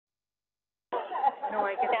No,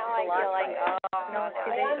 I guess now I feel like, no,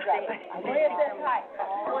 Maria says hi.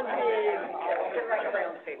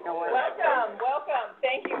 Welcome.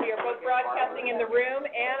 Thank you. We are both broadcasting in the room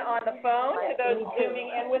and on the phone to those zooming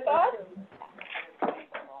in with us.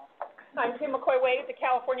 I'm Kim McCoy-Wade at the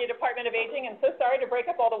California Department of Aging, and so sorry to break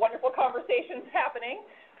up all the wonderful conversations happening,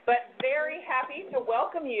 but very happy to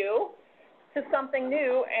welcome you to something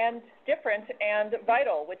new and different and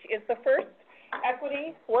vital, which is the first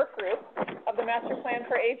equity work group of the Master Plan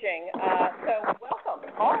for Aging. So welcome,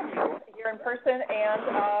 all of you, here in person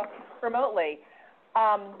and remotely.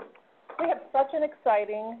 We have such an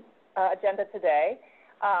exciting agenda today,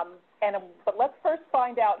 but let's first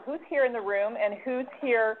find out who's here in the room and who's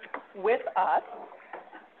here with us,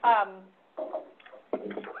 and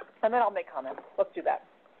then I'll make comments. Let's do that.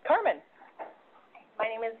 Carmen. My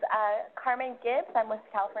name is Carmen Gibbs. I'm with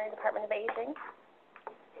the California Department of Aging,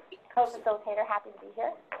 co-facilitator, happy to be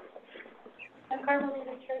here. I'm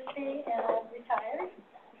Carmelita Churchy, and I'm retired.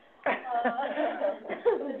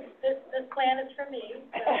 This plan is for me.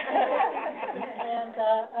 And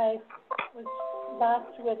I was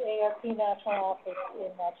last with ARP National Office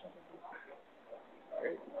in Washington, D.C.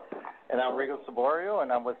 And I'm Rigo Saborio,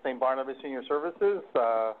 and I'm with St. Barnabas Senior Services,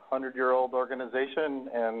 100-year-old organization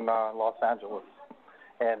in Los Angeles.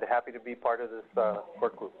 And happy to be part of this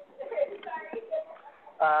work group.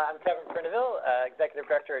 I'm Kevin Prindeville, Executive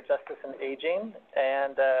Director of Justice and Aging,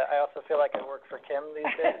 and I also feel like I work for Kim these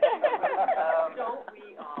days. Don't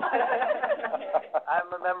we all?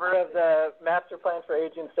 I'm a member of the Master Plan for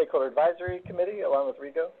Aging Stakeholder Advisory Committee, along with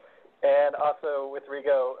Rigo, and also with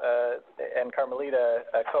Rigo and Carmelita,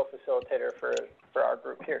 a co-facilitator for our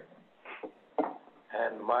group here.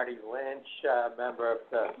 And Marty Lynch, member of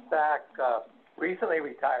the SAC, recently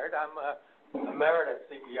retired. I'm emeritus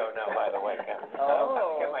CEO now, by the way, Ken.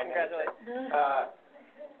 Congratulations.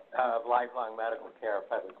 Of Lifelong Medical Care,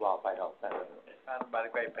 Federally Qualified Health Center, founded by the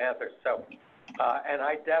Great Panthers. So, and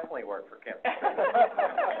I definitely work for Kim.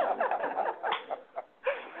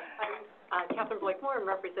 I'm Catherine Blakemore. I'm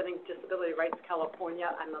representing Disability Rights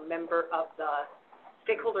California. I'm a member of the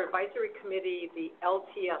Stakeholder Advisory Committee, the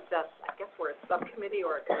LTSS, I guess we're a subcommittee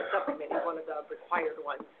or a subcommittee, one of the required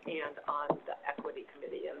ones, and on the Equity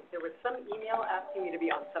Committee. And there was some email asking me to be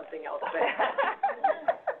on something else, but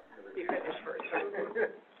be finished first.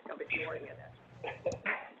 I'll be ignoring it.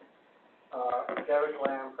 Derek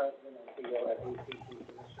Lamb, President and CEO at ACC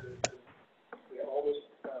Services. We are almost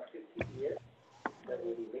 15 years. That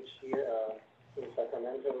will be next year. In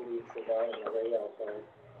Sacramento, we provide an array of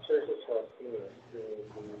services for seniors through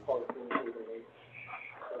the policy and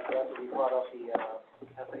so glad to be part of the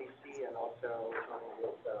FAC and also joining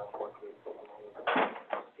this work group along with the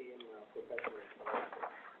team professionals.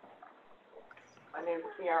 My name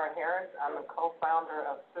is Kiara Harris. I'm the co-founder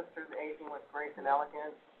of Sisters Aging with Grace and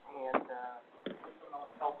Elegance and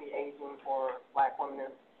Healthy Aging for Black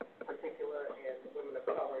women in particular and women of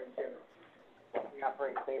color in general. We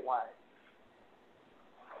operate statewide.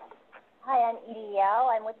 Hi, I'm Edie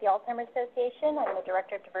Yao. I'm with the Alzheimer's Association. I'm the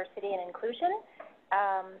Director of Diversity and Inclusion.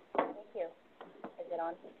 Thank you. Is it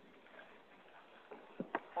on?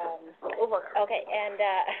 Okay, and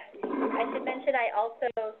I should mention I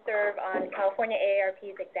also serve on California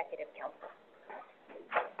AARP's Executive Council.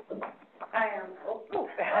 I am. Sorry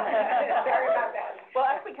about that. Well,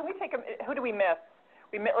 actually, can we take who do we miss?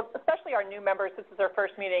 Especially our new members. This is our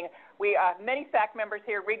first meeting. We have many SAC members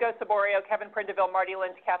here: Rigo Saborio, Kevin Prindeville, Marty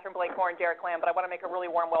Lynch, Catherine Blakemore, and Derek Lamb. But I want to make a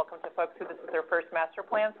really warm welcome to folks who this is their first master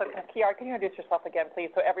plan. So, Kiara, can you introduce yourself again,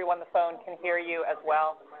 please, so everyone on the phone can hear you as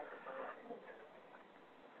well?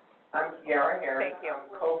 I'm Kiara Harris. Thank you.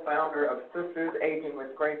 I'm co-founder of Sisters Aging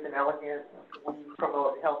with Grace and Elegance. We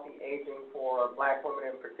promote healthy aging for Black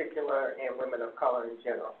women in particular and women of color in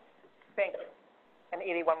general. Thank you. And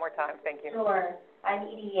Edie, one more time. Thank you. Sure. I'm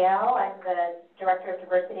Edie Yao. I'm the Director of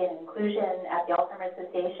Diversity and Inclusion at the Alzheimer's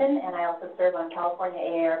Association, and I also serve on California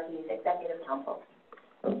AARP's Executive Council.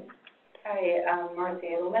 Hi, I'm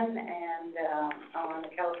Marcy Edelman, and I'm on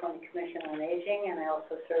the California Commission on Aging, and I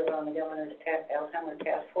also serve on the Governor's Alzheimer's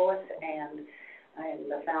Task Force, and I'm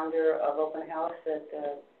the founder of Open House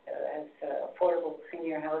that has affordable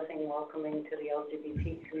senior housing welcoming to the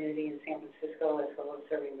LGBT community in San Francisco, as well as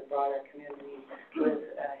serving the broader community with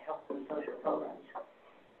health and social programs.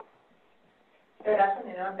 Good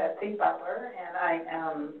afternoon, I'm Betsy Butler, and I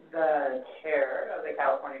am the chair of the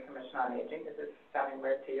California Commission on Aging. This is sounding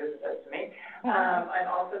weird to you, as it does to me. I'm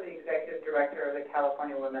also the executive director of the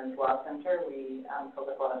California Women's Law Center. We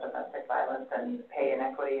focus a lot on domestic violence and pay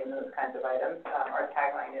inequity and those kinds of items. Our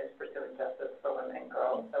tagline is pursuing justice for women and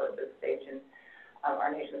girls. So at this stage in our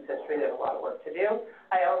nation's history, there's a lot of work to do.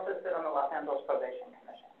 I also sit on the Los Angeles Probation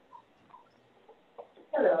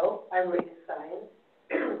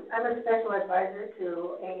a special advisor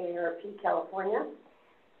to AARP California,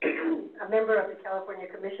 a member of the California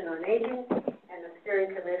Commission on Aging, and a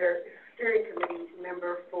steering committee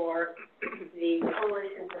member for the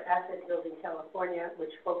Coalition for Asset Building California,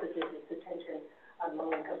 which focuses its attention on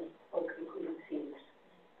low-income seniors,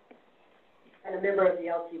 and a member of the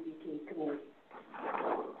LGBT community.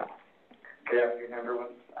 Good afternoon,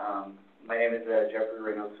 everyone. My name is Jeffrey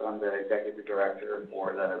Reynoso. I'm the Executive Director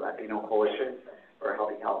for the Latino Coalition for a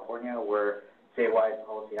Healthy California. We're a statewide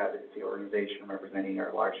policy advocacy organization representing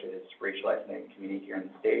our largest racial ethnic community here in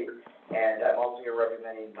the state. And I'm also here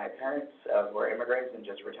representing my parents who are immigrants and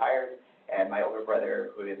just retired, and my older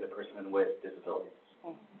brother who is a person with disabilities.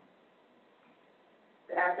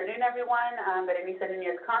 Good afternoon, everyone. Berenice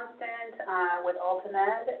Nunez Constant with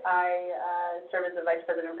AltaMed. I serve as the Vice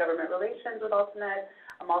President of Government Relations with AltaMed.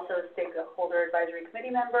 I'm also a Stakeholder Advisory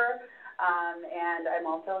Committee member, and I'm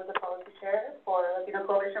also the Policy Chair for Latino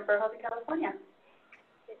Coalition for Healthy California.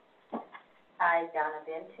 Hi, Donna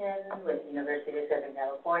Benton with the University of Southern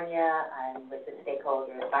California. I'm with the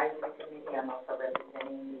Stakeholder Advisory Committee. I'm also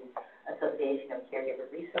representing the Association of Caregiver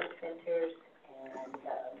Resource Centers and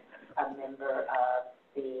a member of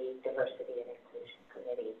the Diversity and Inclusion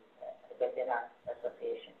Committee within our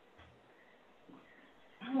association.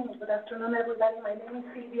 Good afternoon, everybody. My name is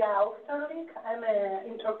Silvia Austerlich. I'm an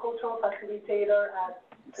intercultural facilitator at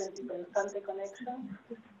Twenty Pensante Connection.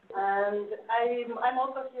 And I'm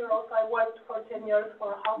also here also. I worked for 10 years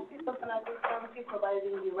for a hospice of Pinnacle County,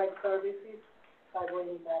 providing direct services,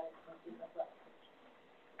 covering that expertise as well.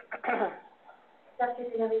 Good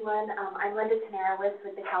afternoon, everyone. I'm Linda Tenarowitz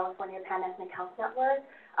with the California Pan-Ethnic Health Network.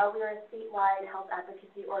 We are a statewide health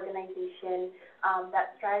advocacy organization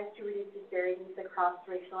that strives to reduce disparities across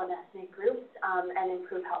racial and ethnic groups and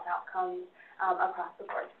improve health outcomes across the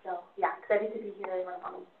board. So, yeah, excited to be here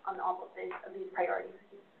on all of these priorities.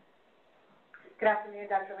 Good afternoon,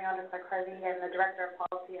 Dr. Leandra Clark-Harvey. I'm the Director of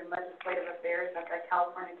Policy and Legislative Affairs at the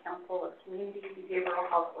California Council of Community Behavioral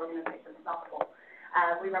Health Organizations, COUNCIL.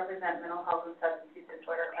 We represent mental health and substance use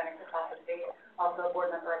disorder clinics across the state, also a board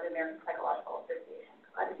member of the American Psychological Association.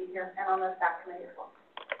 Glad to be here, and on the staff committee as well.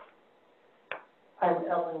 I'm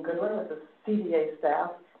Ellen Goodwin with the CDA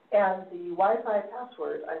staff, and the Wi-Fi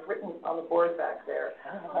password I've written on the board back there.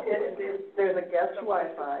 There's a guest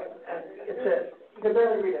Wi-Fi, and it says, you can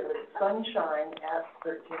barely read it, but it's sunshine at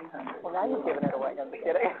 1300. Well, now you're giving it away, I'm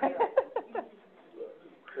kidding.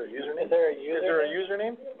 Is there a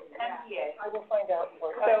username? NPA. I will find out.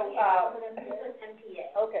 So, NPA.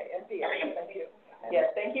 Okay, NPA, thank you.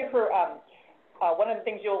 Yes, thank you for, one of the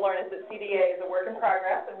things you'll learn is that CDA is a work in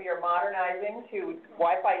progress, and we are modernizing to,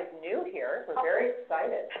 Wi-Fi is new here, we're very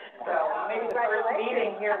excited. So, maybe the first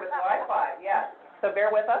meeting here with Wi-Fi, yeah. So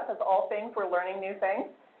bear with us, as all things, we're learning new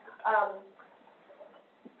things.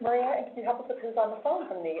 Maria, can you help us with who's on the phone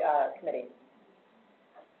from the committee?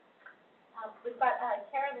 We've got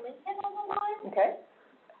Karen Lincoln on the line. Okay.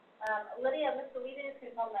 Lydia Missoulides,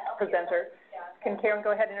 who's on the Presenter. Yeah. Can Karen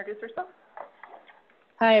go ahead and introduce herself?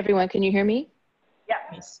 Hi, everyone. Can you hear me? Yeah.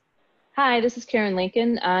 Yes. Hi, this is Karen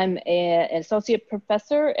Lincoln. I'm an associate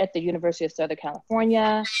professor at the University of Southern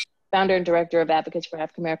California, founder and director of Advocates for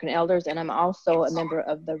African American Elders, and I'm also a member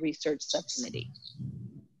of the research subcommittee.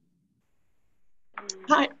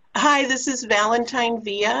 Hi, this is Valentine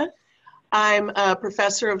Villa. I'm a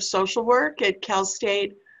professor of social work at Cal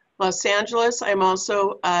State Los Angeles. I'm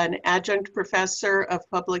also an adjunct professor of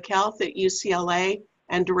public health at UCLA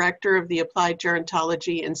and director of the Applied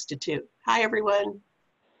Gerontology Institute. Hi, everyone.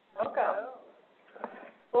 Welcome.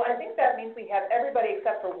 Well, I think that means we have everybody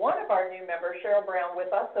except for one of our new members, Cheryl Brown,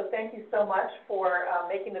 with us. So thank you so much for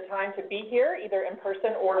making the time to be here, either in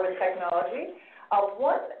person or with technology.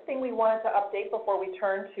 One thing we wanted to update before we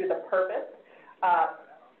turn to the purpose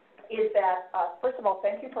is that, first of all,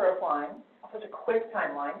 thank you for applying. Such a quick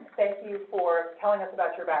timeline. Thank you for telling us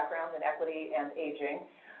about your background in equity and aging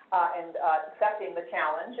and accepting the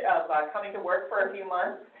challenge of coming to work for a few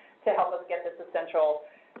months to help us get this essential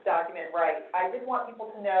document right. I did want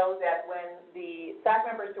people to know that when the SAC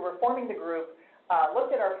members who were forming the group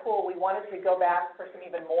looked at our pool, we wanted to go back for some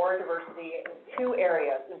even more diversity in two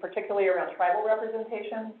areas, and particularly around tribal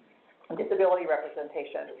representation and disability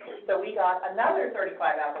representation. So we got another 35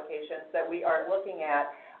 applications that we are looking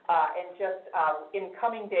at, and just in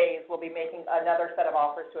coming days, we'll be making another set of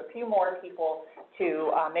offers to a few more people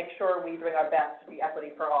to make sure we bring our best to be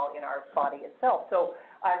equity for all in our body itself. So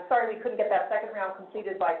I'm sorry we couldn't get that second round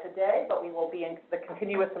completed by today, but we will be in the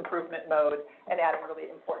continuous improvement mode and adding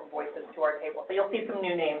really important voices to our table. So you'll see some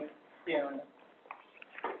new names soon.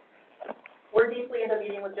 We're deeply into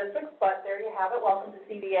meeting logistics, but there you have it. Welcome to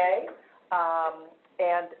CDA.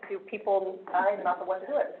 And do people, I'm not the one to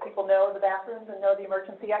do it, do people know the bathrooms and know the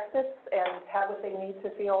emergency exits and have what they need to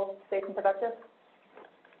feel safe and productive?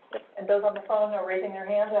 And those on the phone are raising their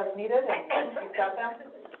hands as needed, and you've got them?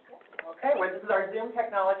 Okay, well, this is our Zoom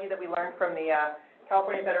technology that we learned from the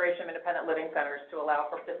California Federation of Independent Living Centers to allow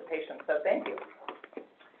for participation, so thank you.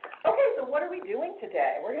 Okay, so what are we doing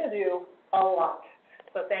today? We're going to do a lot,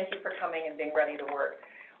 so thank you for coming and being ready to work.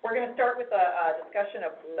 We're going to start with a discussion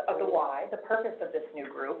of the why, the purpose of this new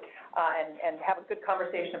group, and have a good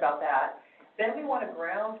conversation about that. Then we want to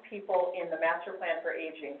ground people in the master plan for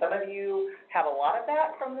aging. Some of you have a lot of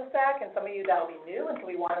that from the SAC, and some of you that'll be new, and so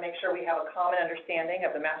we want to make sure we have a common understanding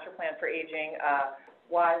of the master plan for aging,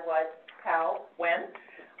 why, what, how, when.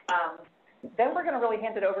 Then we're going to really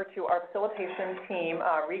hand it over to our facilitation team,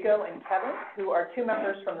 Rigo and Kevin, who are two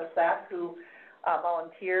members from the SAC who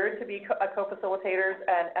volunteered to be co-facilitators,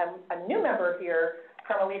 and a new member here,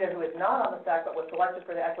 Carmelita, who is not on the SAC but was selected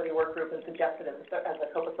for the equity work group and suggested as a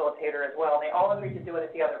co-facilitator as well. And they all agreed to do it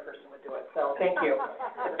if the other person would do it. So thank you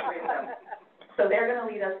to the three of them. So they're going to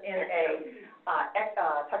lead us in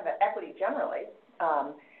talking about equity generally,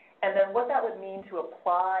 and then what that would mean to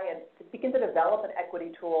apply and to begin to develop an equity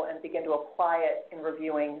tool and begin to apply it in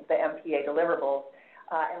reviewing the MPA deliverables.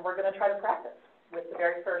 And we're going to try to practice with the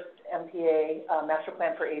very first MPA Master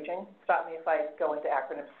Plan for Aging. Stop me if I go into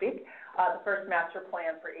acronym speak. The first Master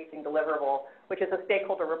Plan for Aging deliverable, which is a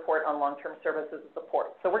stakeholder report on long-term services and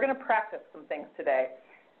support. So we're going to practice some things today.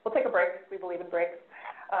 We'll take a break. We believe in breaks.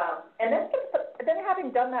 And then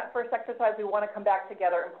having done that first exercise, we want to come back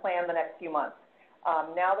together and plan the next few months.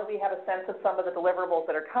 Now that we have a sense of some of the deliverables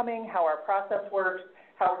that are coming, how our process works,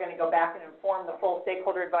 how we're going to go back and inform the full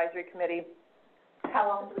Stakeholder Advisory Committee, how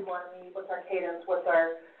long do we want to meet, what's our cadence, what's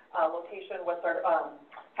our location, what's our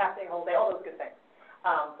half-day, whole day, all those good things.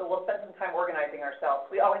 So we'll spend some time organizing ourselves.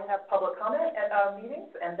 We always have public comment at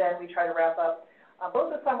meetings, and then we try to wrap up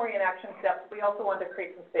both the summary and action steps. We also wanted to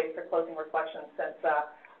create some space for closing reflections, since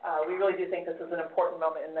we really do think this is an important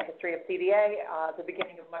moment in the history of CDA, the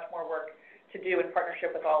beginning of much more work to do in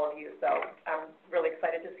partnership with all of you. So I'm really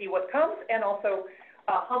excited to see what comes, and also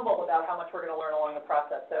humble about how much we're going to learn along the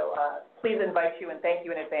process. So please invite you, and thank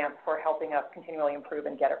you in advance for helping us continually improve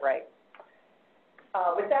and get it right.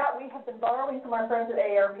 With that, we have been borrowing from our friends at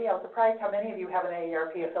AARP. I was surprised how many of you have an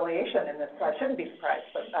AARP affiliation in this. I shouldn't be surprised,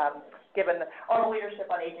 but given all the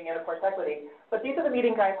leadership on aging and, of course, equity. But these are the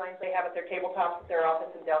meeting guidelines they have at their tabletops at their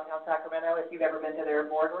office in downtown Sacramento, if you've ever been to their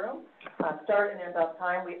boardroom. Start and end on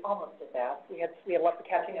time. We almost did that. We have lots of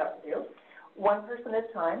catching up to do. One person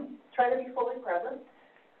at a time. Try to be fully present.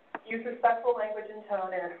 Use respectful language and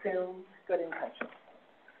tone, and assume good intentions.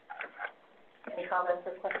 Any comments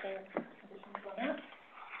or questions?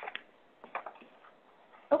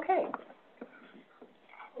 Okay.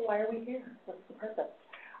 Why are we here? What's the purpose?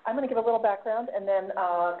 I'm going to give a little background, and then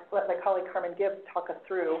let my colleague Carmen Gibbs talk us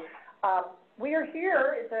through. We are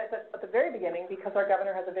here at the very beginning because our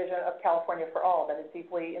governor has a vision of California for all that is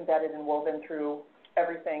deeply embedded and woven through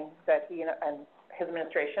everything that he and his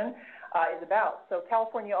administration is about. So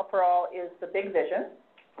California for all is the big vision.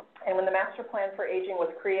 And when the Master Plan for Aging was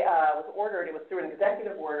ordered, it was through an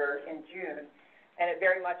executive order in June. And it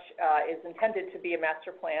very much is intended to be a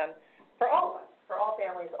master plan for all of us, for all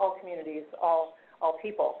families, all communities, all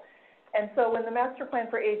people. And so when the Master Plan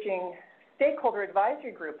for Aging Stakeholder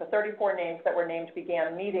Advisory Group, the 34 names that were named,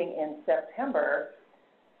 began meeting in September,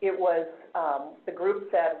 it was, the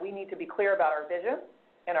group said, we need to be clear about our vision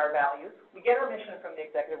and our values. We get our mission from the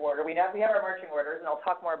executive order. We have our marching orders, and I'll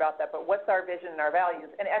talk more about that, but what's our vision and our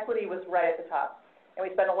values? And equity was right at the top. And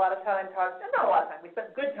we spent a lot of time we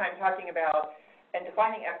spent good time talking about and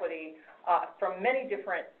defining equity from many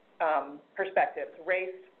different perspectives: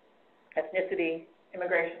 race, ethnicity,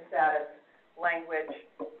 immigration status, language,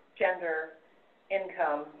 gender,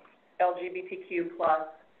 income, LGBTQ+,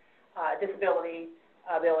 disability,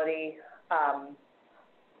 ability,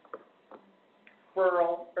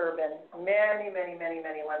 rural, urban, many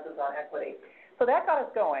lenses on equity. So that got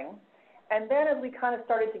us going. And then as we kind of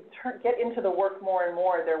started to get into the work more and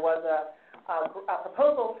more, there was a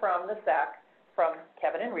proposal from the SAC, from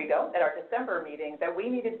Kevin and Rigo at our December meeting, that we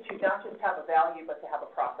needed to not just have a value, but to have a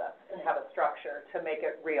process and have a structure to make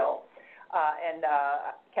it real.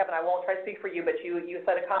 Kevin, I won't try to speak for you, but you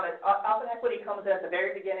said a comment, often equity comes in at the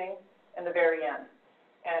very beginning and the very end.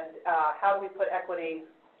 And how do we put equity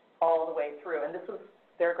all the way through? And this was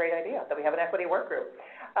their great idea, that we have an equity work group.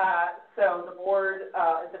 So the board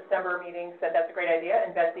at the December meeting said that's a great idea,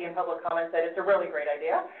 and Betsy in public comment said it's a really great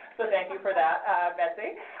idea. So thank you for that,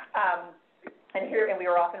 Betsy. And we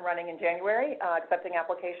were off and running in January, accepting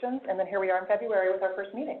applications, and then here we are in February with our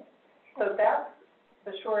first meeting. So that's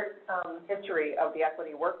the short, history of the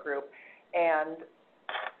equity work group. And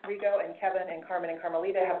Rigo and Kevin and Carmen and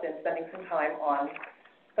Carmelita have been spending some time on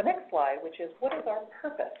the next slide, which is, what is our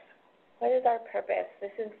purpose? What is our purpose?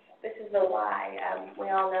 This is the why. We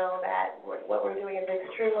all know that what we're doing is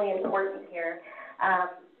extremely important here.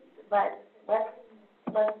 But let's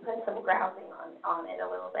put some grounding on it a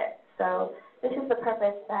little bit. So this is the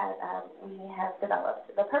purpose that we have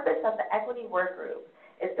developed. The purpose of the equity work group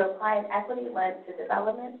is to apply an equity lens to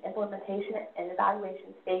development, implementation, and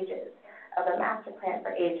evaluation stages of a master plan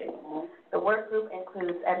for aging. The work group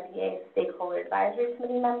includes MPA Stakeholder Advisory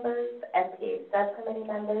Committee members, MPA subcommittee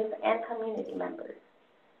members, and community members.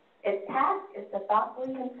 Its task is to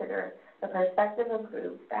thoughtfully consider the perspective of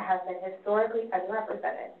groups that have been historically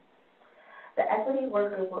underrepresented. The equity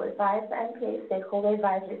work group will advise the MPA Stakeholder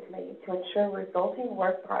Advisory Committee to ensure resulting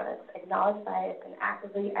work products acknowledge bias and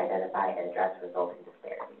actively identify and address resulting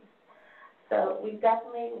disparities. So we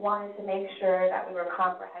definitely wanted to make sure that we were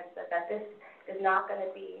comprehensive, that this is not going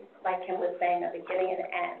to be, like Kim was saying, a beginning and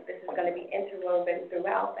an end. This is going to be interwoven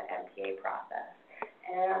throughout the MPA process.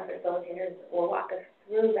 And our facilitators will walk us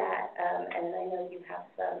through that, and I know you have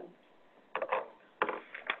some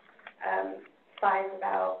slides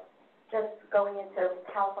about just going into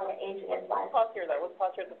California aging and life. Pause here, though. Let's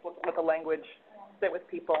pause here with the language, sit with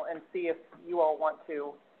people, and see if you all want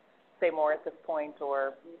to say more at this point,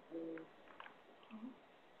 or...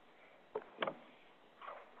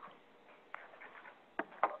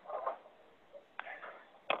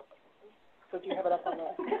 So do you have it up on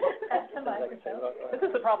the... That's the microphone. This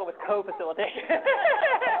is the problem with co-facilitation.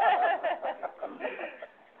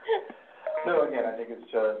 No, again, I think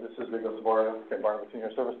it's, this is Rigo Saborio, St. Barnabas Senior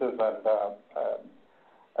Services, and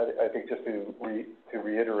I think just to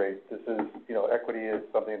reiterate, this is, equity is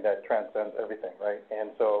something that transcends everything, right? And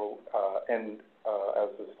so, as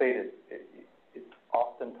was stated, it's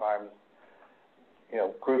oftentimes,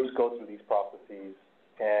 groups go through these processes,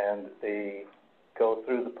 and they go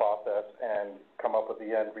through the process and come up with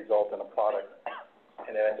the end result in a product,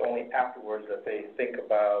 and then it's only afterwards that they think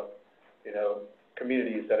about,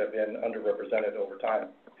 communities that have been underrepresented over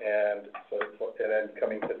time. And so, and then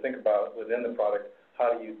coming to think about within the product,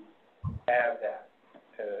 how do you add that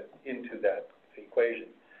into that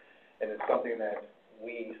equation? And it's something that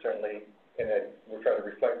we certainly, and we're trying to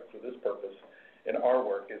reflect through this purpose in our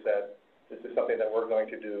work, is that this is something that we're going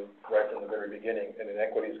to do right from the very beginning, and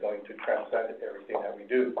inequity is going to transcend everything that we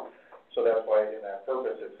do. So that's why in that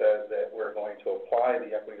purpose it says that we're going to apply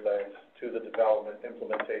the equity lens to the development,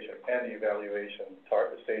 implementation, and the evaluation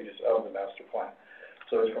stages of the master plan.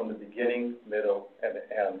 So it's from the beginning, middle, and the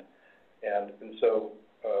end. And so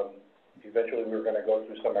eventually we're going to go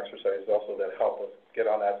through some exercises also that help us get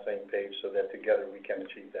on that same page so that together we can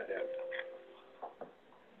achieve that end.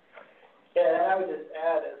 Yeah, and I would just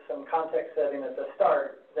add as some context setting at the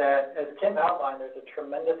start that, as Kim outlined, there's a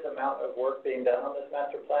tremendous amount of work being done on this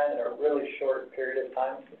master plan in a really short period of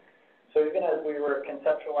time. So even as we were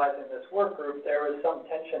conceptualizing this work group, there was some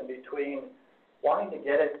tension between wanting to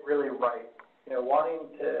get it really right, wanting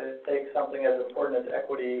to take something as important as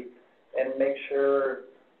equity and make sure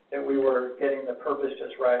that we were getting the purpose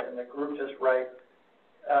just right and the group just right.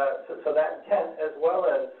 So that intent, as well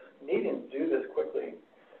as needing to do this quickly.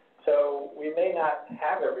 So we may not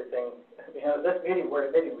have everything, this meeting,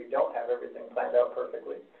 we're admitting we don't have everything planned out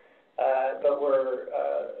perfectly. But we're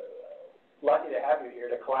lucky to have you here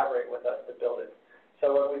to collaborate with us to build it.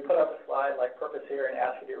 So when we put up a slide like purpose here and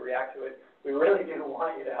ask you to react to it, we really do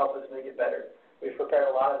want you to help us make it better. We've prepared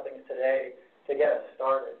a lot of things today to get us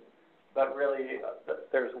started, but really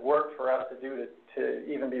there's work for us to do to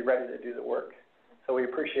even be ready to do the work. So we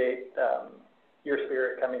appreciate your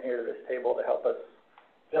spirit coming here to this table to help us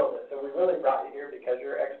build it. So we really brought you here because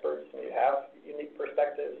you're experts and you have unique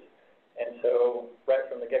perspectives. And so right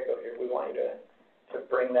from the get-go here, we want you to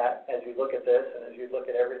bring that as you look at this and as you look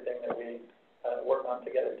at everything that we work on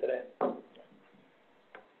together today.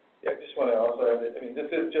 Yeah, I just want to also add that, this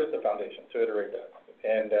is just the foundation, to iterate that.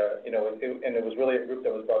 And, and it was really a group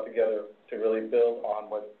that was brought together to really build on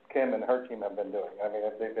what Kim and her team have been doing.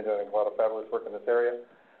 They've been doing a lot of fabulous work in this area.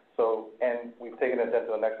 So, and we've taken it then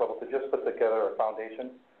to the next level to just put together a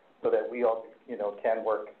foundation so that we all, can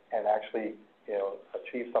work and actually,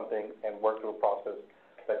 achieve something and work through a process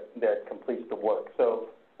that completes the work. So,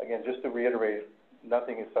 again, just to reiterate,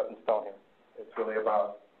 nothing is set in stone here. It's really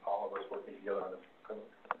about all of us working together on this.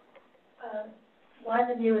 Well, I'm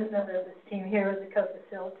the newest member of this team here as the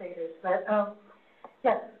co-facilitators, but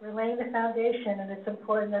yes, we're laying the foundation, and it's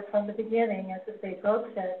important that from the beginning, as they both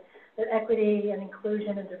said, that equity and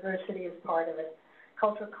inclusion and diversity is part of it.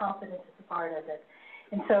 Cultural competence is a part of it.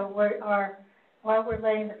 And so our while we're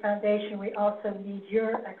laying the foundation, we also need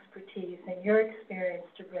your expertise and your experience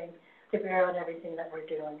to bring to bear on everything that we're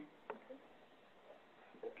doing.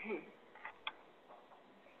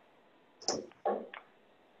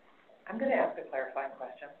 I'm going to ask a clarifying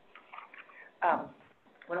question.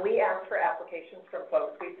 When we asked for applications from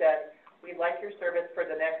folks, we said, we'd like your service for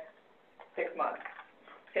the next 6 months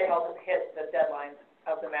to help us hit the deadlines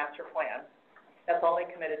of the master plan. That's all they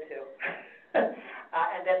committed to.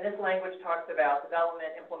 And then this language talks about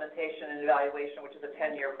development, implementation, and evaluation, which is a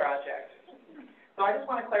 10-year project. So I just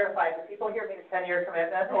want to clarify, do people here need a 10-year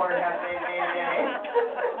commitment, or have they made any?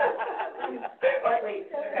 Or at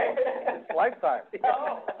least, okay. Lifetime.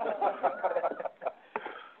 Oh.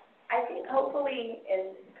 I think hopefully,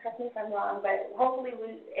 and correct me if I'm wrong, but hopefully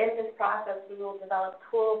in this process, we will develop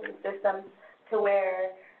tools and systems to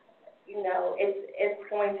where, you know, it's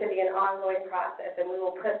going to be an ongoing process, and we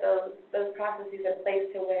will put those processes in place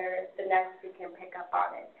to where the next group can pick up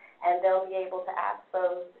on it, and they'll be able to ask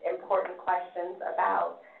those important questions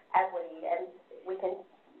about equity, and we can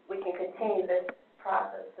continue this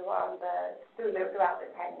process throughout the 10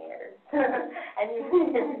 years. And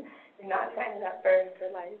you're not signing up for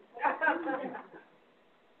life.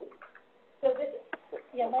 So this,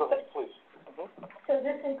 Please. So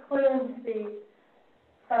this includes the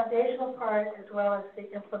foundational part as well as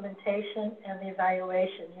the implementation and the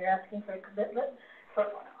evaluation. You're asking for a commitment for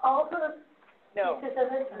all the pieces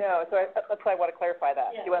of it? No, so that's why I want to clarify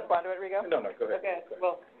that. Yeah. Do you want to respond to it, Rigo? No, go ahead. Okay,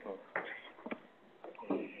 well.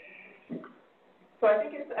 So I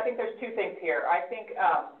think there's two things here. I think,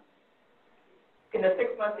 in the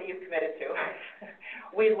 6 months that you've committed to,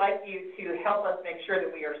 we'd like you to help us make sure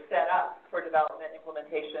that we are set up for development,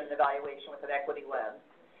 implementation, and evaluation with an equity lens.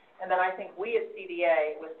 And then I think we at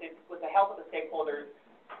CDA, with the help of the stakeholders,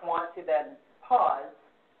 want to then pause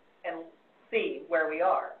and see where we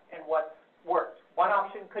are and what's worked. One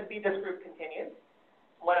option could be this group continues.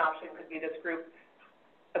 One option could be this group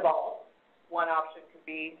evolves. One option could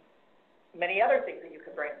be many other things that you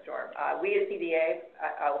could brainstorm. We at CDA,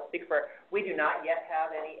 I'll speak for, we do not yet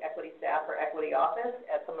have any equity staff or equity office,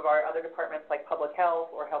 as some of our other departments like public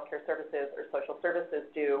health or healthcare services or social services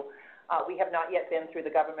do. We have not yet been through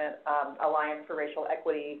the Government Alliance for Racial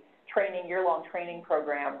Equity training, year-long training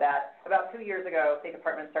program that about 2 years ago, State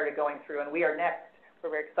Department started going through, and we are next. We're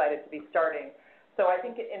very excited to be starting. So I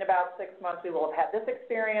think in about 6 months, we will have had this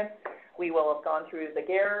experience. We will have gone through the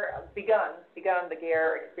begun the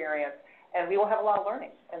GARE experience, and we will have a lot of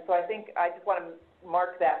learning. And so I think I just want to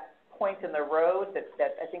mark that point in the road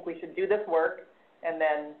that I think we should do this work and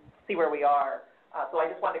then see where we are. So I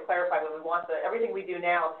just wanted to clarify, when we want everything we do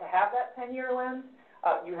now to have that 10-year lens,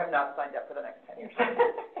 you have not signed up for the next 10 years.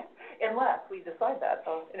 Unless we decide that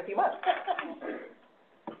in a few months.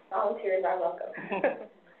 Volunteers are welcome.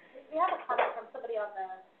 We have a comment from somebody on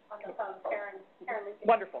the phone, Karen Lincoln.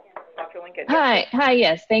 Wonderful. Dr. Lincoln. Hi,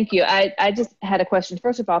 yes, thank you. I just had a question.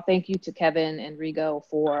 First of all, thank you to Kevin and Rigo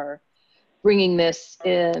for bringing this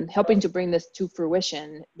in, helping to bring this to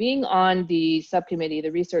fruition. Being on the subcommittee,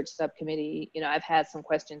 the research subcommittee, you know, I've had some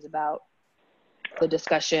questions about the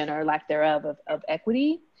discussion or lack thereof of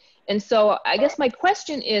equity. And so I guess my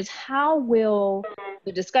question is, how will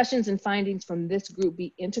the discussions and findings from this group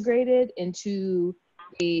be integrated into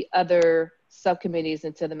the other subcommittees,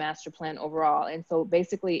 into the master plan overall? And so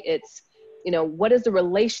basically it's, you know, what is the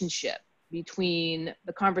relationship between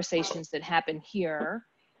the conversations that happen here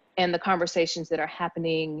and the conversations that are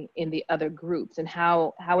happening in the other groups, and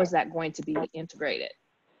how is that going to be integrated?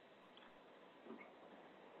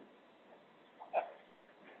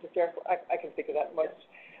 I can speak to that most.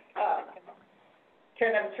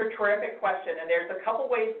 Karen, that's a terrific question, and there's a couple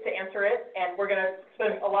ways to answer it, and we're going to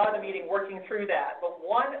spend a lot of the meeting working through that. But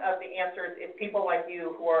one of the answers is people like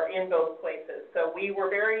you who are in both places. So we were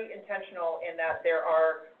very intentional in that there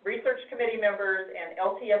are research committee members and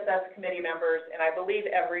LTSS committee members, and I believe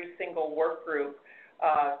every single work group,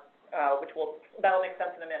 that'll make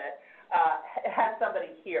sense in a minute, has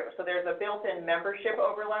somebody here. So there's a built-in membership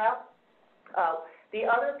overlap. The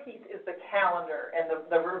other piece is the calendar and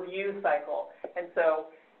the review cycle. And so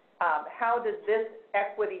how does this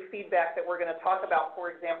equity feedback that we're going to talk about, for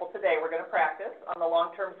example, today, we're going to practice on the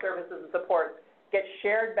long-term services and support, get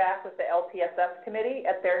shared back with the LTSS committee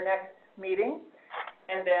at their next meeting?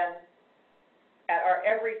 And then at our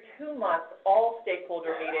every 2 month all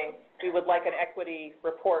stakeholder meeting, we would like an equity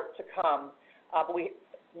report to come. But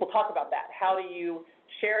we'll talk about that. How do you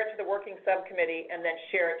share it to the working subcommittee and then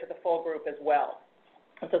share it to the full group as well?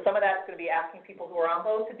 And so some of that's going to be asking people who are on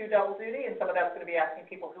both to do double duty, and some of that's going to be asking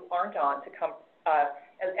people who aren't on to come as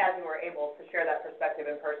you are able to share that perspective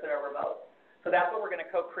in person or remote. So that's what we're going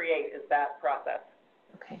to co-create, is that process.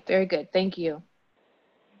 Okay, very good. Thank you.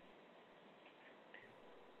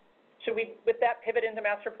 Should we, with that, pivot into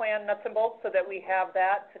master plan nuts and bolts so that we have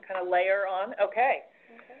that to kind of layer on? Okay.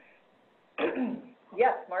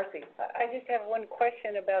 Yes, Marcy. I just have one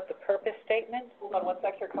question about the purpose statement. Hold on one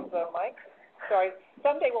sec, here comes a mic. Sorry,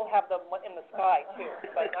 someday we'll have them in the sky too,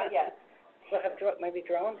 but not yet. We'll have maybe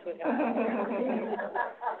drones with them.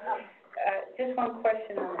 Just one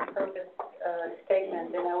question on the purpose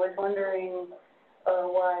statement, and I was wondering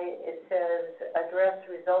why it says address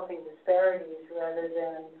resulting disparities rather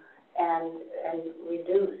than and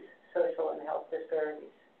reduce social and health disparities.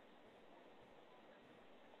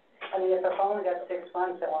 I mean, if I've only got 6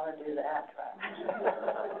 months, I want to do that.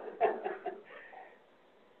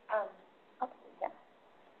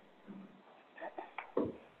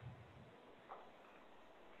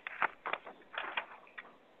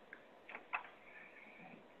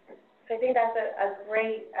 So I think that's a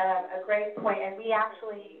great point, and we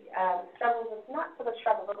actually struggled with, not so much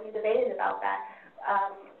struggle, but we debated about that.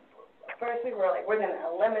 First, we were like, we're going to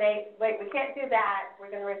eliminate, we can't do that,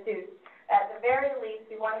 we're going to reduce. At the very least,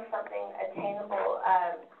 we wanted something attainable,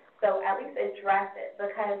 so at least address it,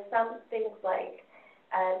 because some things like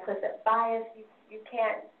implicit bias, you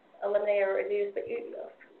can't eliminate or reduce, but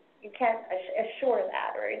you can't assure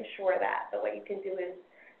that or ensure that. But what you can do is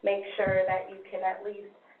make sure that you can at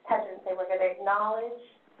least touch and say, we're going to acknowledge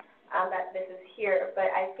that this is here.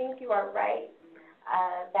 But I think you are right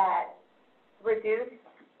that reduce,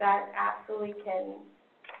 that absolutely can,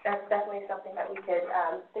 that's definitely something that we could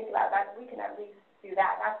think about. That we can at least do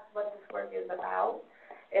that. That's what this work is about,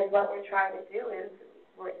 is what we're trying to do is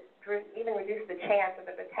even reduce the chance or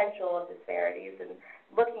the potential of disparities. And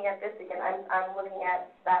looking at this again, I'm looking at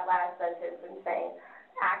that last sentence and saying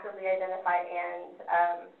actively identify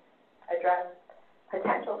and address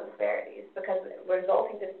potential disparities, because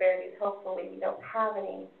resulting disparities, hopefully we don't have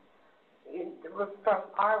any, from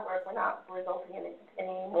our work, we're not resulting in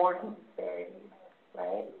any more disparities,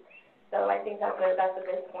 right? So I think that's a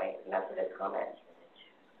good point, and that's a good comment.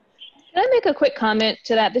 Can I make a quick comment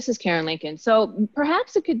to that? This is Karen Lincoln. So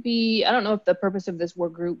perhaps it could be, I don't know if the purpose of this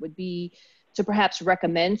work group would be to perhaps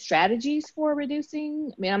recommend strategies for reducing.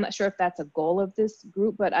 I mean, I'm not sure if that's a goal of this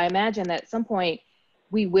group, but I imagine that at some point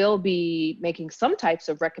we will be making some types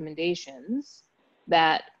of recommendations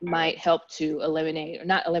that might help to eliminate, or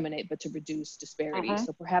not eliminate, but to reduce disparities.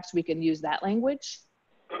 So perhaps we can use that language.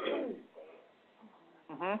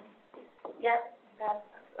 Yep,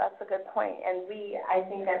 that's a good point. And I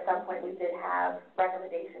think at some point we did have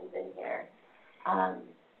recommendations in here, and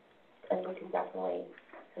we can definitely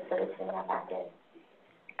consider putting that back in.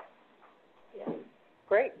 Yeah,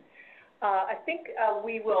 great. I think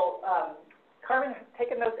we will. Carmen has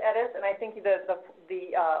taken those edits, and I think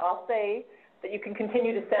I'll say that you can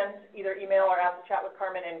continue to send either email or ask to chat with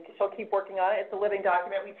Carmen, and she'll keep working on it. It's a living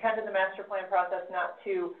document. We tend in the master plan process not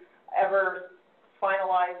to ever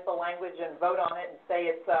finalize the language and vote on it and say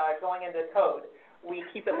it's going into code. We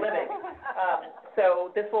keep it living.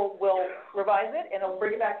 So this we'll revise it, and I'll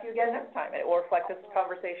bring it back to you again next time. It will reflect this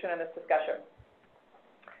conversation and this discussion.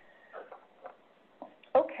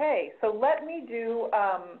 Okay, so let me do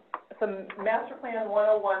some Master Plan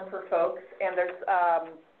 101 for folks, and there's,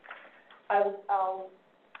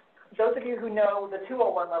 those of you who know the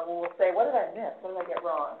 201 level will say, what did I miss? What did I get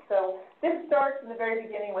wrong? So this starts in the very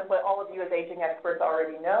beginning with what all of you as aging experts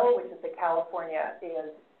already know, which is that California is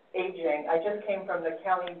aging. I just came from the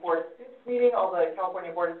County Board of Soups meeting, the California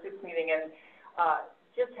Board of Soups meeting, and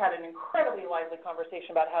just had an incredibly lively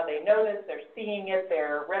conversation about how they know this, they're seeing it,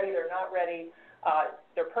 they're ready, they're not ready,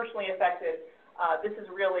 they're personally affected. This is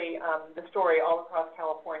really the story all across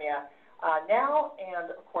California now and,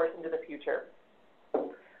 of course, into the future.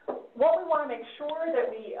 What we want to make sure that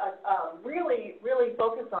we really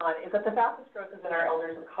focus on is that the fastest growth is in our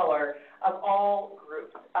elders of color of all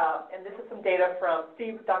groups. And this is some data from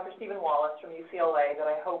Dr. Stephen Wallace from UCLA that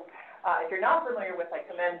I hope, if you're not familiar with, I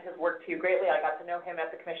commend his work to you greatly. I got to know him at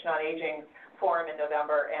the Commission on Aging Forum in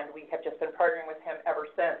November, and we have just been partnering with him ever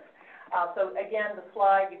since. So again, the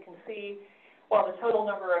slide, you can see, while the total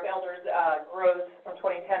number of elders grows from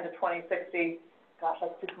 2010 to 2060, gosh,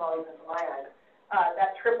 that's too small even for my eyes,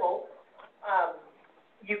 that tripled.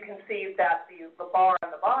 You can see that the bar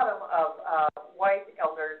on the bottom of white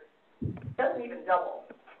elders doesn't even double,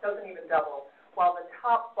 while the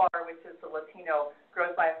top bar, which is the Latino,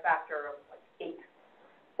 grows by a factor of like 8.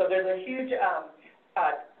 So there's a huge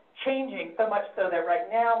changing, so much so that right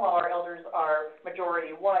now, while our elders are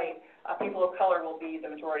majority white, people of color will be the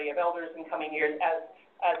majority of elders in coming years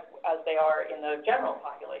as they are in the general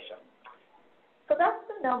population. So that's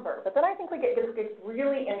been number, but then I think this gets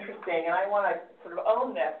really interesting, and I want to sort of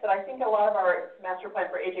own this, that I think a lot of our master plan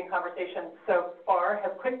for aging conversations so far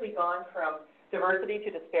have quickly gone from diversity to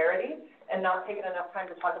disparity and not taken enough time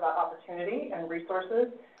to talk about opportunity and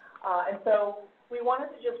resources. And so we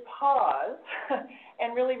wanted to just pause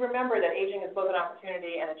and really remember that aging is both an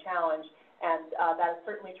opportunity and a challenge, and that is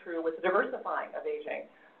certainly true with the diversifying of aging.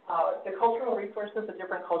 The cultural resources that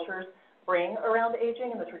different cultures bring around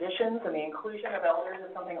aging and the traditions and the inclusion of elders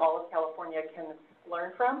is something all of California can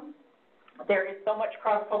learn from. There is so much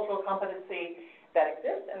cross-cultural competency that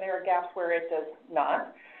exists, and there are gaps where it does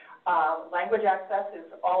not. Language access is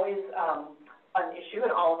always an issue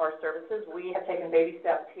in all of our services. We have taken baby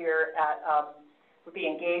steps here at the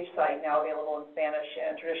Engage site, now available in Spanish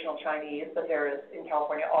and traditional Chinese, but there is, in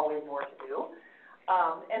California, always more to do.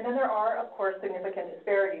 And then there are, of course, significant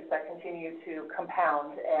disparities that continue to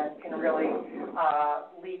compound and can really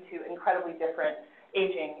lead to incredibly different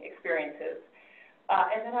aging experiences.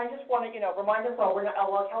 And then I just want to, remind us all,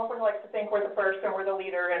 California likes to think we're the first and we're the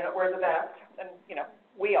leader and we're the best, and,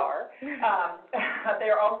 we are.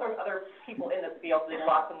 There are also other people in this field doing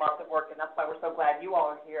lots and lots of work, and that's why we're so glad you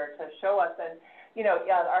all are here to show us. And,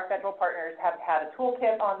 our federal partners have had a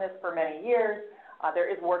toolkit on this for many years.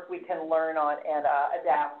 There is work we can learn on and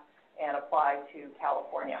adapt and apply to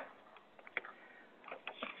California.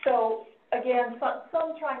 So again,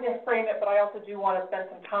 some trying to frame it, but I also do want to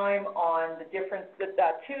spend some time on the difference,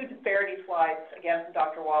 two disparity slides, again, from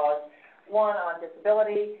Dr. Wallace. One on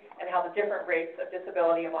disability and how the different rates of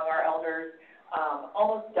disability among our elders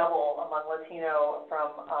almost double among Latino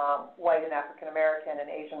from white and African American and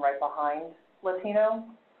Asian right behind Latino.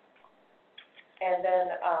 And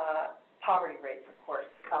then poverty rates, of course.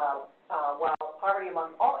 While poverty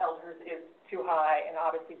among all elders is too high and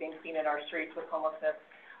obviously being seen in our streets with homelessness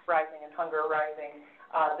rising and hunger rising,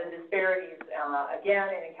 the disparities, again,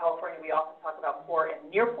 and in California we often talk about poor and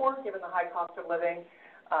near poor, given the high cost of living.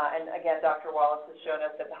 And again, Dr. Wallace has shown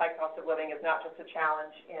us that the high cost of living is not just a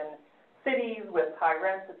challenge in cities with high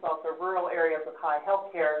rents, it's also rural areas with high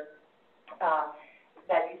health care.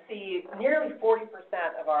 That you see nearly 40%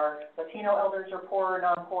 of our Latino elders are poor or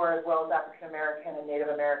non-poor, as well as African American and Native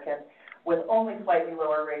American, with only slightly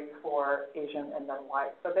lower rates for Asian and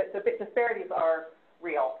non-white. So the disparities are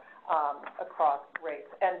real across race.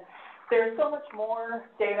 And there's so much more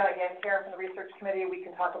data, again, Karen from the research committee, we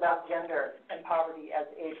can talk about gender and poverty as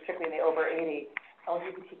age, particularly in the over 80,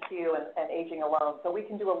 LGBTQ and aging alone. So we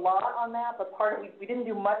can do a lot on that, but we didn't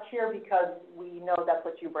do much here because we know that's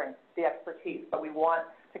what you bring, the expertise, but we want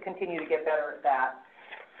to continue to get better at that.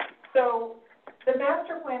 So the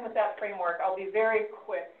master plan with that framework, I'll be very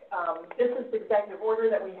quick. This is the executive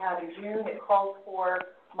order that we had in June. It calls for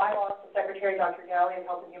my boss, the Secretary, Dr. Galley of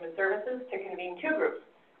Health and Human Services, to convene two groups.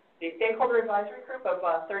 The stakeholder advisory group of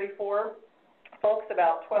 34 folks,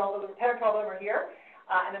 about 10 or 12 of them are here,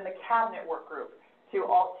 and then the cabinet work group to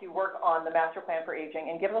work on the master plan for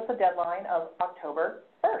aging and give us a deadline of October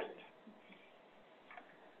 1st.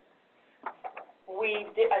 We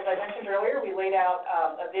did, as I mentioned earlier, we laid out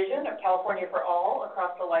a vision of California for all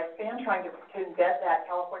across the lifespan, trying to embed that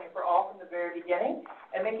California for all from the very beginning,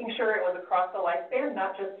 and making sure it was across the lifespan,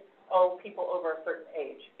 not just people over a certain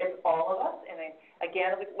age. It's all of us, and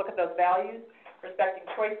again, look at those values: respecting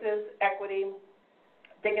choices, equity,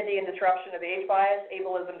 dignity and disruption of age bias,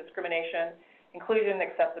 ableism, discrimination, inclusion and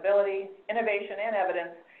accessibility, innovation and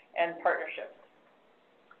evidence, and partnerships.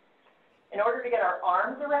 In order to get our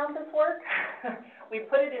arms around this work, we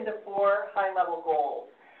put it into 4 high-level goals.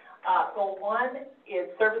 Goal 1 is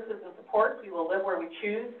services and supports. We will live where we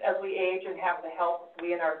choose as we age and have the help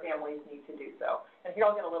we and our families need to do so. And here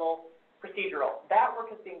I'll get a little procedural. That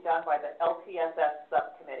work is being done by the LTSS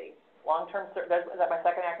subcommittee. Is that my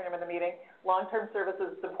second acronym of the meeting? Long-Term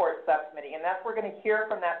Services Support Subcommittee. And that's, we're going to hear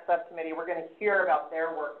from that subcommittee. We're going to hear about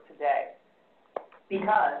their work today,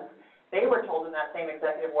 because they were told in that same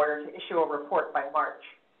executive order to issue a report by March.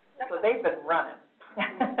 So they've been running.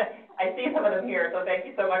 I see some of them here, so thank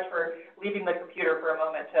you so much for leaving the computer for a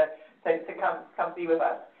moment to come be with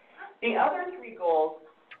us. The other 3 goals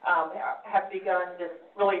have begun this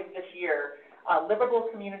year. Livable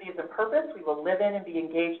communities of purpose. We will live in and be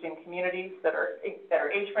engaged in communities that are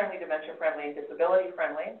age-friendly, dementia-friendly, and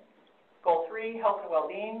disability-friendly. Goal 3, health and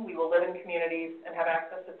well-being. We will live in communities and have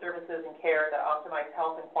access to services and care that optimize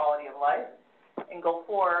health and quality of life. And Goal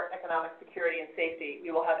 4, economic security and safety.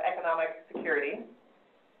 We will have economic security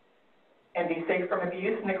and be safe from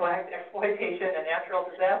abuse, neglect, exploitation, and natural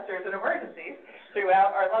disasters and emergencies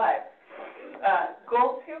throughout our lives.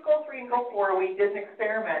 Goal 2, Goal 3, and Goal 4, we did an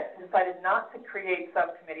experiment, decided not to create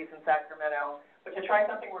subcommittees in Sacramento. but to try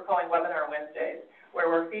something we're calling Webinar Wednesdays, where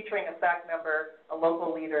we're featuring a SAC member, a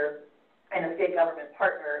local leader, and a state government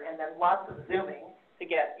partner, and then lots of Zooming to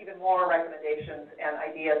get even more recommendations and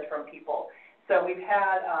ideas from people. So we've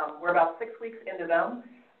had, we're about 6 weeks into them,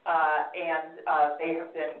 and they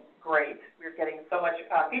have been great. We're getting so much,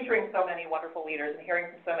 featuring so many wonderful leaders and hearing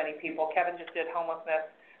from so many people. Kevin just did homelessness,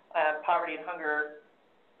 poverty and hunger.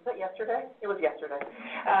 Was that yesterday? It was yesterday.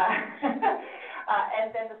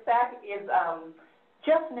 And then the SAC is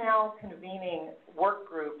just now convening work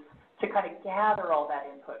groups to kind of gather all that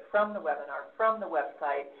input from the webinar, from the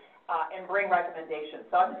website, and bring recommendations.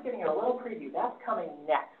 So I'm just giving you a little preview. That's coming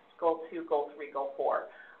next, Goal 2, Goal 3, Goal 4.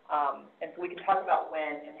 And so we can talk about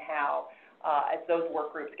when and how as those work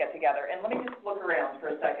groups get together. And let me just look around for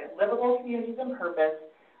a second. Livable Communities and Purpose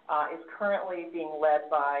is currently being led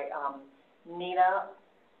by Nina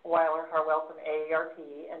Weiler-Harwell from AARP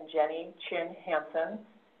and Jenny Chin Hansen.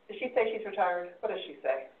 Does she say she's retired? What does she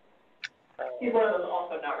say? She's one of those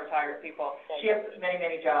also not retired people. She has many,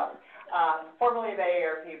 many jobs, formerly of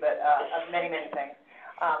AARP, but of many, many things.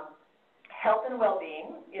 Health and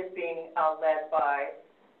Wellbeing is being led by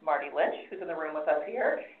Marty Lynch, who's in the room with us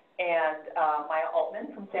here, and Maya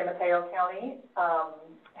Altman from San Mateo County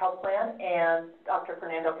Health Plan, and Dr.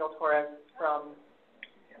 Fernando Gil Torres from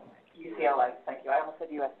UCLA. Thank you. I almost said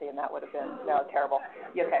USC, and that would have been, no, terrible.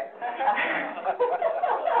 Okay.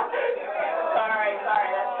 Sorry,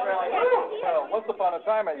 that's really. Well, once upon a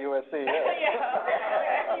time at USC, yeah.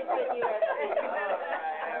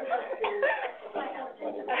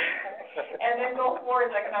 And then Goal 4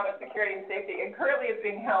 is Economic Security and Safety, and currently is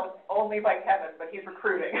being held only by Kevin, but he's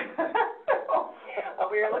recruiting.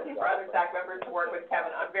 We are looking for other SAC members to work with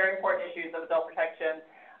Kevin on very important issues of adult protection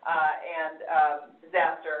and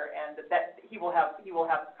disaster, and that he will have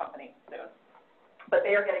company soon. But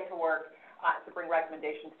they are getting to work to bring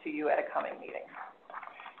recommendations to you at a coming meeting.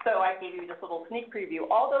 So I gave you just a little sneak preview.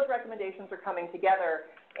 All those recommendations are coming together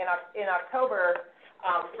in October.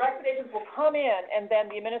 Recommendations will come in, and then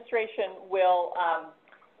the administration will,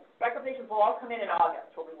 recommendations will all come in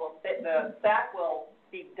August, where the SAC will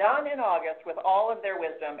be done in August with all of their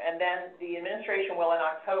wisdom, and then the administration will by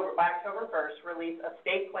October 1st, release a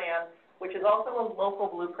state plan, which is also a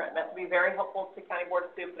local blueprint, meant to be very helpful to county board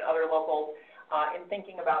of soup and other locals in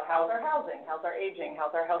thinking about how's our housing, how's our aging,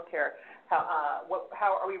 how's our health care,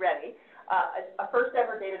 how are we ready. A first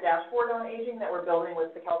ever data dashboard on aging that we're building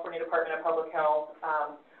with the California Department of Public Health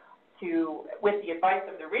with the advice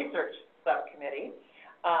of the research subcommittee,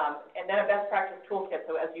 and then a best practice toolkit.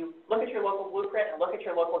 So as you look at your local blueprint and look at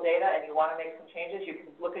your local data and you want to make some changes, you can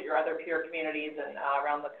look at your other peer communities and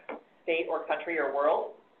around the state or country or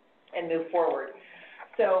world and move forward.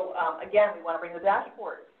 So again, we want to bring the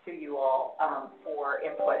dashboard to you all for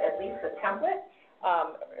input, at least a template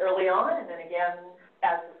early on, and then again,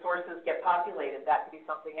 as the sources get populated, that could be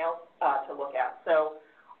something else to look at. So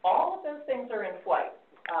all of those things are in flight.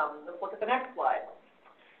 Let's look at the next slide.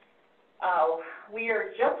 We are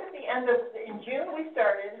just at the end of, in June we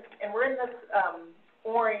started, and we're in this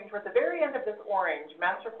orange, we're at the very end of this orange,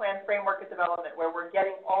 Master Plan Framework of Development, where we're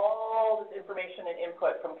getting all this information and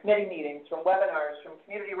input from committee meetings, from webinars, from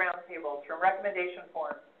community roundtables, from recommendation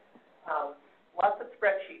forms, lots of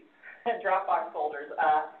spreadsheets and Dropbox folders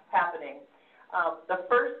happening. The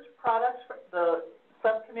first product, the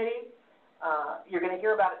subcommittee, you're going to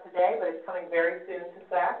hear about it today, but it's coming very soon to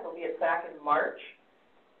SAC. It'll be at SAC in March.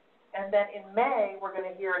 And then in May, we're going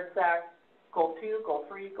to hear in SAC Goal 2, Goal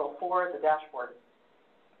 3, Goal 4, the dashboard.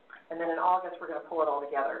 And then in August, we're going to pull it all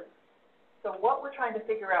together. So what we're trying to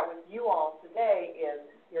figure out with you all today is,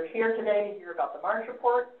 you're here today to hear about the March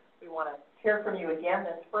report. We want to hear from you again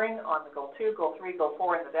this spring on the Goal 2, Goal 3, Goal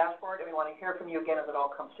 4, and the dashboard, and we want to hear from you again as it all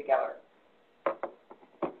comes together.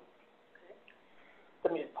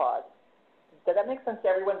 Let me just pause. Does that make sense to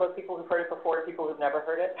everyone, both people who've heard it before and people who've never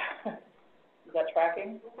heard it? Is that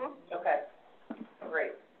tracking? Mm-hmm. Okay,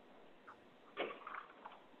 great.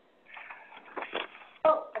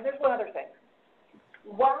 Oh, and there's one other thing.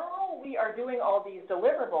 While we are doing all these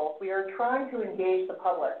deliverables, we are trying to engage the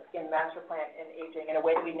public in master plan and aging in a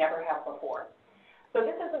way that we never have before. So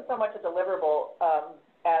this isn't so much a deliverable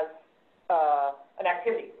as an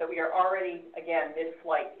activity that we are already, again,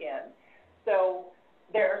 mid-flight in. So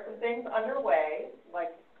there are some things underway,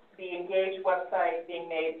 like the Engage website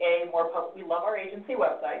being made more public. We love our agency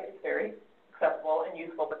website. It's very accessible and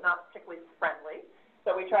useful, but not particularly friendly.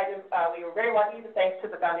 So we tried to, we were very lucky, thanks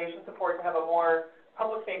to the foundation support, to have a more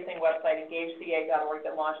public-facing website, engageca.org,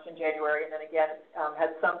 that launched in January, and then again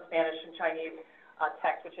had some Spanish and Chinese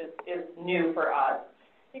text, which is new for us.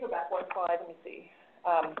 Can you go back one slide? Let me see.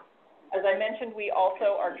 As I mentioned, we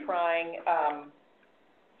also are trying,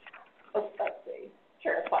 let's see,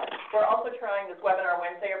 sure, it's fine. We're also trying this Webinar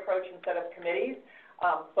Wednesday approach instead of committees,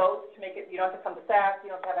 both to make it, you don't have to come to SAC,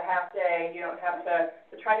 you don't have to have a half day, you don't have to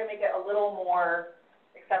try to make it a little more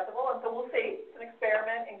accessible. And so we'll see. It's an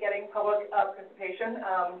experiment in getting public participation,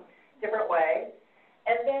 different way.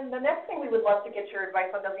 And then the next thing we would love to get your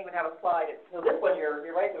advice on doesn't even have a slide. So this one you're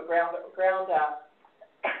right, the ground up,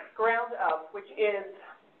 which is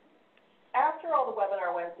after all the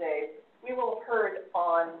Webinar Wednesdays, we will have heard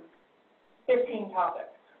on 15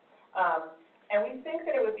 topics. And we think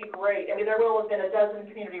that it would be great. I mean, there will have been a dozen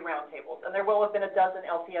community roundtables, and there will have been a dozen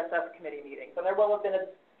LTSS committee meetings, and there will have been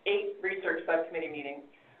 8 research subcommittee meetings.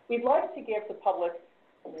 We'd like to give the public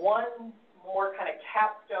one more kind of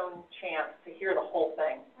capstone chance to hear the whole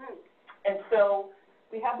thing. And so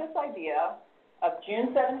we have this idea of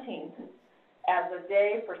June 17th as a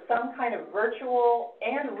day for some kind of virtual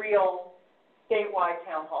and real statewide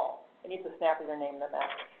town hall. It needs a snappier name than that.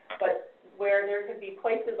 But where there could be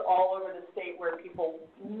places all over the state where people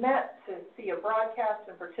met to see a broadcast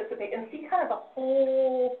and participate and see kind of the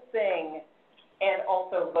whole thing and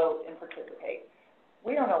also vote and participate.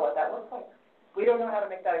 We don't know what that looks like. We don't know how to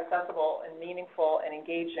make that accessible and meaningful and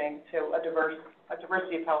engaging to a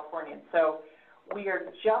diversity of Californians. So we are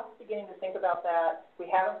just beginning to think about that. We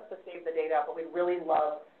haven't put the save the date out, but we'd really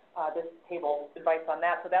love this table's advice on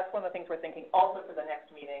that. So that's one of the things we're thinking also for the next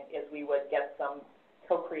meeting is we would get some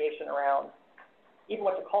co-creation around even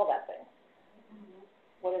what to call that thing.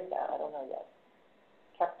 What is that? I don't know yet.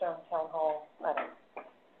 Capstone, Town Hall, I don't know.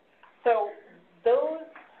 So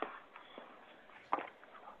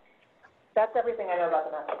that's everything I know about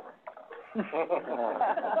the master plan.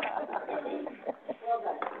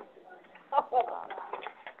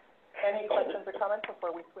 Any questions or comments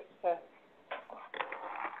before we switch to?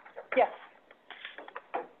 Yes.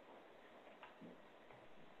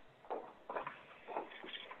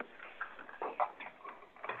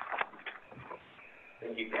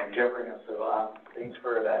 Thank you, Pam. Jeffrey, so thanks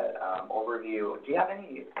for that overview. Do you have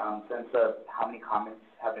any sense of how many comments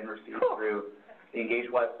have been received through the Engage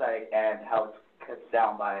website and how it cuts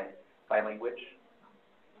down by language?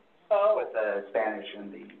 With the Spanish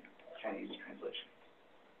and the Chinese translation.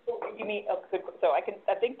 You mean, good, so I think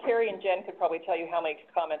Terry and Jen could probably tell you how many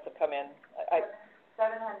comments have come in.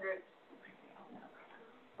 700.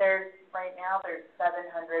 Right now, there's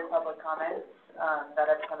 700 public comments, that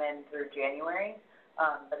have come in through January.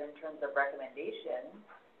 But in terms of recommendations,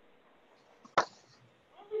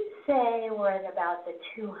 say we're at about the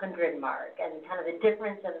 200 mark, and kind of the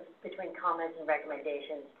difference between comments and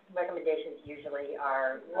recommendations. Recommendations usually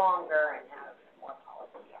are longer and have more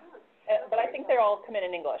policy. But I think they all come in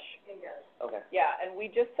English. Okay. Yeah, and we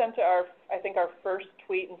just sent our first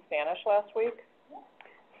tweet in Spanish last week.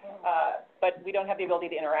 But we don't have the ability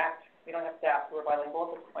to interact. We don't have staff who are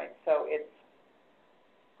bilingual at this point, so it's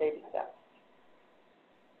baby steps.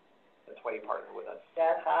 That's why you partner with us.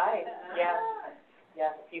 That's hi. Yeah.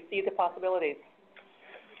 Yes, you see the possibilities.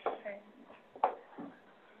 Okay.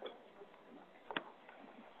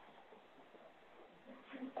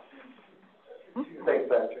 Thanks,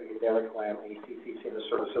 Patrick. Derek Lamb, ACC Senior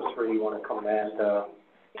Services, really want to commend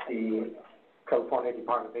the California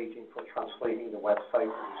Department of Aging for translating the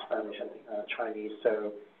website into Spanish and Chinese.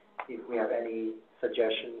 So if we have any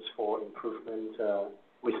suggestions for improvement,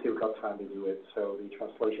 we still got time to do it. So the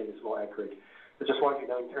translation is more accurate. I just want you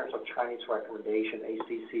to know, in terms of Chinese recommendation,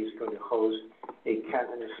 ACC is going to host a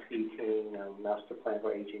Cantonese-speaking master plan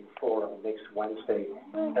for aging forum next Wednesday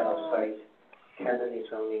at our site. Cantonese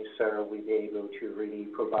only, so we'll be able to really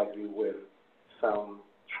provide you with some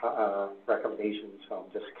recommendations from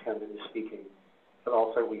just Cantonese speaking. But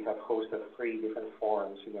also, we have hosted 3 different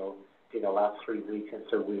forums, in the last 3 weeks, and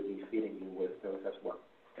so we'll be feeding you with those as well.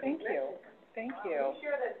 Thank you. Thank you. Be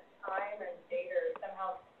sure that time and date or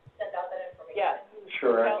somehow send out that information. Yes.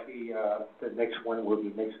 Sure. Actually, the next one will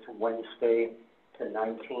be next Wednesday, the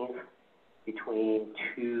 19th, between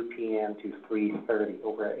 2 p.m. to 3:30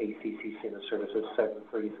 over at ACC Senior Services,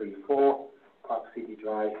 7334 Park City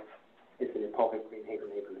Drive. It's in the public Greenhaven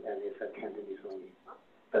neighborhood, and it's at Cantonese only.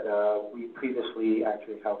 But we previously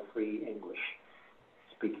actually held 3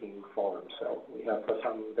 English-speaking forums, so we have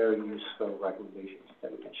some very useful recommendations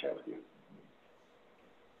that we can share with you.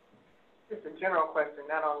 Just a general question,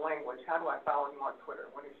 not on language. How do I follow you on Twitter?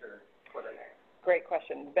 What is your Twitter name? Great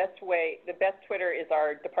question. The best Twitter is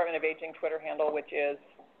our Department of Aging Twitter handle, which is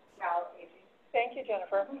Cal Aging. Thank you,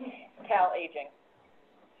 Jennifer. Cal Aging.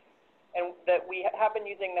 And that we have been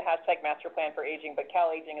using the hashtag Master Plan for Aging, but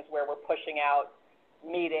Cal Aging is where we're pushing out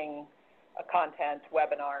meeting, content,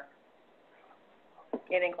 webinar.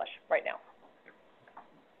 in English right now.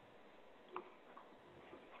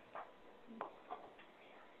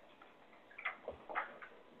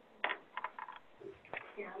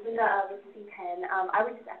 Yeah, Linda, with C10, I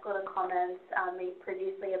would just echo the comments made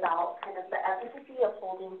previously about kind of the efficacy of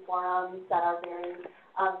holding forums that are very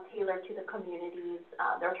tailored to the communities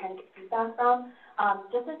they're trying to get feedback from.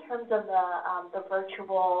 Just in terms of the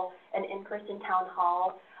virtual and in-person town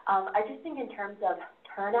hall, I just think in terms of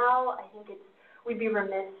turnout, I think we'd be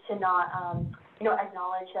remiss to not,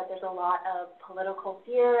 acknowledge that there's a lot of political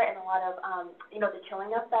fear and a lot of, the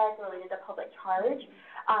chilling effect related to public charge.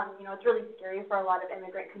 It's really scary for a lot of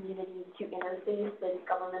immigrant communities to interface with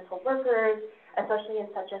governmental workers, especially in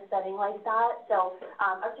such a setting like that. So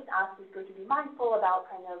I would just ask this group to be mindful about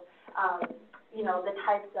kind of, the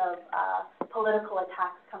types of political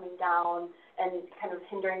attacks coming down and kind of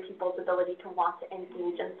hindering people's ability to want to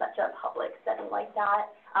engage in such a public setting like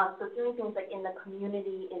that. So doing things like in the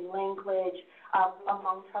community, in language,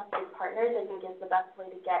 among trusted partners, I think is the best way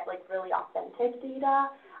to get like really authentic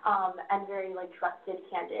data and very like trusted,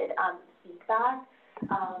 candid feedback.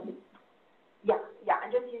 And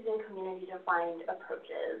just using community-defined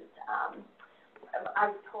approaches.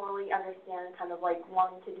 I totally understand kind of like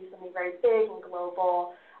wanting to do something very big and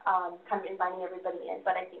global, kind of inviting everybody in,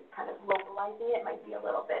 but I think kind of localizing it might be a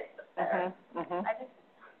little bit better. I just,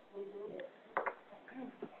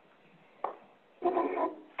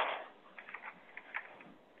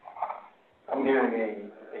 I'm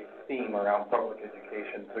hearing a theme around public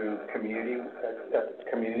education through community, at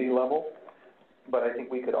the community level. But I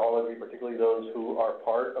think we could all agree, particularly those who are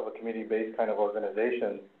part of a community-based kind of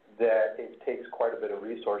organization, that it takes quite a bit of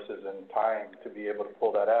resources and time to be able to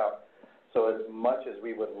pull that out. So as much as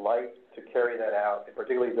we would like to carry that out, and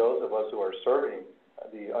particularly those of us who are serving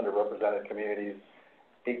the underrepresented communities,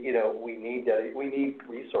 we need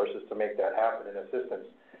resources to make that happen and assistance.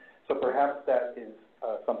 So perhaps that is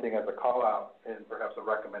something as a call-out and perhaps a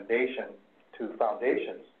recommendation to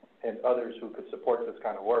foundations and others who could support this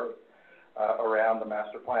kind of work around the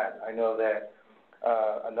master plan. I know that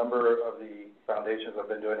a number of the foundations have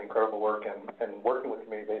been doing incredible work and working with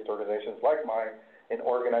community-based organizations like mine in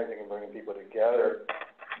organizing and bringing people together,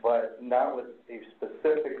 but not with a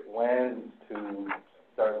specific lens to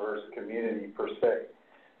diverse community per se.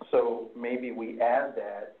 So maybe we add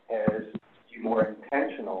that as more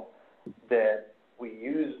intentional, that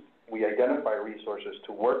we identify resources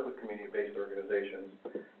to work with community-based organizations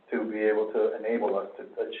to be able to enable us to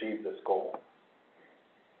achieve this goal.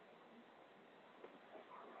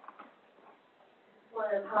 I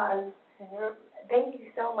want to pause. Thank you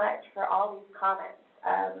so much for all these comments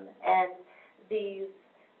and these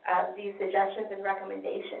suggestions and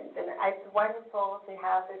recommendations. And it's wonderful to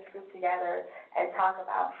have this group together and talk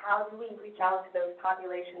about how do we reach out to those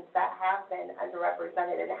populations that have been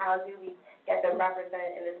underrepresented and how do we get them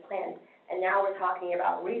represented in this plan. And now we're talking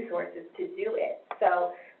about resources to do it.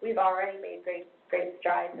 So we've already made great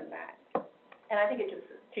strides in that. And I think it just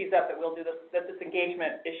tees up that we'll do this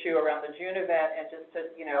engagement issue around the June event, and just to,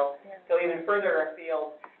 go even further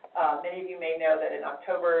afield. Many of you may know that in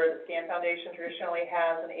October, the SCAN Foundation traditionally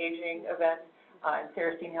has an aging event, and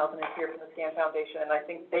Sarah Steenhelsen is here from the SCAN Foundation, and I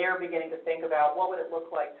think they are beginning to think about what would it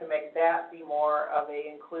look like to make that be more of a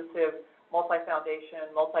inclusive,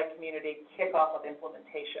 multi-foundation, multi-community kickoff of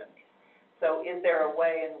implementation. So is there a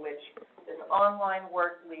way in which this online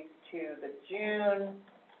work leads to the June,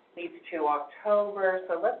 leads to October?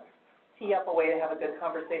 So let's tee up a way to have a good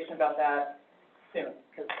conversation about that soon,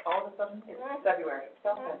 because all of a sudden it's February.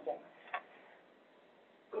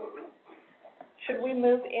 Should we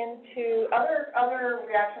move into other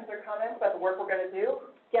reactions or comments about the work we're going to do?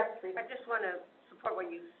 Yes, please. I just want to support what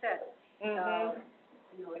you said.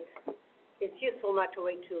 It's useful not to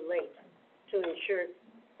wait too late to ensure,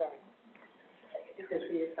 sorry, this is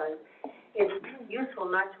for your son. It's useful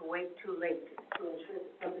not to wait too late to ensure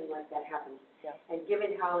that something like that happens. Yeah. And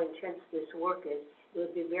given how intense this work is, it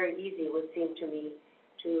would be very easy, it would seem to me,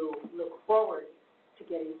 to look forward to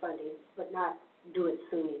getting funding, but not do it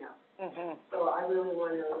soon enough. So I really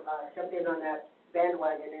want to jump in on that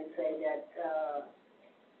bandwagon and say that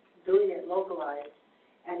doing it localized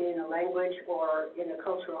and in a language or in a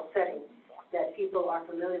cultural setting that people are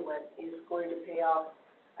familiar with is going to pay off,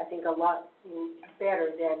 I think, a lot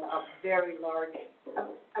better than a very large,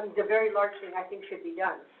 the very large thing I think should be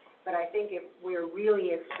done. But I think if we're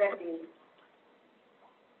really expecting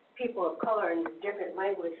people of color in different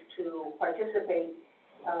language to participate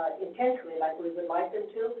intensely like we would like them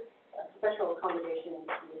to, a special accommodation needs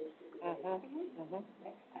to be made.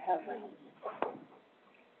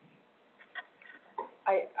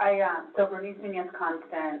 So Bernice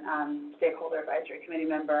Munoz-Constant, Stakeholder Advisory Committee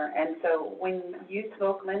member, and so when you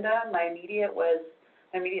spoke, Linda, my immediate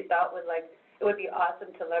thought was like, it would be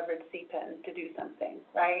awesome to leverage CPEN to do something,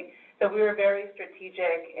 right? So we were very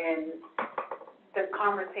strategic in the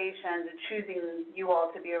conversations and choosing you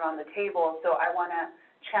all to be around the table. So I want to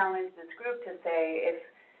challenge this group to say, if,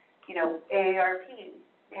 AARP,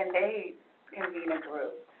 can they convene a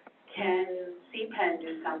group? Can CPEN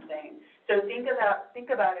do something? So think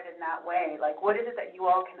about it in that way. Like, what is it that you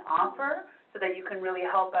all can offer so that you can really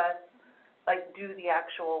help us, like, do the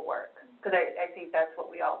actual work? Because I think that's what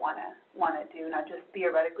we all want to do, not just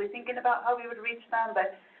theoretically thinking about how we would reach them,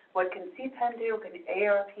 but what can CPEN do, can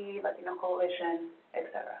AARP, Latino Coalition, et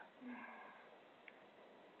cetera.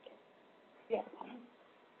 Yeah.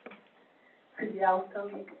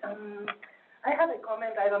 I have a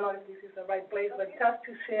comment, I don't know if this is the right place, but just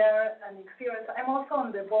to share an experience. I'm also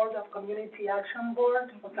on the board of Community Action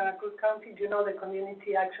Board of Santa Cruz County. Do you know the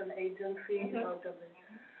Community Action Agency? Mm-hmm. Out of the,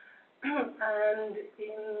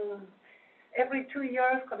 and every 2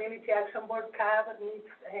 years, Community Action Board, CAB,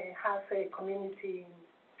 has a community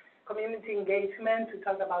engagement to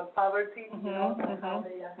talk about poverty, and how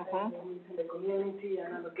they assess the needs in the community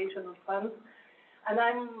and allocation of funds. And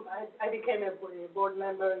I became a board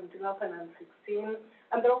member in 2016,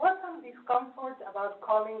 and there was some discomfort about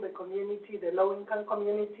calling the community the low-income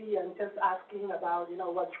community and just asking about,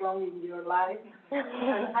 what's wrong in your life.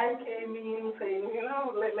 And I came in saying,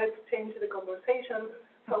 let's change the conversation.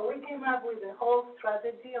 So we came up with a whole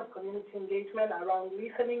strategy of community engagement around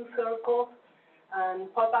listening circles and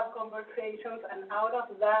pop-up conversations, and out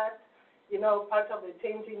of that, part of the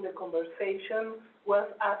changing the conversation was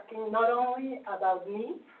asking not only about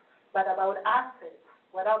needs, but about assets.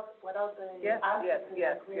 What are the assets?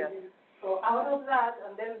 Yes. So out of that,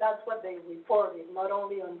 and then that's what they reported, not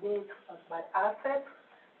only on needs, but assets.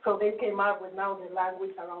 So they came up with now the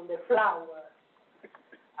language around the flower.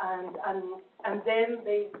 And then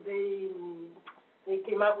they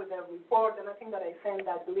came up with a report, and I think that I sent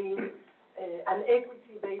that link, an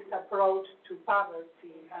equity-based approach to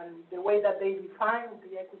poverty. And the way that they defined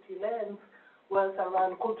the equity lens was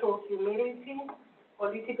around cultural humility,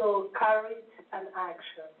 political courage, and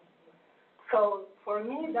action. So for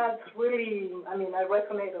me, that's really, I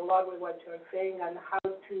resonate a lot with what you're saying and how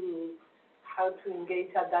to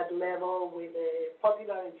engage at that level with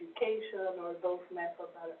popular education or those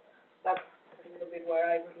methods. That's a little bit where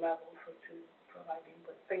I would love also to provide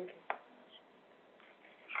input. Thank you.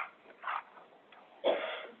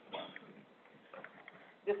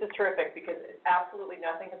 This is terrific because absolutely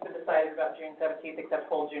nothing has been decided about June 17th except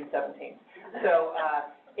whole June 17th. So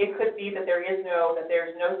it could be that there's no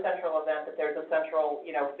central event, that there's a central,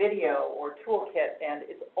 video or toolkit, and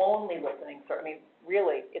it's only listening. So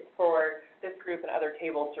really, it's for this group and other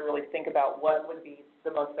tables to really think about what would be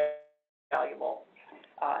the most valuable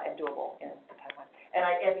and doable in the timeline.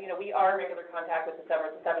 And we are in regular contact with the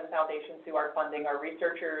seven foundations who are funding our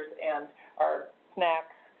researchers and our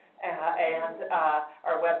snacks. And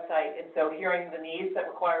our website, and so hearing the needs that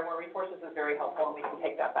require more resources is very helpful, and we can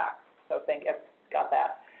take that back. So got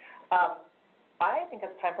that. I think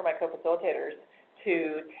it's time for my co-facilitators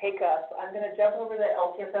to take us. I'm going to jump over to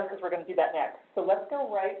LTSS because we're going to do that next. So let's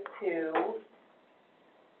go right to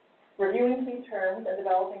reviewing key terms and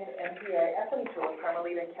developing an MPA equity tool,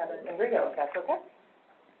 Carmelita, Kevin, and Rigo, if that's okay.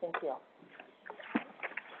 Thank you.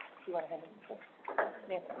 Do you want to hand it to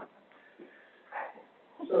Nancy?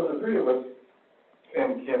 So the three of us,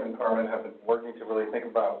 and Kim and Carmen, have been working to really think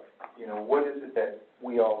about, what is it that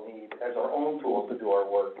we all need as our own tools to do our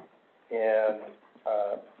work. And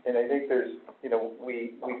I think there's,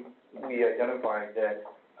 we identified that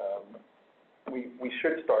we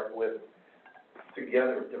should start with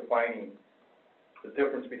together defining the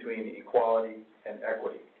difference between equality and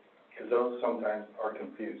equity, because those sometimes are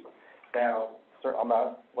confused. Now,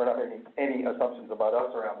 we're not making any assumptions about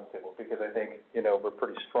us around the table, because I think, we're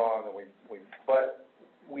pretty strong, and but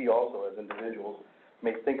we also, as individuals,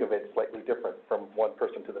 may think of it slightly different from one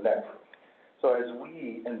person to the next. So as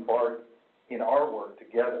we embark in our work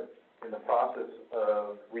together in the process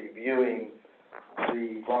of reviewing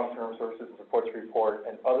the long-term services and supports report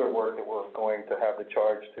and other work that we're going to have the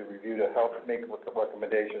charge to review to help make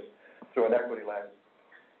recommendations through an equity lens,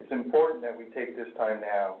 it's important that we take this time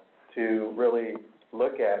now to really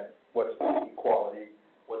look at what's equality,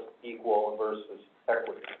 what's equal versus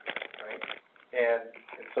equity, right? And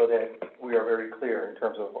so that we are very clear in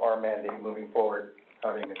terms of our mandate moving forward,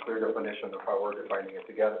 having a clear definition of how we're defining it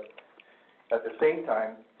together. At the same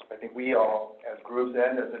time, I think we all, as groups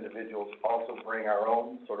and as individuals, also bring our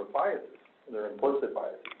own sort of biases, their implicit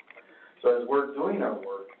biases. So as we're doing our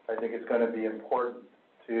work, I think it's gonna be important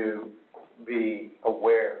to be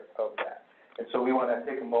aware of that. And so we wanna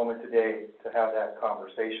take a moment today to have that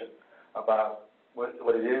conversation about what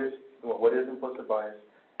it is, what is implicit bias,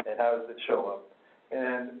 and how does it show up.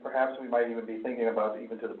 And perhaps we might even be thinking about,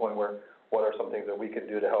 even to the point where, what are some things that we could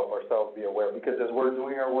do to help ourselves be aware? Because as we're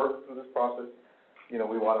doing our work through this process, we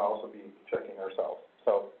wanna also be checking ourselves.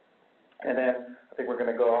 So, and then I think we're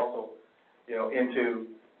gonna go also, into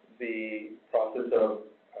the process of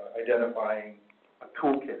identifying a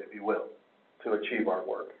toolkit, if you will, to achieve our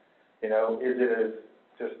work. Is it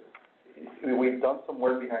just, we've done some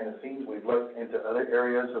work behind the scenes, we've looked into other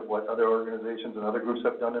areas of what other organizations and other groups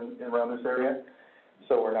have done around this area,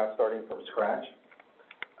 so we're not starting from scratch.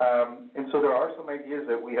 And so there are some ideas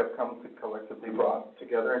that we have come to collectively brought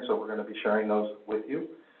together, and so we're gonna be sharing those with you.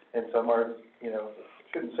 And some are,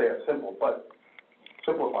 shouldn't say it's simple, but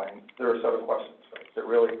simplifying, there are a set of questions, right, that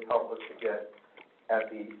really help us to get at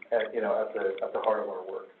the heart of our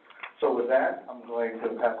work. So with that, I'm going to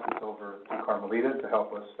pass this over to Carmelita to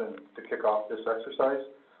help us and to kick off this exercise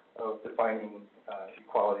of defining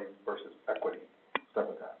equality versus equity. Start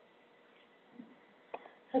with that.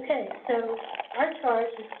 Okay, so our charge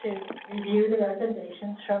is to review the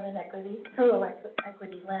recommendations through an equity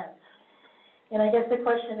lens. And I guess the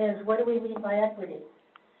question is, what do we mean by equity?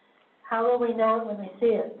 How will we know it when we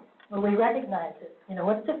see it? Will we recognize it?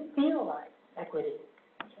 What's it feel like, equity?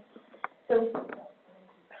 So,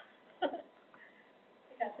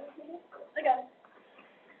 I got it.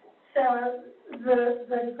 So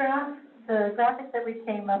the graphic that we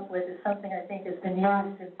came up with is something I think has been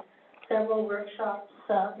used in several workshops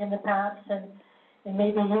in the past, and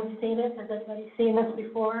maybe you've seen it. Has anybody seen this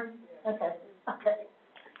before? Okay.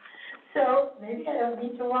 So maybe I don't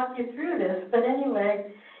need to walk you through this, but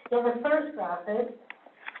anyway, in the first graphic,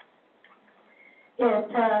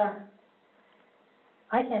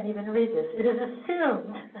 I can't even read this. It is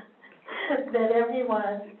assumed that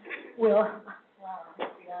everyone will,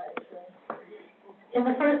 in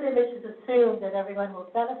the first image, it's assumed that everyone will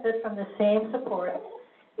benefit from the same support.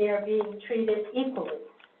 They are being treated equally.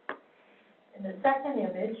 In the second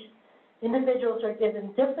image, individuals are given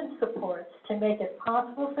different supports to make it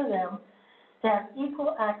possible for them to have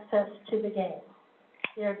equal access to the game.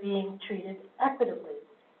 They are being treated equitably.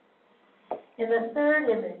 In the third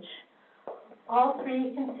image, all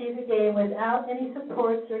three can see the game without any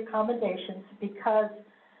supports or accommodations because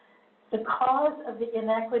the cause of the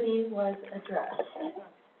inequity was addressed.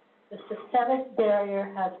 The systemic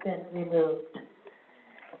barrier has been removed.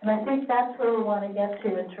 And I think that's where we want to get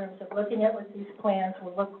to in terms of looking at what these plans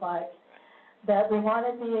will look like, that we want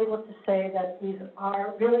to be able to say that these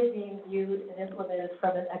are really being viewed and implemented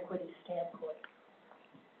from an equity standpoint.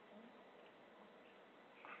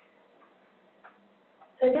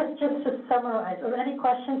 So I guess just to summarize, are there any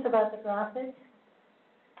questions about the graphic?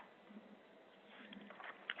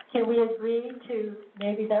 Can we agree to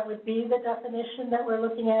maybe that would be the definition that we're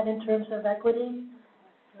looking at in terms of equity?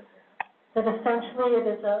 That essentially it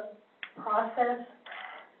is a process,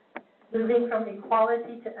 moving from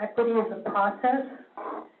equality to equity is a process.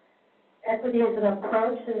 Equity is an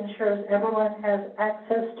approach that ensures everyone has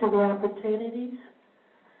access to the opportunities.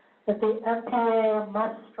 That the MPA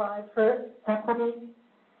must strive for equity.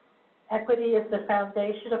 Equity is the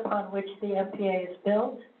foundation upon which the MPA is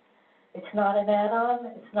built. It's not an add-on.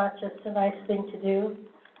 It's not just a nice thing to do.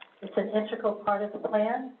 It's an integral part of the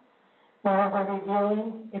plan. Where we're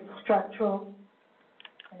reviewing, it's structural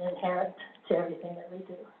and inherent to everything that we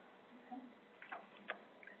do. Okay?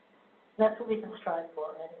 That's what we can strive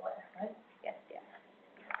for anyway, right? Yes.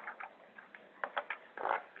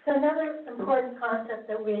 So another important concept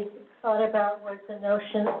that we thought about was the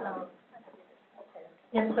notion of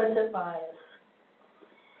implicit bias.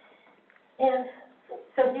 And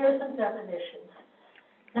so here are some definitions.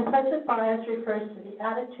 Implicit bias refers to the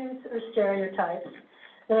attitudes or stereotypes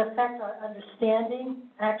that affect our understanding,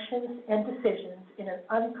 actions, and decisions in an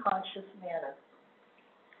unconscious manner.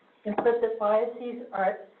 Implicit biases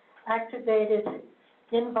are activated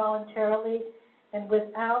involuntarily and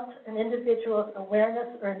without an individual's awareness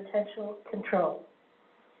or intentional control.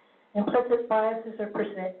 Implicit biases are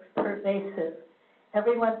pervasive.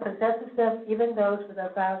 Everyone possesses them, even those with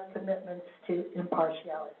avowed commitments to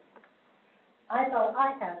impartiality. I thought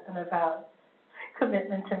I had an avowed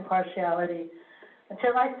commitment to impartiality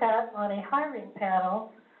until I sat on a hiring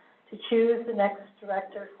panel to choose the next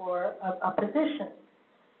director for a position.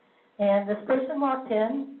 And this person walked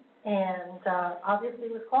in and obviously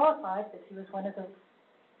was qualified because he was one of the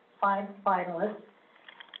finalists,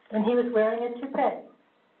 and he was wearing a toupee.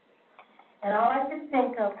 And all I could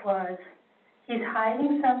think of was, he's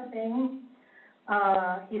hiding something,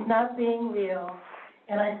 he's not being real,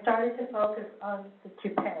 and I started to focus on the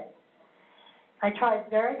toupee. I tried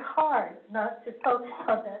very hard not to focus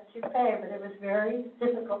on that toupee, but it was very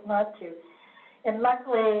difficult not to. And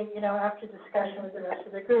luckily, you know, after discussion with the rest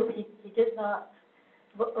of the group, he did not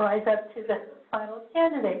rise up to the final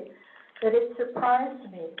candidate. But it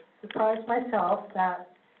surprised myself that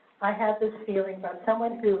I had this feeling about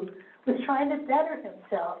someone who was trying to better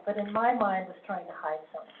himself, but in my mind was trying to hide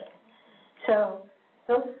something. So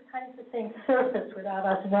those kinds of things surface without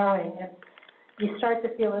us knowing, and you start to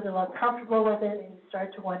feel a little uncomfortable with it, and you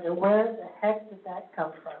start to wonder, where the heck did that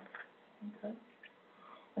come from? Okay.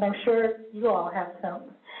 And I'm sure you all have some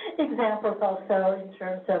examples also in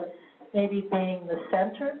terms of maybe being the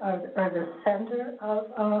center or the center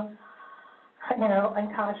of, you know,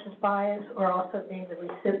 unconscious bias, or also being the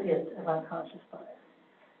recipient of unconscious bias.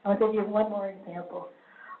 I'll give you one more example.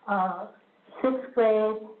 6th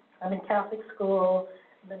grade, I'm in Catholic school.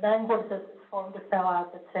 The nun gives us this form to fill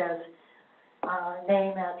out that says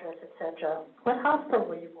name, address, etc. What hospital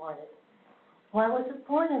were you born in? Well, I wasn't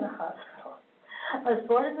born in a hospital. I was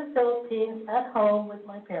born in the Philippines at home with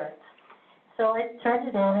my parents. So I turned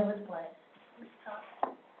it in, it was blank.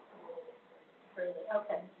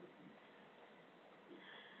 Okay.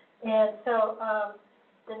 And so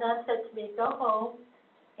the nun said to me, go home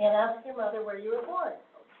and ask your mother where you were born.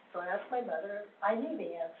 So I asked my mother. I knew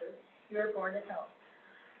the answer. You were born at home.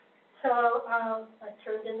 So I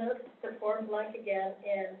turned in the form blank again,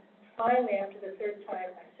 and finally, after the third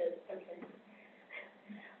time, I said, okay.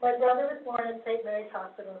 My brother was born at St. Mary's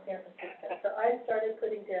Hospital in San Francisco, so I started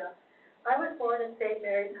putting down, I was born at St.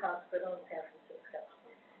 Mary's Hospital in San Francisco.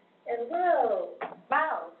 And whoa,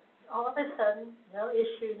 wow, all of a sudden, no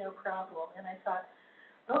issue, no problem. And I thought,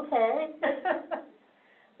 okay,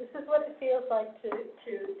 this is what it feels like to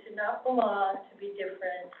not belong, to be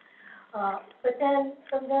different. But then,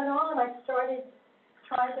 from then on, I started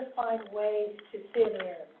trying to find ways to fit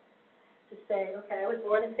in, to say, okay, I was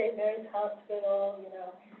born in St. Mary's Hospital, you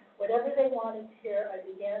know, whatever they wanted to hear, I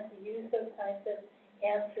began to use those kinds of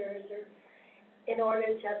answers in order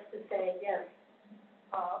just to say, yes,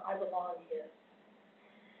 I belong here.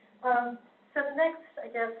 So the next,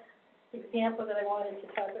 I guess, example that I wanted to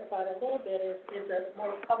talk about a little bit is a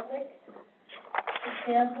more public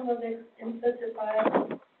example of implicit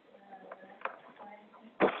bias.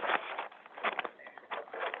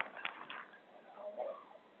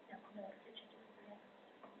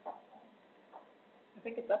 I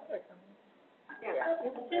think it's up there somewhere.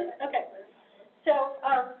 Yeah. Okay. So,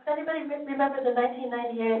 anybody remember the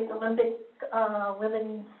 1998 Olympic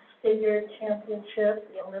Women's Figure Championship,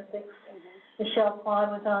 the Olympics? Michelle Kwan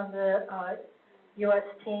was on the U.S.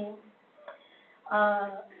 team,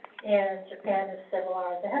 and Japan is several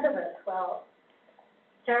hours ahead of us. Well,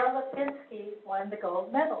 Tara Lipinski won the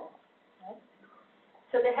gold medal. Right?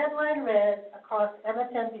 So the headline read across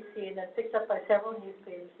MSNBC and then picked up by several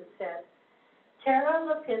newspapers that said, Tara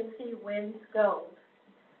Lipinski wins gold.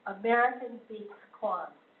 American beats Kwan.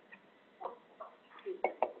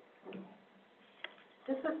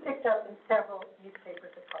 This was picked up in several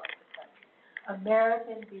newspapers across the country.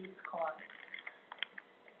 American beats Kwan.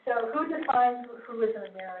 So who defines who is an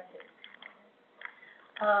American?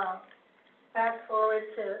 Fast forward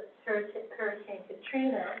to Hurricane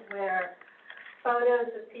Katrina, where photos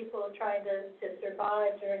of people trying to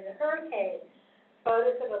survive during the hurricane,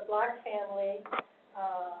 photos of a black family,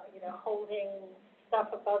 holding stuff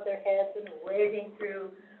above their heads and wading through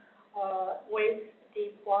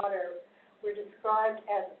waist-deep water, were described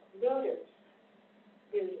as looters.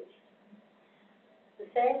 The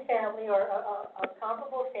same family, or a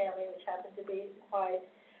comparable family, which happened to be white,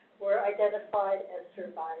 were identified as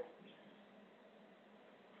survivors.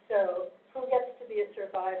 So who gets to be a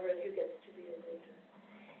survivor and who gets to be a looter?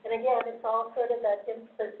 And again, it's all sort of that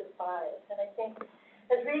implicit bias. And I think,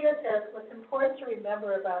 as Rita says, what's important to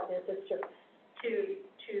remember about this is to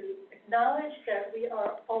acknowledge that we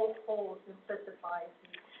are all full of implicit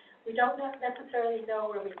biases. We don't necessarily know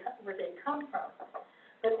where they come from.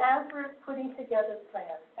 But as we're putting together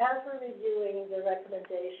plans, as we're reviewing the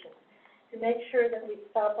recommendations, to make sure that we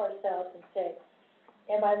stop ourselves and say,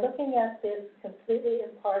 am I looking at this completely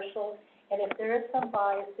impartial? And if there is some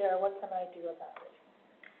bias there, what can I do about it?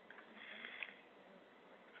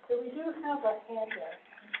 So we do have a handout.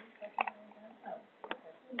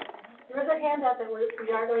 There is a handout that we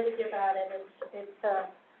are going to give out, and it's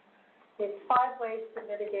 5 ways to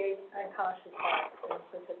mitigate unconscious bias,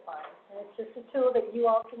 implicit bias. And it's just a tool that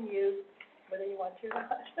you all can use, whether you want to or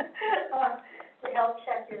not, to help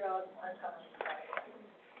check your own unconscious bias.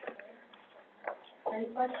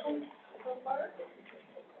 Any questions? so far?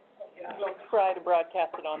 We'll try to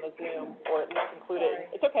broadcast it on the Zoom, or at least include it,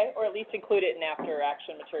 it's okay, or at least include it in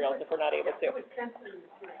after-action materials if we're not able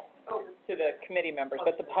to the committee members,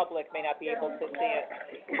 but the public may not be able to see it.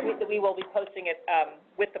 We will be posting it,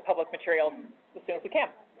 with the public materials as soon as we can.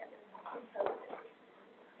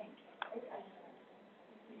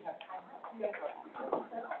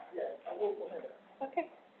 Okay.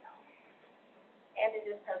 And it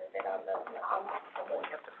is posted on the public.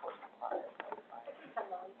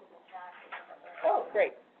 Oh,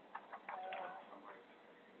 great.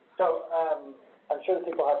 So, I'm sure that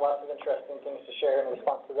people have lots of interesting things to share in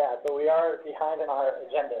response to that, but we are behind in our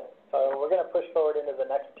agenda. So we're going to push forward into the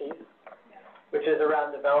next piece, which is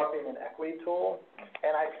around developing an equity tool.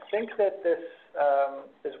 And I think that this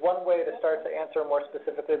is one way to start to answer more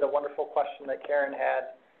specifically the wonderful question that Karen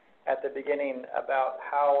had at the beginning about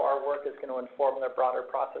how our work is going to inform the broader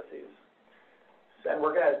processes. And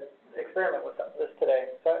we're going to experiment with some of this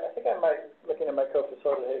today. So I think I might, looking at my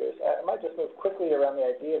co-facilitators, I might just move quickly around the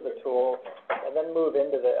idea of the tool and then move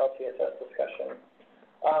into the LTSS discussion.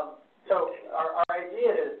 So our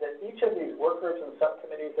idea is that each of these work groups and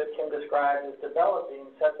subcommittees that Kim described is developing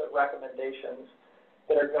sets of recommendations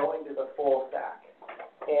that are going to the full stack.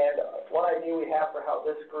 And one idea we have for how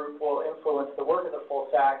this group will influence the work of the full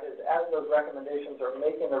stack is as those recommendations are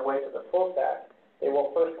making their way to the full stack, they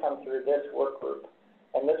will first come through this work group.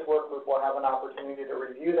 And this work group will have an opportunity to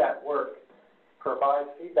review that work,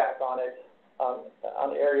 provide feedback on it,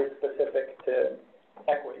 on areas specific to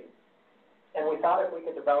equity. And we thought if we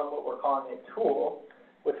could develop what we're calling a tool,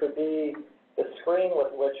 which would be the screen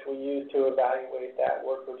with which we use to evaluate that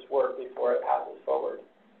work group's work before it passes forward.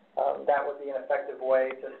 That would be an effective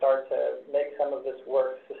way to start to make some of this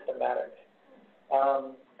work systematic.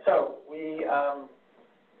 So we,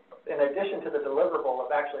 in addition to the deliverable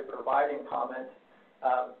of actually providing comments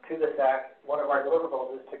to the SAC, one of our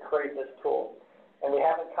deliverables is to create this tool. And we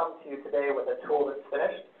haven't come to you today with a tool that's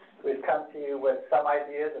finished. We've come to you with some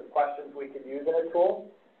ideas of questions we could use in a tool,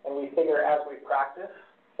 and we figure as we practice,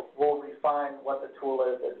 we'll refine what the tool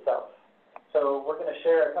is itself. So we're going to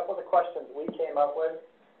share a couple of the questions we came up with.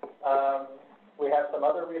 We have some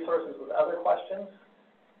other resources with other questions.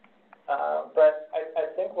 But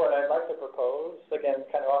I think what I'd like to propose, again,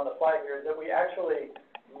 kind of on the fly here, is that we actually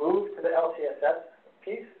move to the LTSS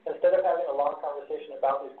piece instead of having a long conversation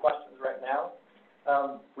about these questions right now.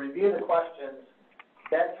 Review the questions,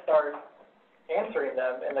 then start answering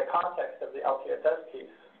them in the context of the LTSS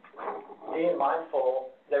piece, being mindful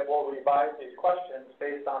that we'll revise these questions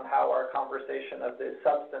based on how our conversation of the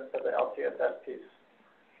substance of the LTSS piece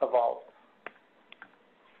evolves.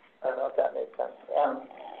 I don't know if that makes sense.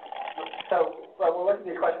 So we'll look at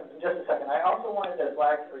these questions in just a second. I also wanted to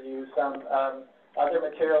flag for you some other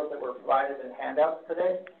materials that were provided in handouts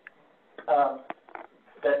today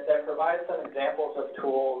that provide some examples of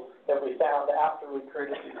tools that we found after we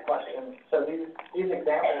created these questions. So these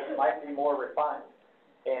examples might be more refined,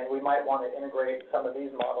 and we might want to integrate some of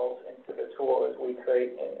these models into the tool as we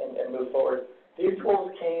create and move forward. These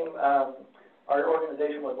tools came, our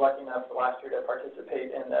organization was lucky enough last year to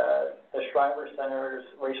participate in the Shriver Center's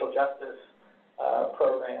Racial Justice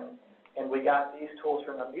program, and we got these tools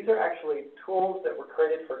from them. These are actually tools that were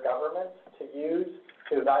created for governments to use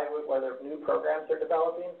to evaluate whether new programs they're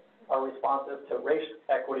developing are responsive to race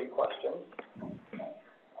equity questions.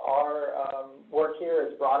 Our work here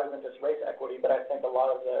is broader than just race equity, but I think a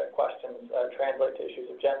lot of the questions translate to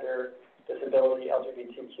issues of gender, disability,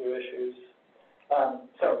 LGBTQ issues.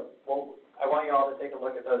 So I want you all to take a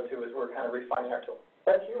look at those two as we're kind of refining our tool.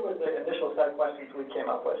 But here was the initial set of questions we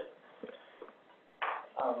came up with.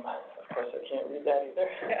 Of course, I can't read that either.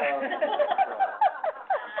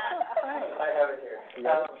 I have it here.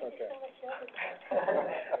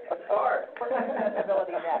 It's hard.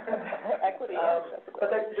 Disability next. Equity. But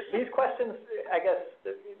these questions, I guess,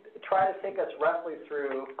 try to take us roughly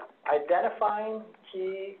through identifying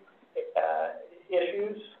key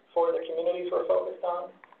issues for the communities we're focused on,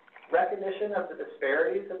 recognition of the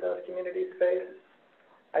disparities that those communities face.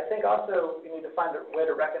 I think also we need to find a way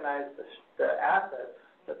to recognize the assets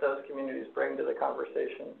that those communities bring to the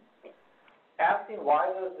conversation. Asking why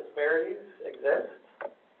those disparities exist,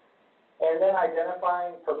 and then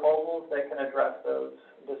identifying proposals that can address those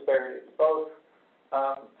disparities, both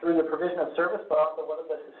through the provision of service, but also what are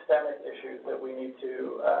the systemic issues that we need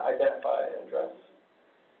to identify and address.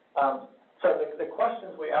 So the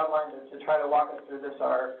questions we outlined to try to walk us through this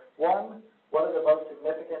are, one, what are the most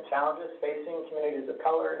significant challenges facing communities of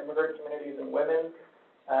color, immigrant communities, and women,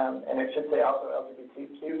 and it should say also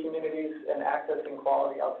LGBTQ communities in accessing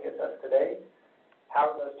quality LTSS today?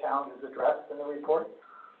 How are those challenges addressed in the report?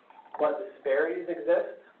 what disparities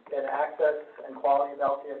exist in access and quality of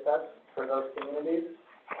LTSS for those communities,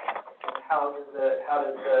 and how does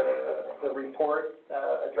the report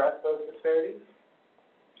address those disparities?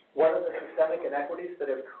 What are the systemic inequities that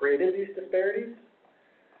have created these disparities?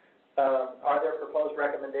 Are there proposed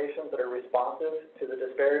recommendations that are responsive to the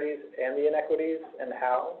disparities and the inequities, and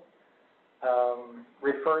how?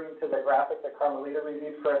 Referring to the graphic that Carmelita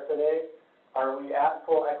reviewed for us today, are we at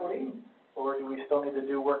full equity, or do we still need to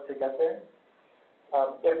do work to get there?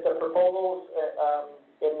 If the proposals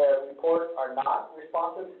in the report are not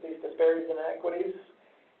responsive to these disparities and inequities,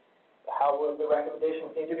 how will the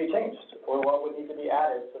recommendations need to be changed, or what would need to be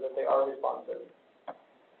added so that they are responsive?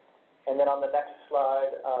 And then on the next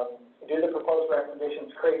slide, do the proposed recommendations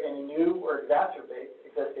create any new or exacerbate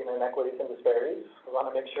existing inequities and disparities? We want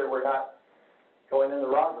to make sure we're not going in the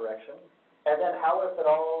wrong direction. And then how, if at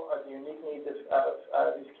all, are the unique needs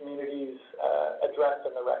of these communities addressed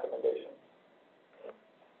in the recommendation?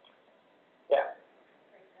 Yeah.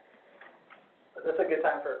 This is a good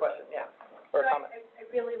time for a question, yeah, or a comment. I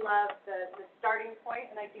really love the starting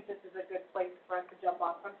point, and I think this is a good place for us to jump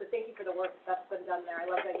off from. So thank you for the work that's been done there. I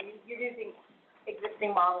love that you're using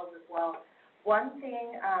existing models as well. One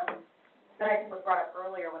thing that I think was brought up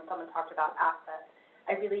earlier when someone talked about assets,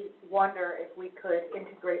 I really wonder if we could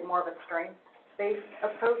integrate more of a strengths-based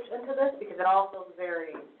approach into this, because it all feels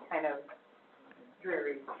very kind of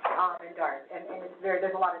dreary and dark, and it's there's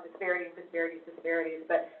a lot of disparities,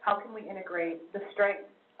 but how can we integrate the strengths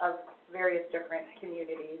of various different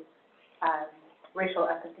communities, racial,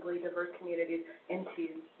 ethnically diverse communities, into,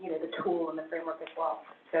 the tool and the framework as well?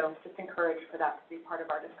 So just encourage for that to be part of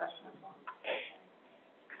our discussion as well.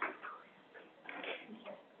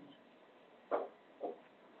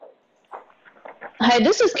 Hi,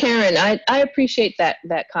 this is Karen. I appreciate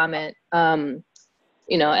that comment.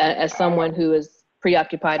 As someone who is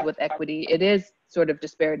preoccupied with equity, it is sort of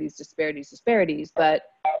disparities, but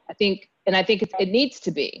I think it needs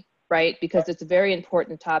to be, right? Because it's a very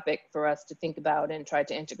important topic for us to think about and try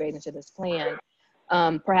to integrate into this plan.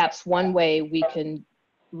 Perhaps one way we can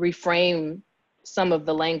reframe some of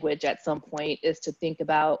the language at some point is to think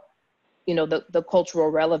about, the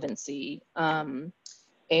cultural relevancy, and,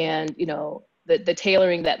 the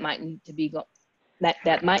tailoring that might need to be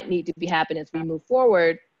that might need to be happen as we move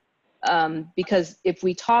forward, because if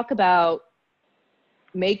we talk about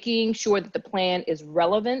making sure that the plan is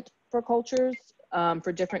relevant for cultures,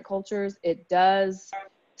 for different cultures, it does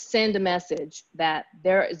send a message that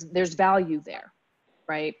there's value there,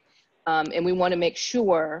 right? And we want to make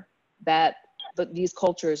sure that these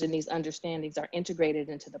cultures and these understandings are integrated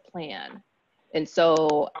into the plan. And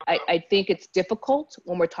so I think it's difficult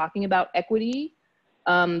when we're talking about equity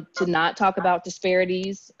to not talk about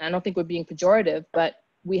disparities. I don't think we're being pejorative, but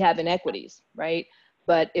we have inequities, right?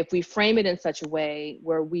 But if we frame it in such a way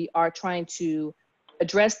where we are trying to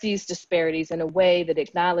address these disparities in a way that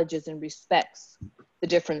acknowledges and respects the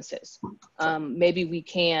differences, maybe we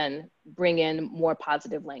can bring in more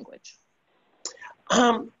positive language.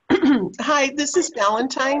 Hi, this is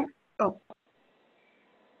Valentine. Oh.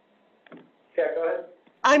 Yeah, go ahead.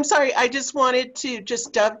 I'm sorry, I just wanted to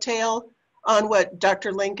just dovetail on what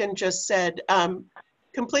Dr. Lincoln just said.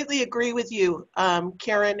 Completely agree with you,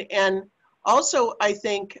 Karen, and also I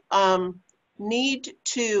think need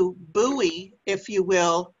to buoy, if you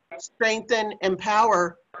will, strengthen,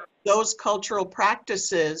 empower those cultural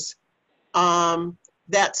practices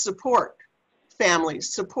that support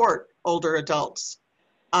families, support older adults,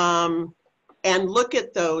 and look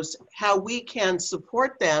at those, how we can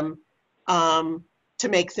support them to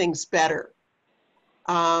make things better.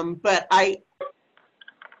 But I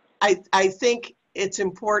think it's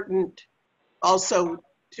important also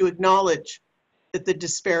to acknowledge that the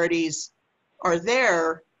disparities are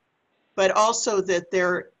there, but also that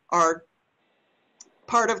there are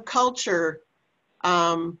part of culture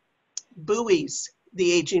buoys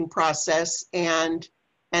the aging process, and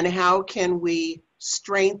how can we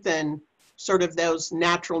strengthen sort of those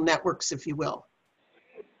natural networks, if you will.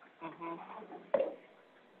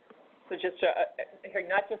 So just hearing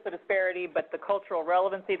not just the disparity, but the cultural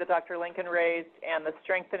relevancy that Dr. Lincoln raised, and the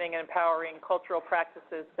strengthening and empowering cultural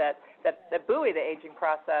practices that buoy the aging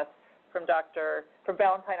process from Dr.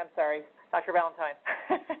 Valentine. Dr. Valentine.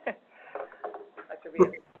 Dr.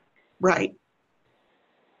 Villa. Right.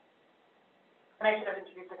 And I should have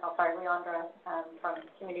introduced myself, Leandra, from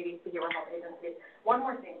Community Behavioral Health Agency. One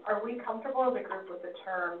more thing, are we comfortable as a group with the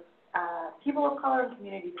term people of color and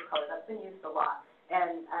communities of color? That's been used a lot.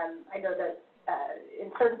 And I know that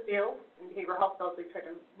in certain fields, in behavioral health fields, we've tried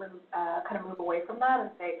to kind of move away from that and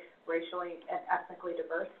say racially and ethnically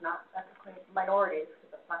diverse, not ethnically minorities,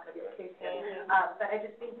 because that's not gonna be the case here. But I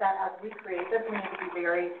just think that as we create this, we need to be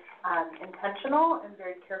very, intentional and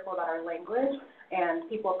very careful about our language. And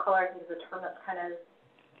people of color, I think, is a term that's kind of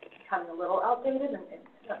becoming a little outdated, and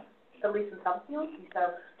at least in some fields. And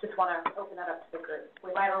so just want to open that up to the group.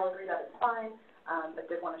 We might all agree that it's fine, but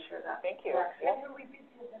did want to share that. Thank you. Can you repeat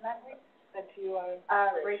the language? That you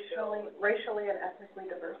are racially and ethnically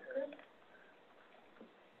diverse groups.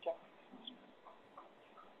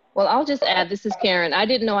 Well, I'll just add, this is Karen. I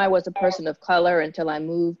didn't know I was a person of color until I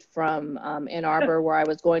moved from Ann Arbor, where I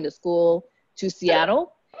was going to school, to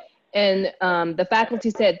Seattle. And the faculty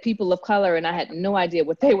said people of color, and I had no idea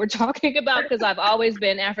what they were talking about because I've always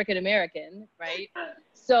been African American, right?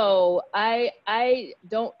 So I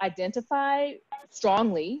don't identify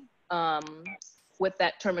strongly with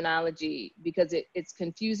that terminology because it's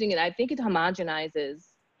confusing, and I think it homogenizes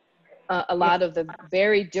a lot of the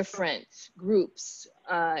very different groups,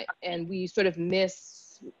 and we sort of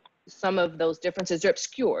miss some of those differences. They're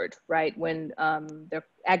obscured, right, when they're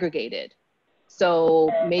aggregated. So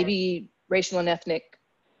maybe racial and ethnic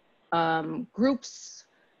groups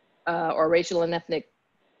or racial and ethnic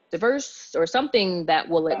diverse, or something that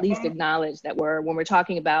will at least acknowledge that when we're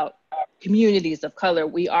talking about communities of color,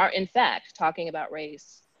 we are in fact talking about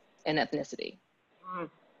race and ethnicity.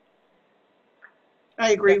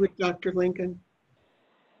 I agree with Dr. Lincoln.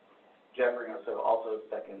 Jeffrey, so also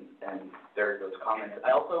second and third those comments.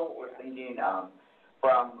 I also was thinking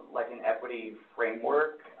from like an equity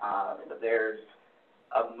framework, that there's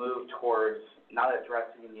a move towards not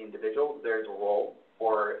addressing the individual. There's a role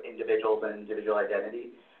for individuals and individual identity,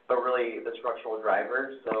 but really the structural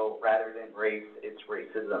drivers. So rather than race, it's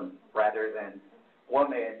racism. Rather than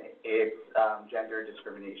woman, it's gender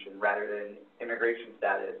discrimination. Rather than immigration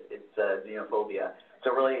status, it's xenophobia.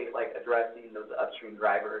 So really like addressing those upstream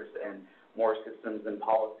drivers and more systems and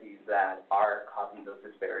policies that are causing those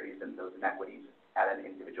disparities and those inequities at an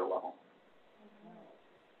individual level.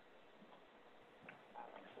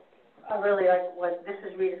 I really like this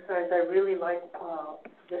is Rita Sarnes. I really like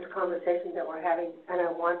this conversation that we're having, and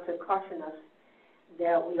I want to caution us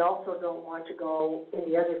that we also don't want to go in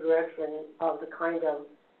the other direction of the kind of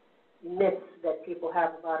myths that people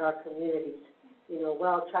have about our communities. You know,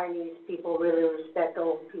 well, Chinese people really respect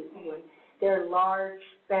old people. They're large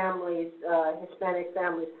families, Hispanic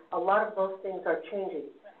families. A lot of those things are changing.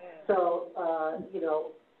 So, you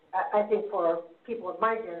know, I think for people of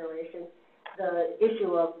my generation, the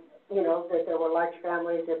issue of, you know, that there were large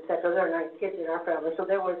families, et cetera, there are 9 kids in our family, so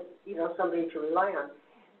there was, you know, somebody to rely on.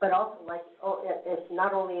 But also, like, it's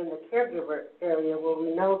not only in the caregiver area where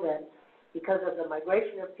we know that because of the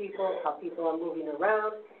migration of people, how people are moving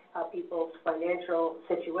around, how people's financial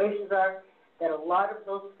situations are, that a lot of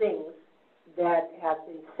those things that have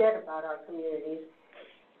been said about our communities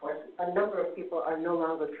for a number of people are no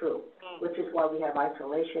longer true, which is why we have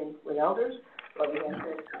isolation with elders, why we have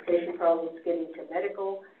transportation problems getting to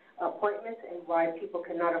medical appointments, and why people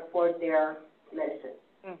cannot afford their medicine.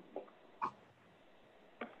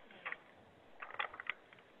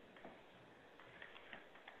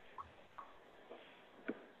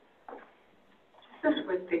 Just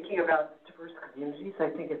with thinking about diverse communities, I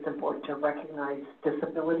think it's important to recognize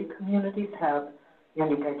disability communities have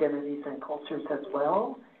unique identities and cultures as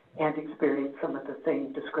well, and experience some of the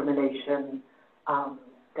same discrimination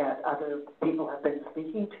that other people have been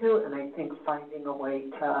speaking to. And I think finding a way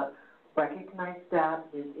to recognize that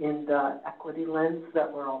within the equity lens that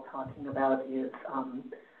we're all talking about is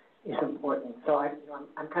important. So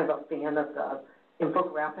I'm kind of a fan of the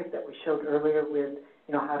infographic that we showed earlier with,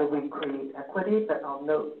 you know, how do we create equity, but I'll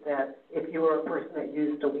note that if you were a person that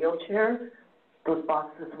used a wheelchair, those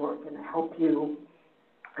boxes weren't going to help you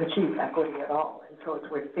achieve equity at all. And so it's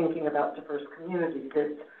worth thinking about diverse communities.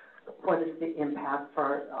 It's what is the impact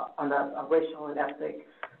for on a racial and ethnic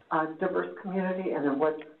diverse community, and then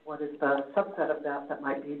what is the subset of that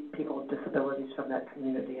might be people with disabilities from that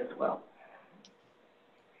community as well.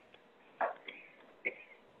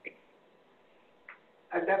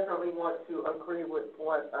 I definitely want to agree with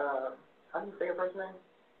what, how do you say your first name?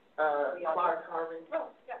 Clark Harvey.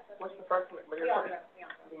 What's the first name?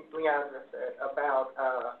 Leandra said about,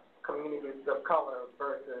 communities of color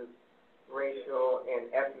versus racial and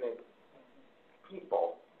ethnic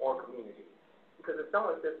people or communities. Because if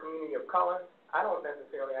someone says community of color, I don't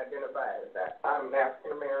necessarily identify as that. I'm an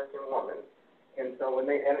African American woman. And so when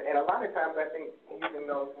they, and a lot of times I think using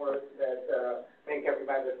those words that make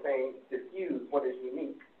everybody the same diffuse what is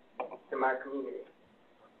unique to my community.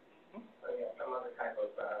 So yeah, some other type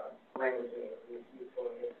of language is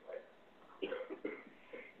useful in this place.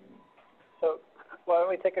 So why don't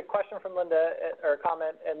we take a question from Linda, or a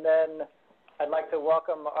comment, and then I'd like to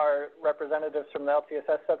welcome our representatives from the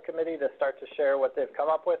LTSS subcommittee to start to share what they've come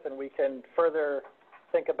up with, and we can further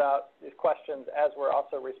think about these questions as we're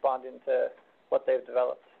also responding to what they've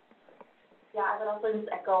developed. Yeah, I would also just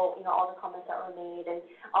echo, all the comments that were made, and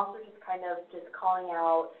also just kind of just calling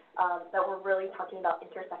out that we're really talking about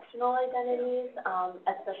intersectional identities,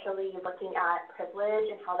 especially looking at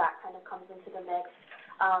privilege and how that kind of comes into the mix,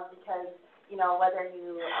 because, whether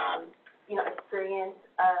you, experience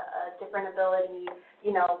a different ability,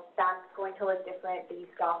 that's going to look different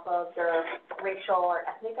based off of your racial or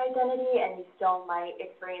ethnic identity, and you still might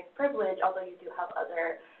experience privilege, although you do have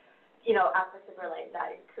other aspects of your life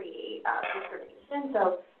that create discrimination.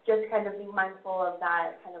 So just kind of being mindful of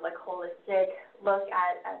that kind of like holistic look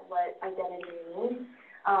at what identity means.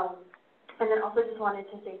 And then also just wanted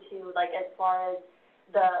to say too, like as far as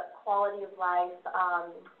the quality of life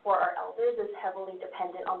for our elders is heavily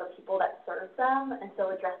dependent on the people that serve them. And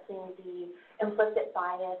so addressing the implicit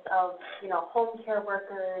bias of, home care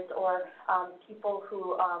workers or people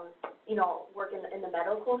who, work in the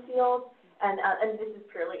medical field. And this is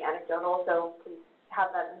purely anecdotal, so please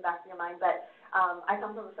have that in the back of your mind. But I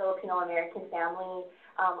come from a Filipino-American family.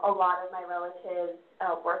 A lot of my relatives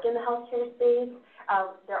work in the healthcare space.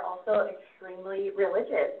 They're also extremely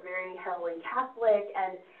religious, very heavily Catholic,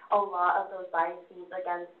 and a lot of those biases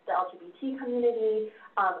against the LGBT community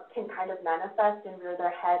can kind of manifest and rear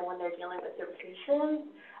their head when they're dealing with their patients.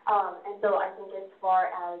 And so I think as far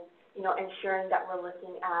as, ensuring that we're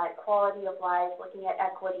looking at quality of life, looking at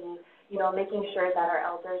equity, making sure that our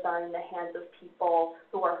elders are in the hands of people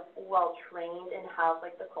who are well-trained and have,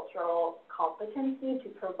 like, the cultural competency to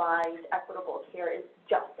provide equitable care is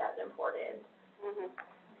just as important. Mm-hmm.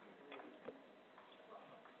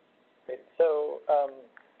 Great. So,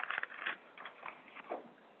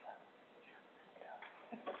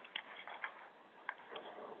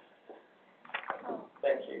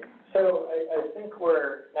 thank you. So I think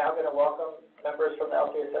we're now going to welcome members from the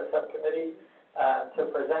LTSS subcommittee to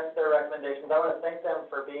present their recommendations. I want to thank them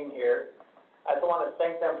for being here. I also want to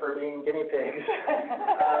thank them for being guinea pigs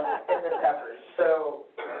in this effort. So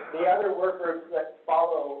the other work groups that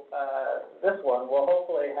follow this one will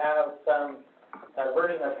hopefully have some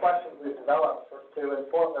version of questions we've developed to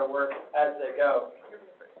inform their work as they go.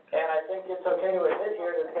 And I think it's okay to admit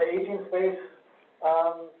here that the aging space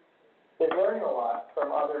is learning a lot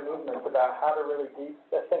from other movements about how to really think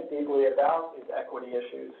deeply about these equity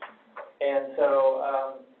issues. And so,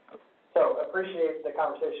 appreciate the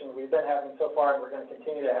conversation we've been having so far, and we're going to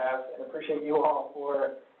continue to have, and appreciate you all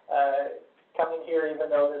for coming here,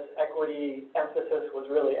 even though this equity emphasis was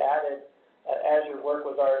really added as your work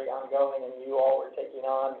was already ongoing, and you all were taking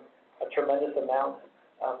on a tremendous amount.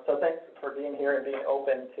 So thanks for being here and being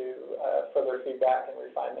open to further feedback and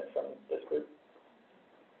refinement from this group.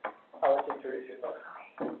 I'll let you introduce yourself.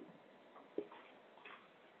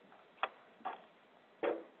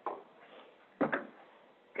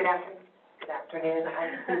 Good afternoon.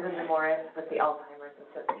 I'm Susan DeMorris with the Alzheimer's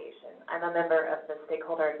Association. I'm a member of the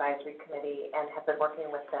Stakeholder Advisory Committee and have been working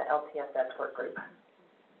with the LTSS work group.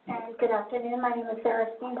 And good afternoon. My name is Sarah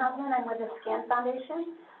Steenhoven. I'm with the SCAN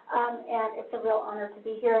Foundation. And it's a real honor to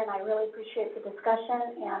be here, and I really appreciate the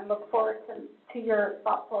discussion and look forward to your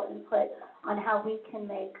thoughtful input on how we can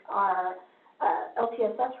make our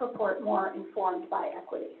LTSS report more informed by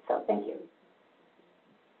equity. So thank you.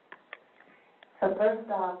 So first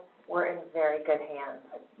off, we're in very good hands.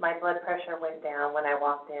 My blood pressure went down when I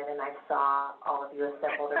walked in and I saw all of you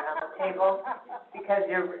assembled around the table because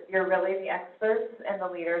you're really the experts and the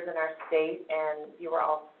leaders in our state, and you were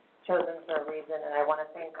all chosen for a reason. And I want to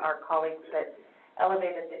thank our colleagues that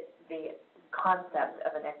elevated the concept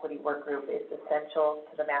of an equity work group. Is essential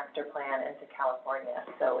to the master plan and to California.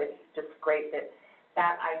 So it's just great that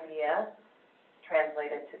that idea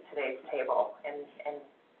translated to today's table, and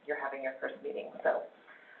you're having your first meeting. So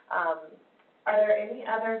are there any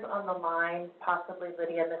others on the line, possibly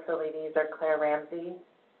Lydia Missolides or Claire Ramsey?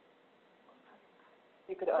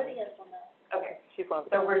 You could Lydia's on that. Okay. She's one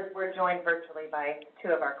of them. So we're joined virtually by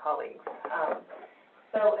two of our colleagues.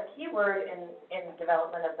 So a key word in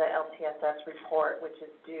development of the LTSS report, which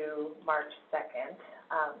is due March 2nd,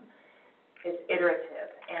 is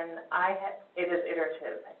iterative. And it is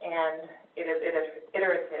iterative, and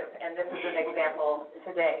and this is an example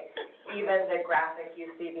today. Even the graphic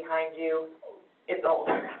you see behind you is old.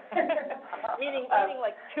 meaning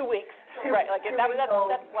like 2 weeks, right? Like that's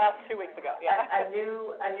last 2 weeks ago. Yeah. A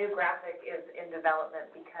new graphic is in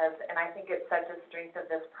development because, and I think it's such a strength of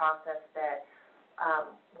this process that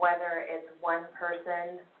whether it's one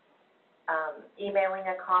person emailing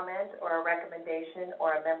a comment or a recommendation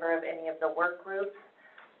or a member of any of the work groups,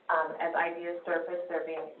 As ideas surface, they're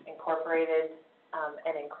being incorporated,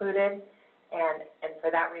 and included, and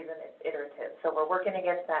for that reason, it's iterative. So we're working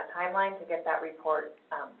against that timeline to get that report,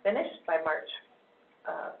 finished by March,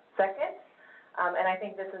 2nd. And I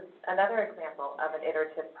think this is another example of an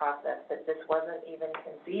iterative process, that this wasn't even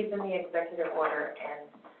conceived in the executive order,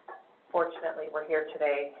 and fortunately, we're here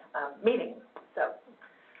today, meeting. So,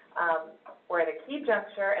 we're at a key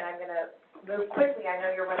juncture, and I'm gonna move quickly. I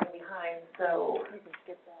know you're running behind, so you can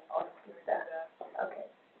skip that. I'll skip that. Okay.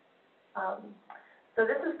 So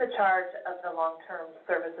this is the charge of the long-term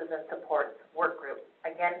services and supports work group.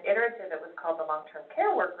 Again, iterative, it was called the long-term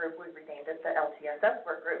care work group. We renamed it the LTSS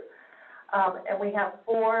work group. And we have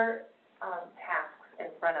 4 tasks in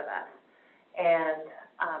front of us. And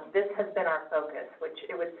this has been our focus, which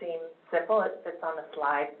it would seem simple. It fits on the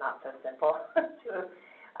slide, not so simple, to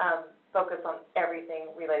focus on everything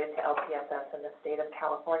related to LTSS in the state of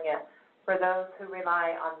California for those who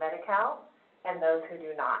rely on Medi-Cal and those who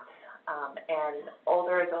do not, and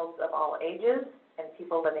older adults of all ages and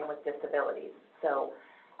people living with disabilities. So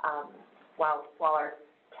while our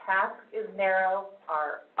task is narrow,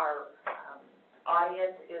 our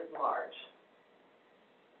audience is large.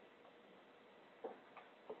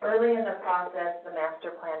 Early in the process, the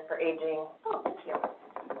master plan for aging,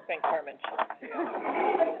 Thank Carmen.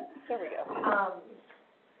 There we go.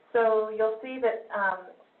 So you'll see that,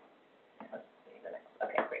 let's see the next,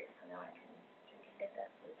 okay, great, so now I can get that.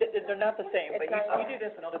 They're not the same, but you do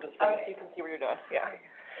this and I'll do this for you, so you can see where you're doing, yeah.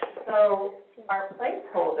 So our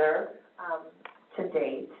placeholder, to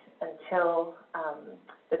date, until,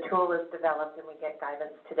 the tool is developed and we get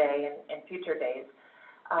guidance today and future days,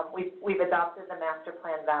 we've adopted the master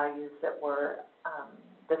plan values that were,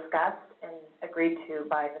 discussed and agreed to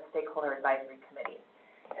by the Stakeholder Advisory Committee.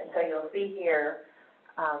 And so you'll see here,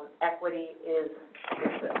 equity is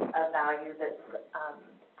a value that's,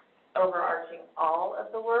 overarching all of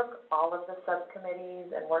the work, all of the subcommittees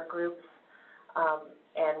and work groups,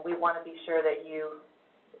 and we want to be sure that you,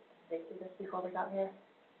 did they see this before we got here?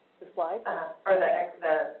 The slide? Or the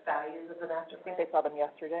values of the master plan? I think they saw them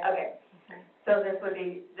yesterday. Okay. So this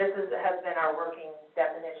has been our working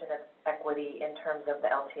definition of equity in terms of the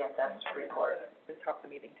LTSS report. This talked the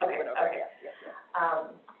meeting Okay, too. okay. Yes.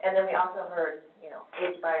 And then we also heard,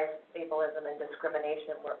 age bias, ableism, and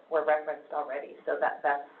discrimination were referenced already, so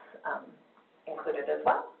that's, included as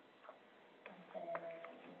well.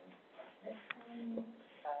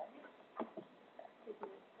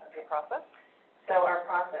 Okay, process? So our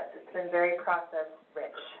process, it's been very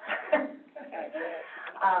process-rich.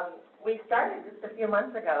 We started just a few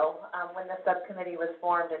months ago, when the subcommittee was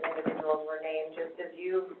formed and individuals were named, just as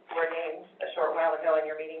you were named a short while ago in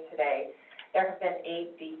your meeting today. There have been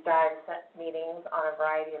 8 deep dive meetings on a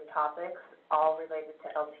variety of topics, all related to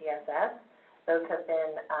LTSS. Those have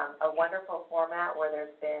been a wonderful format where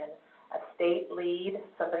there's been a state lead,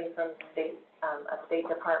 somebody from a state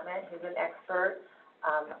department who's an expert,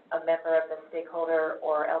 a member of the stakeholder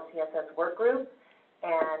or LTSS work group,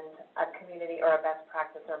 and a community or a best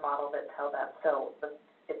practice or model that's held up. So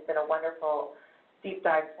it's been a wonderful deep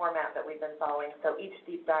dive format that we've been following. So each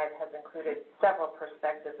deep dive has included several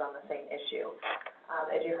perspectives on the same issue.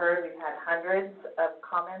 As you heard, we've had hundreds of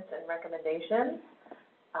comments and recommendations,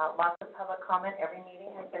 lots of public comment. Every meeting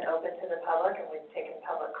has been open to the public, and we've taken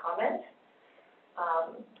public comment.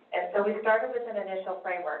 And so we started with an initial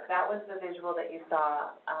framework. That was the visual that you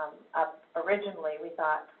saw up originally. We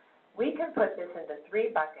thought, we can put this into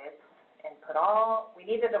 3 buckets and we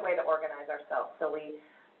needed a way to organize ourselves. So we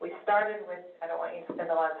started with, I don't want you to spend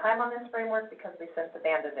a lot of time on this framework because we since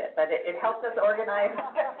abandoned it, but it helped us organize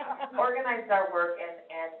our work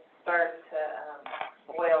and start to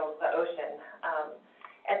boil the ocean.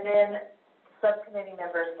 And then subcommittee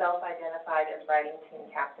members self-identified as writing team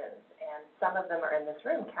captains, and some of them are in this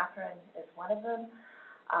room. Catherine is one of them.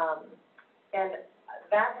 And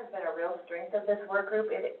that has been a real strength of this work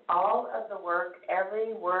group. All of the work,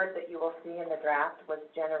 every word that you will see in the draft was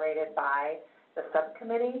generated by the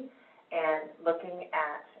subcommittee, and looking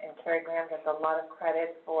at, and Carrie Graham gets a lot of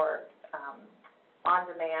credit for on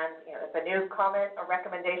demand, if a new comment or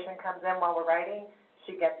recommendation comes in while we're writing,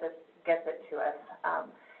 she gets it to us.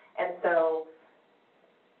 And so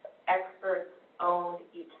experts owned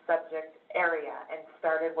each subject area and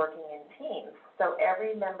started working in teams. So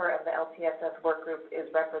every member of the LTSS work group is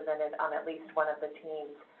represented on at least one of the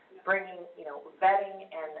teams, bringing, vetting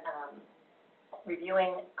and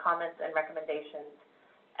reviewing comments and recommendations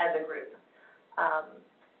as a group.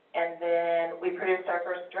 And then we produced our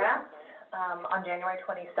first draft on January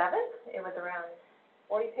 27th. It was around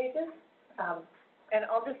 40 pages. And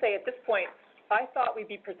I'll just say at this point, I thought we'd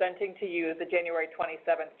be presenting to you the January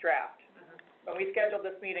 27th draft. When we scheduled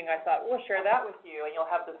this meeting, I thought, we'll share that with you, and you'll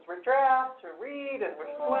have this draft to read and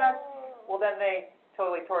reflect. Well, then they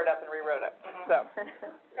totally tore it up and rewrote it, so.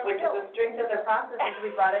 Which is the strength of the process, is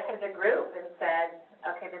we brought it to the group and said,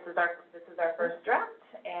 okay, this is our first draft,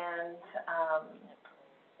 and,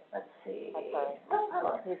 let's see.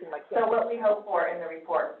 So what we hope for in the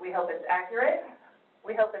report, we hope it's accurate,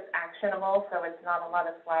 we hope it's actionable, so it's not a lot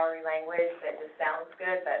of flowery language that just sounds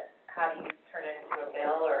good, but how do you turn it into a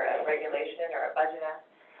bill or a regulation or a budget act?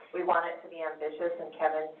 We want it to be ambitious, and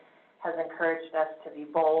Kevin has encouraged us to be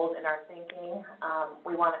bold in our thinking.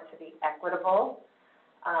 We want it to be equitable,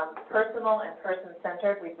 personal and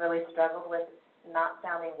person-centered. We've really struggled with not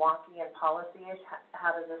sounding wonky and policy-ish.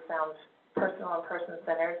 How does this sound personal and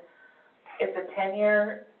person-centered? It's a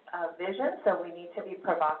 10-year vision, so we need to be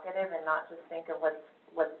provocative and not just think of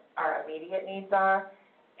what our immediate needs are.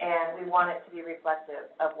 And we want it to be reflective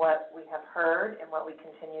of what we have heard and what we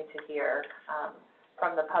continue to hear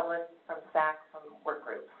from the public, from SAC, from work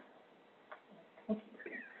groups.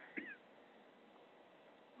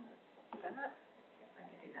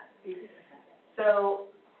 So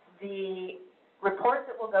the report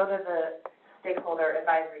that will go to the Stakeholder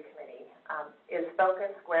Advisory Committee is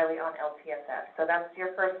focused squarely on LTSS. So that's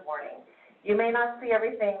your first warning. You may not see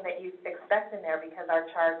everything that you expect in there because our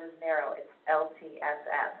charge is narrow. It's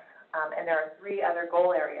LTSS. And there are 3 other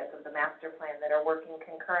goal areas of the master plan that are working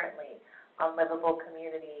concurrently on livable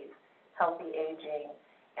communities, healthy aging,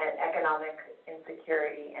 and economic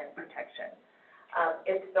insecurity and protection.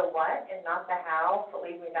 It's the what and not the how.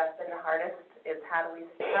 Believe me, that's been the hardest, is how do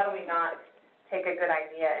we not take a good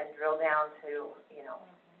idea and drill down to,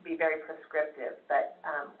 be very prescriptive, but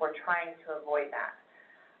we're trying to avoid that.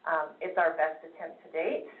 It's our best attempt to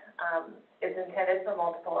date. It's intended for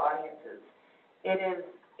multiple audiences. It is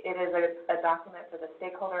a document for the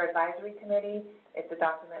Stakeholder Advisory Committee. It's a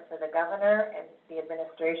document for the governor and the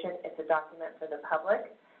administration. It's a document for the public,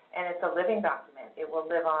 and it's a living document. It will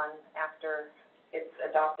live on after it's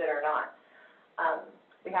adopted or not.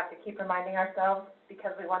 We have to keep reminding ourselves,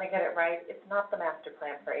 because we want to get it right, it's not the master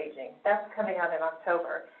plan for aging. That's coming out in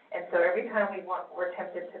October. And so every time we're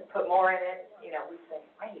tempted to put more in it, we say,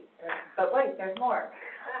 wait, there's more.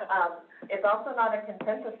 It's also not a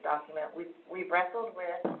consensus document. We've wrestled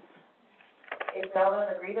with, if we all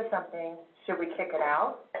don't agree to something, should we kick it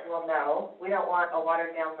out? Well, no. We don't want a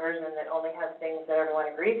watered-down version that only has things that everyone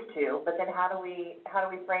agrees to. But then how do we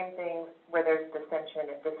frame things where there's dissension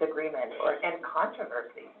and disagreement and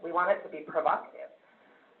controversy? We want it to be provocative.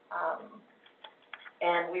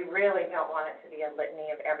 And we really don't want it to be a litany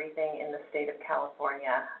of everything in the state of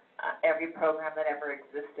California, every program that ever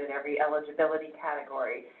existed, every eligibility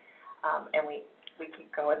category, and we keep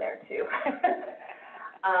going there too.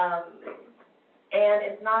 And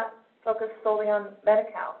it's not focused solely on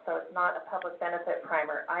Medi-Cal, so it's not a public benefit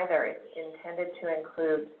primer either. It's intended to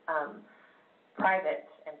include private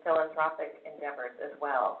and philanthropic endeavors as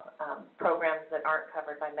well, programs that aren't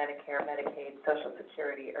covered by Medicare, Medicaid, Social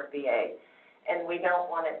Security, or VA. And we don't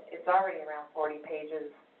want it, it's already around 40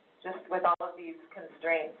 pages just with all of these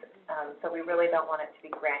constraints, so we really don't want it to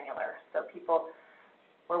be granular. So people,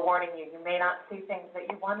 we're warning you, you may not see things that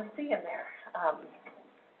you want to see in there.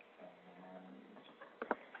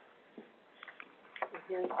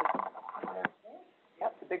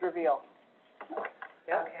 Yep, the big reveal.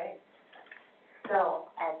 Yep. Okay.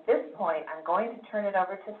 So at this point, I'm going to turn it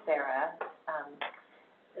over to Sarah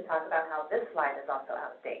to talk about how this slide is also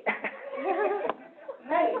out of date.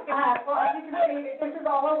 Right. Well, as you can see, this is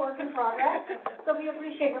all a work in progress, so we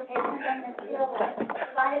appreciate your patience on this deal.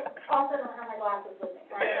 I also don't have my glasses with me.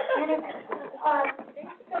 Anyway,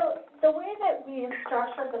 so the way that we have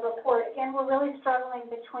structured the report, again, we're really struggling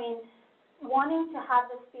between wanting to have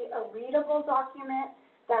this be a readable document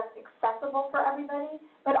that's accessible for everybody,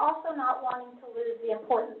 but also not wanting to lose the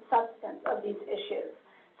important substance of these issues.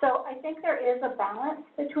 So I think there is a balance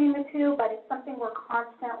between the two, but it's something we're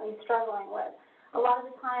constantly struggling with. A lot of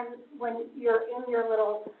the time when you're in your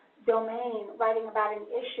little domain writing about an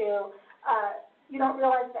issue, you don't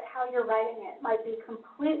realize that how you're writing it might be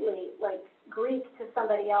completely like Greek to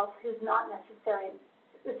somebody else who's not necessarily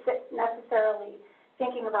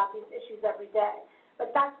thinking about these issues every day.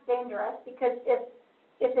 But that's dangerous because if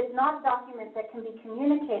it's not a document that can be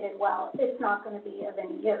communicated well, it's not going to be of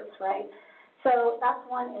any use, right? So that's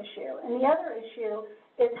one issue. And the other issue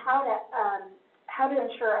is how to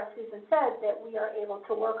ensure, as Susan said, that we are able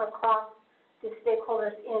to work across the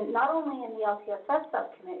stakeholders in, not only in the LTSS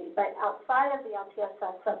subcommittee, but outside of the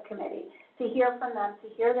LTSS subcommittee, to hear from them,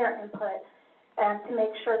 to hear their input, and to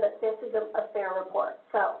make sure that this is a fair report.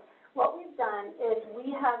 So what we've done is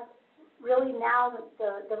we have really now,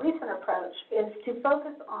 the recent approach is to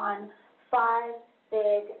focus on 5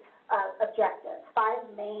 big objectives,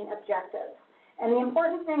 5 main objectives. And the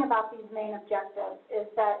important thing about these main objectives is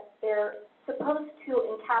that they're supposed to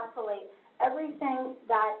encapsulate everything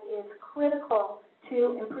that is critical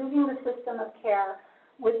to improving the system of care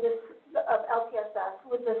with this, of LTSS,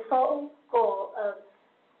 with the sole goal of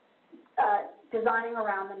designing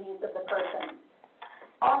around the needs of the person.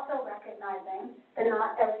 Also recognizing that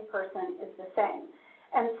not every person is the same.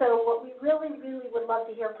 And so what we really, really would love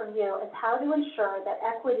to hear from you is how to ensure that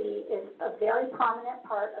equity is a very prominent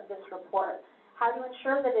part of this report, how to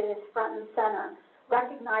ensure that it is front and center,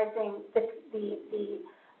 recognizing the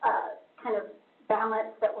kind of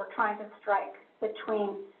balance that we're trying to strike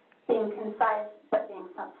between being concise but being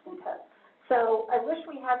substantive. So I wish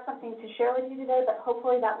we had something to share with you today, but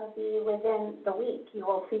hopefully that will be within the week. You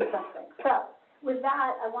will see something. So with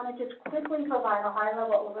that, I want to just quickly provide a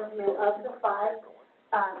high-level overview of the 5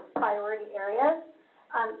 priority areas.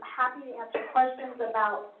 I'm happy to answer questions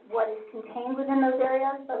about what is contained within those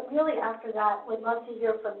areas, but really after that, we'd love to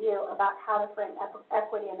hear from you about how to frame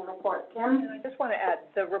equity in the report. Kim? And I just want to add,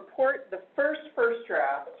 the report, the first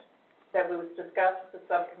draft that was discussed at the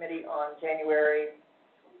subcommittee on January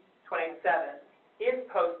 27th is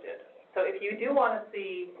posted. So if you do want to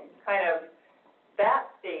see kind of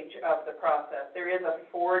that stage of the process, there is a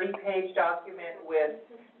 40-page document with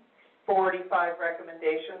 45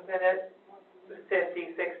 recommendations in it,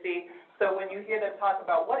 50, 60. So when you hear them talk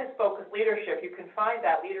about what is focused leadership, you can find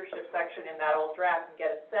that leadership section in that old draft and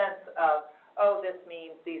get a sense of, oh, this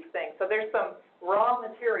means these things. So there's some raw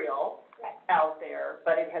material out there,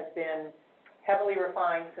 but it has been heavily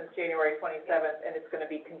refined since January 27th, and it's going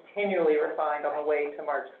to be continually refined on the way to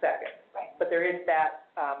March 2nd. Right. But there is that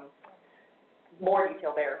more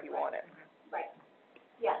detail there if you want it. Right.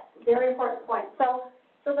 Yes, very important point. So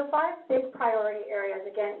the 5 big priority areas,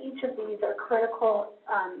 again, each of these are critical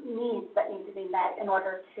needs that need to be met in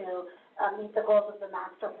order to meet the goals of the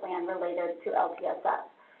master plan related to LTSS.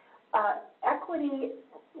 Equity,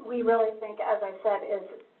 we really think, as I said, is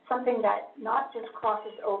something that not just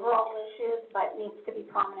crosses overall issues, but needs to be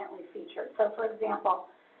prominently featured. So, for example,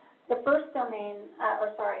 the first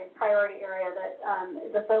priority area that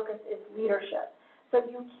the focus is leadership. So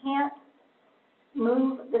you can't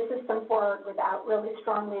move the system forward without really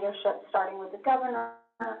strong leadership, starting with the governor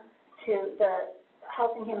to the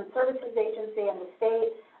Health and Human Services Agency and the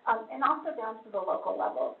state, and also down to the local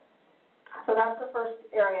level. So that's the first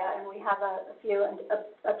area, and we have a few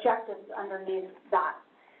objectives underneath that.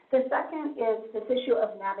 The second is this issue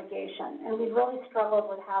of navigation, and we've really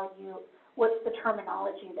struggled with what's the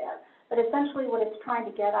terminology there. But essentially what it's trying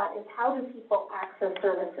to get at is how do people access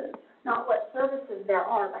services? Not what services there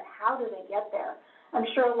are, but how do they get there? I'm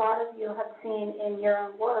sure a lot of you have seen in your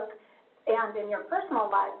own work and in your personal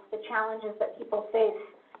lives the challenges that people face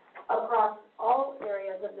across all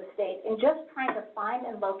areas of the state in just trying to find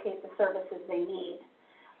and locate the services they need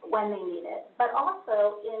when they need it, but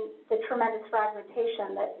also in the tremendous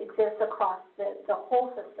fragmentation that exists across the whole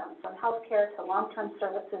system, from healthcare to long-term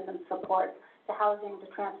services and support to housing to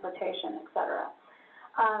transportation, et cetera.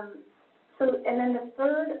 And then the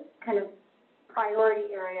third kind of priority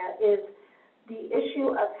area is the issue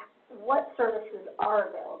of what services are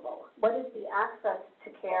available. What is the access to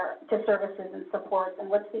care, to services and supports, and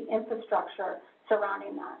what's the infrastructure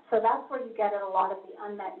surrounding that? So that's where you get at a lot of the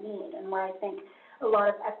unmet need, and where I think a lot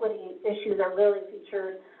of equity issues are really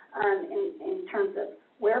featured in terms of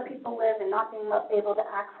where people live and not being able to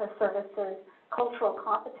access services, cultural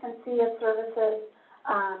competency of services,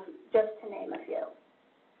 just to name a few.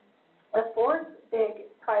 The fourth big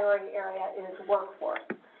priority area is workforce.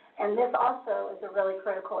 And this also is a really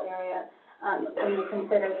critical area when you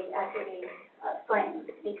consider the equity frame,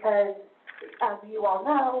 because as you all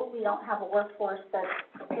know, we don't have a workforce that's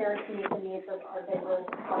prepared to meet the needs of our diverse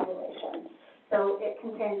population. So it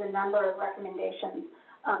contains a number of recommendations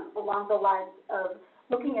along the lines of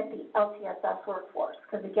looking at the LTSS workforce,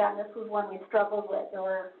 because again, this was one we struggled with. There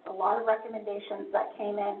were a lot of recommendations that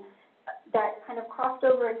came in that kind of crossed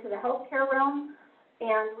over into the healthcare realm,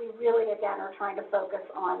 and we really, again, are trying to focus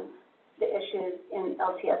on the issues in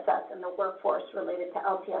LTSS and the workforce related to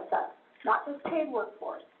LTSS. Not just paid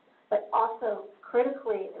workforce, but also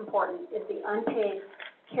critically important is the unpaid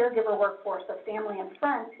caregiver workforce of family and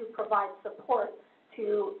friends who provide support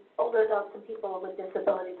to older adults and people with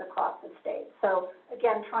disabilities across the state. So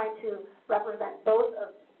again, trying to represent both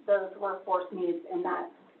of those workforce needs in that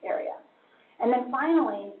area. And then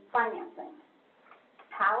finally, financing.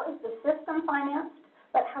 How is the system financed,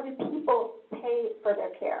 but how do people pay for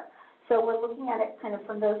their care? So we're looking at it kind of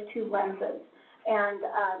from those two lenses. And,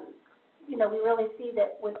 you know, we really see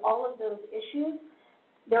that with all of those issues,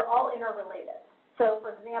 they're all interrelated. So,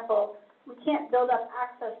 for example, we can't build up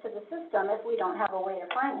access to the system if we don't have a way to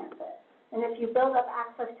finance it. And if you build up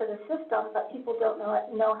access to the system, but people don't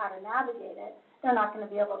know how to navigate it, they're not going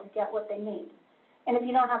to be able to get what they need. And if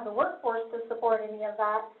you don't have the workforce to support any of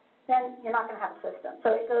that, then you're not going to have a system.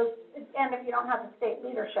 So it goes, and if you don't have the state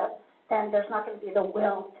leadership, then there's not going to be the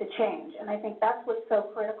will to change. And I think that's what's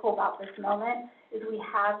so critical about this moment, is we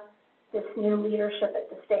have this new leadership at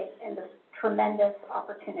the state and this tremendous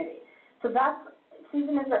opportunity. So that's,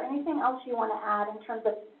 Susan, is there anything else you want to add in terms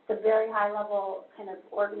of the very high-level kind of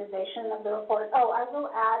organization of the report? Oh, I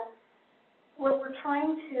will add, we're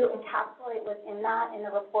trying to encapsulate within that in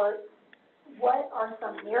the report what are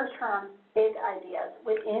some near-term big ideas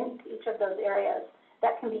within each of those areas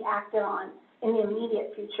that can be acted on in the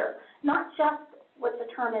immediate future. Not just what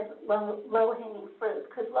the term is low-hanging fruit,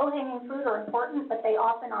 because low-hanging fruit are important, but they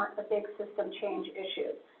often aren't the big system change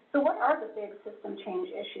issues. So what are the big system change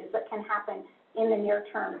issues that can happen in the near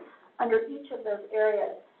term under each of those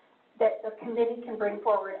areas that the committee can bring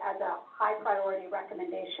forward as a high-priority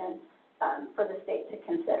recommendation for the state to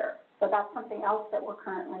consider? So that's something else that we're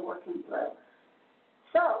currently working through.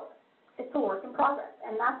 So it's a work in progress,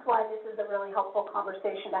 and that's why this is a really helpful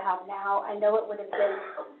conversation to have now. I know it would have been,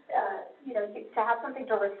 you know, to have something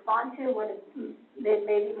to respond to would have been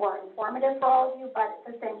maybe more informative for all of you, but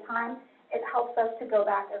at the same time, it helps us to go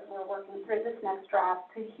back as we're working through this next draft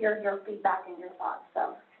to hear your feedback and your thoughts.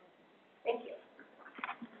 So, thank you.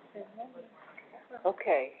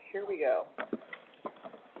 Okay, here we go.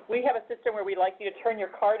 We have a system where we'd like you to turn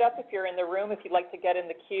your card up if you're in the room, if you'd like to get in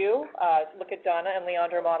the queue. Look at Donna and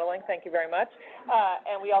Leandra modeling. Thank you very much.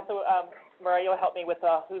 And we also, Maria, help me with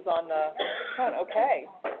who's on the phone. Okay.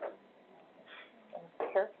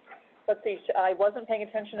 Here. Let's see. I wasn't paying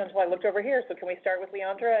attention until I looked over here. So can we start with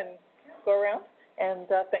Leandra and go around? And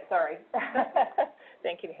sorry.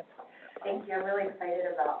 Thank you, Nancy. Thank you. I'm really excited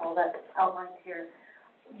about all that's outlined here.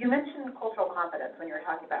 You mentioned cultural competence when you were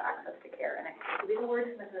talking about access to care, and I believe the word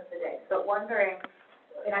is of the day. So wondering,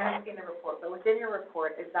 and I haven't seen the report, but within your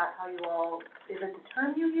report, is that how you all, is it the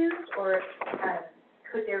term you used, or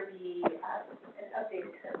could there be an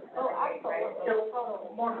updated term? Oh, absolutely. Right?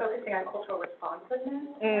 So more focusing on cultural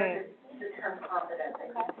responsiveness, or the term competence,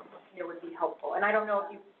 I think it would be helpful. And I don't know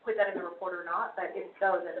if you put that in the report or not, but if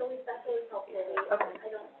so, then. So that's really helpful. Okay.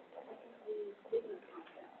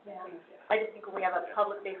 Yeah. I just think when we have a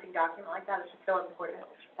public-facing document like that, it's just so important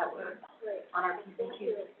that we're on our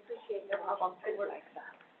PCQ. Appreciate your problem. Good work.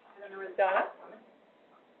 I don't know, Donna?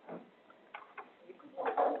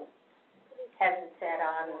 Haven't sat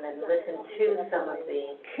on and listened to some of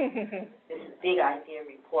this big idea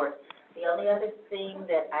report. The only other thing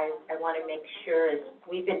that I want to make sure is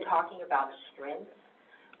we've been talking about strengths,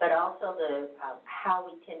 but also the how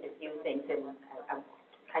we tend to view things, and I'm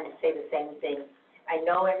kind of say the same thing. I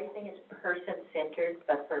know everything is person-centered,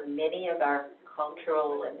 but for many of our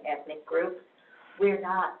cultural and ethnic groups, we're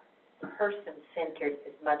not person-centered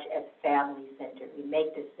as much as family-centered. We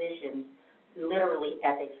make decisions literally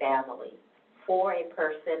as a family for a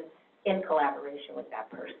person in collaboration with that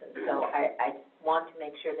person. So I want to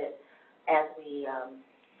make sure that as we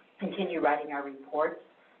continue writing our reports,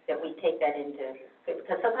 that we take that into,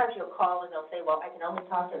 because sometimes you'll call and they'll say, well, I can only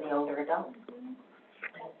talk to the older adults.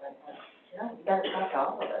 Yeah, you gotta talk to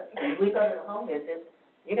all of us. When we go to the home visits,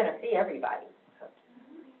 you're gonna see everybody.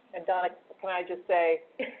 And Donna, can I just say,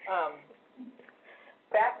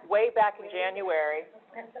 way back in January,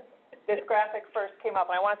 this graphic first came up,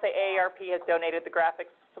 and I want to say AARP has donated the graphic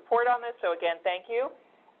support on this, so again, thank you.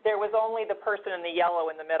 There was only the person in the yellow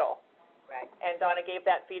in the middle. Right. And Donna gave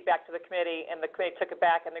that feedback to the committee, and the committee took it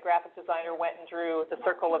back, and the graphic designer went and drew the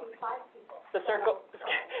circle of,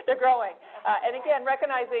 they're growing. And again,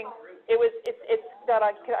 recognizing it's that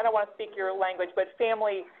I don't want to speak your language, but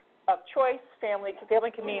family of choice, family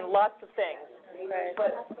can mean lots of things. Right.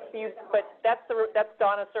 But that's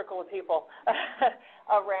Donna's circle of people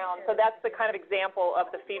around. So that's the kind of example of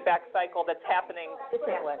the feedback cycle that's happening.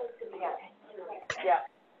 Yeah.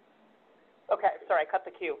 Okay, sorry, I cut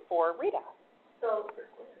the cue for Rita. So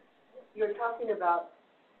you're talking about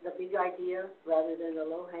the big idea rather than the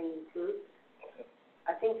low-hanging fruit.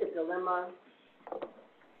 I think the dilemma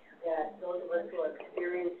that those of us who are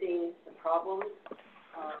experiencing the problems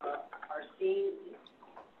are seeing,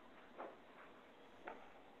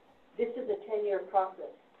 this is a 10-year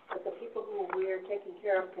process, but the people who we're taking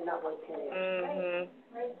care of cannot wait 10 years.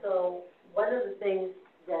 Mm-hmm. Right? So one of the things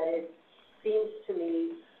that it seems to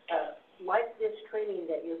me, like this training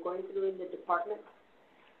that you're going through in the department,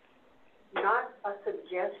 not a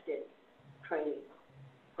suggested training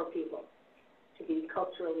for people to be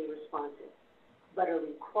culturally responsive, but a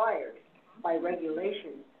required by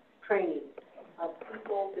regulation training of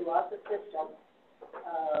people throughout the system,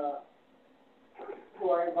 who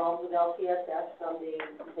are involved with LTSS, from the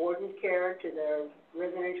board and care to the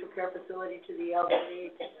residential care facility to the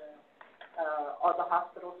elderly to the, or the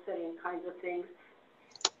hospital setting kinds of things.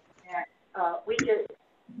 And,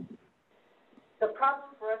 the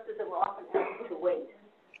problem for us is that we're often asked to wait.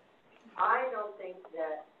 I don't think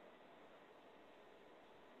that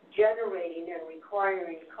generating and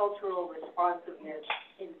requiring cultural responsiveness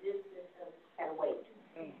in this system can wait.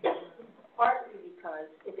 Partly because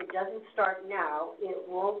if it doesn't start now, it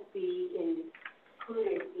won't be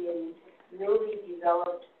included in newly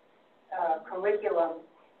developed curriculum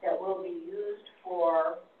that will be used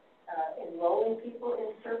for enrolling people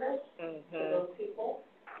in service for those people.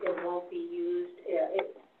 It won't be used,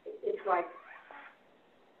 it's like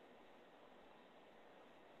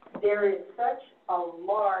there is such a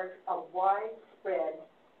widespread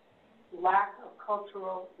lack of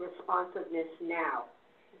cultural responsiveness now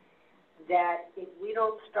that if we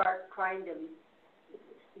don't start trying to,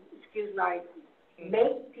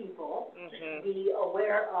 make people be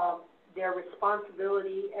aware of their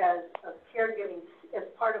responsibility as a caregiving, as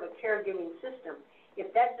part of a caregiving system,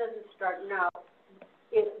 if that doesn't start now,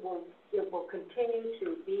 it will continue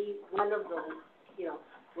to be one of the,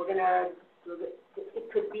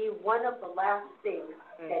 it could be one of the last things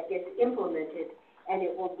that gets implemented, and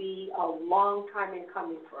it will be a long time in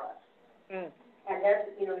coming for us. And that's,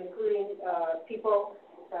 including people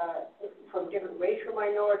from different racial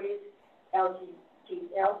minorities, LGBTQ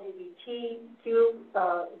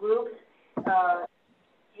groups.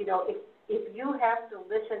 If you have to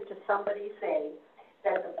listen to somebody say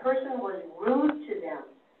that the person was rude to them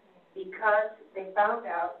because they found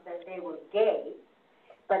out that they were gay,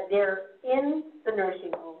 but they're in the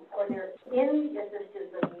nursing home or they're in the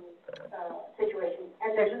assisted living situation,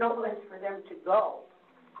 and there's no place for them to go.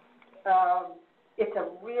 It's a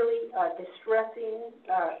really distressing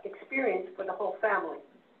experience for the whole family.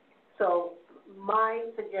 So my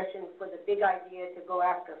suggestion for the big idea to go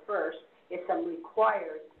after first is some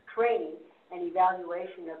required training and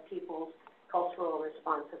evaluation of people's cultural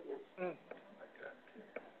responsiveness.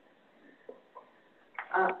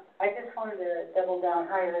 I just wanted to double down.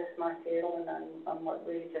 Hi, this is Marcy Edelman on what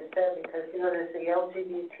Lee just said, because, there's the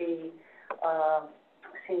LGBT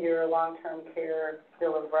Senior Long-Term Care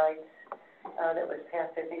Bill of Rights that was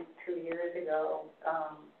passed, I think, 2 years ago,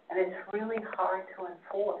 and it's really hard to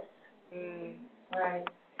enforce. Right.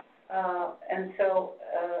 And so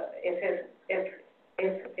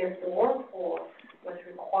if the workforce was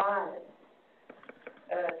required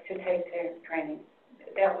to take training,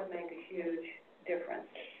 that would make a huge difference,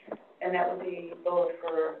 and that would be both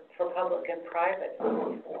for public and private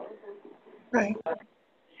right.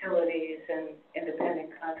 Facilities and independent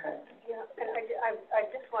contractors. Yeah, and I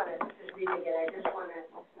just want to read again. I just want to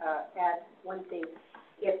add one thing.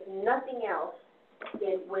 If nothing else,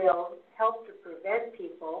 it will help to prevent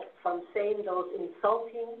people from saying those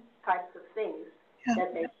insulting types of things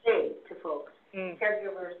that they say to folks,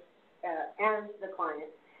 caregivers, and the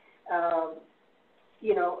client.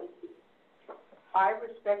 I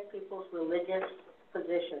respect people's religious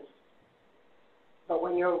positions, but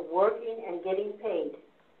when you're working and getting paid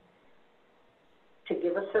to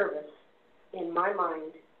give a service, in my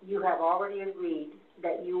mind, you have already agreed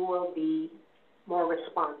that you will be more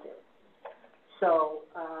responsive. So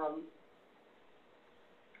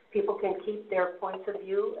people can keep their points of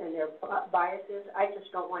view and their biases. I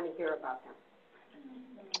just don't want to hear about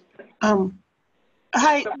them.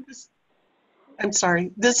 Hi, I'm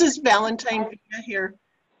sorry. This is Valentine Villa here.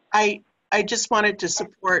 I just wanted to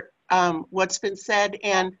support what's been said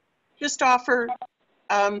and just offer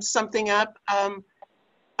something up.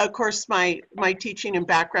 Of course, my teaching and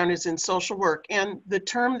background is in social work, and the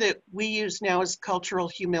term that we use now is cultural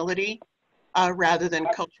humility rather than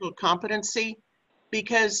cultural competency,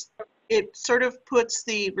 because it sort of puts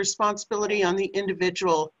the responsibility on the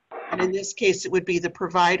individual, and in this case, it would be the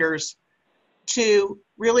providers, to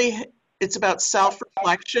really, it's about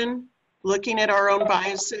self-reflection, looking at our own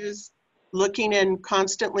biases, looking and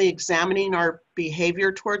constantly examining our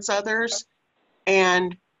behavior towards others.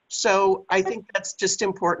 And so I think that's just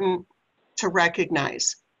important to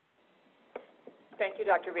recognize. Thank you,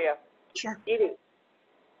 Dr. Villa. Sure. Edie.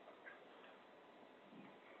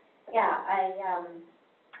 Yeah,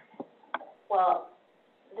 well,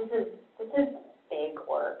 this is big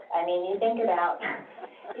work. I mean, you think about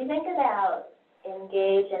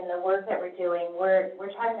engage in the work that we're doing, we're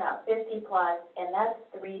talking about 50 plus, and that's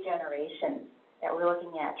 3 generations that we're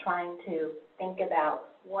looking at, trying to think about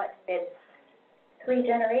what fits 3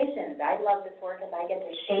 generations. I love this work as I get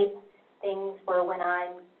to shape things for when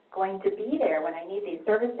I'm going to be there, when I need these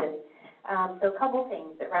services. So a couple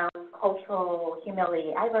things around cultural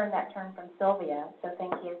humility. I learned that term from Sylvia, so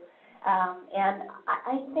thank you. And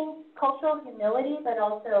I think cultural humility, but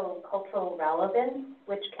also cultural relevance,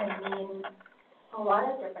 which can mean a lot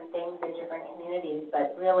of different things in different communities,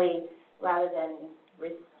 but really, rather than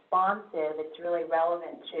responsive, it's really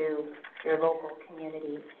relevant to your local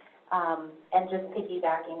community. And just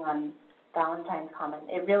piggybacking on Valentine's comment,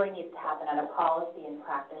 it really needs to happen at a policy and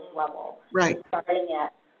practice level. Right. Starting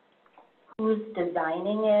at who's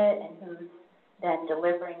designing it and who's then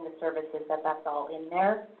delivering the services, that's all in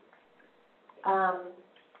there.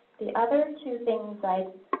 The other 2 things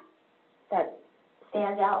that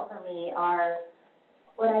stand out for me are,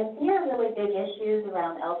 what I see are really big issues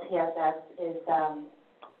around LTSS is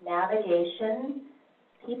navigation.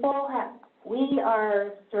 We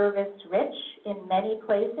are service rich in many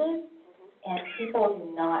places, and people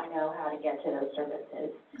do not know how to get to those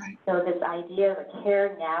services. Right. So this idea of a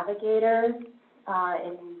care navigator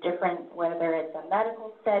in different, whether it's a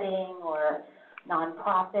medical setting or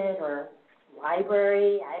nonprofit or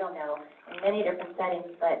library, I don't know, in many different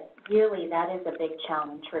settings, but really that is a big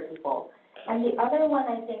challenge for people. And the other one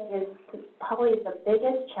I think is probably the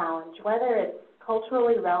biggest challenge, whether it's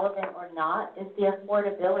culturally relevant or not, is the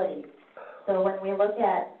affordability. So when we look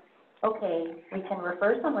at, okay, we can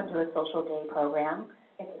refer someone to a social day program,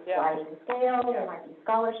 it's a sliding scale, there might be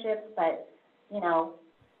scholarships, but,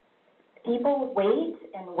 people wait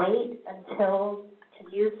and wait until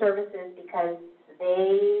to use services because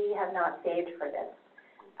they have not saved for this.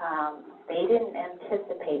 They didn't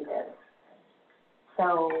anticipate this.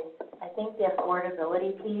 So I think the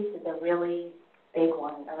affordability piece is a really big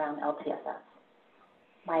one around LTSS.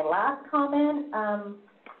 My last comment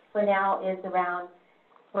for now is around,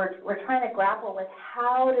 we're trying to grapple with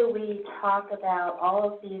how do we talk about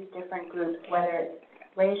all of these different groups, whether it's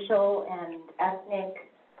racial and ethnic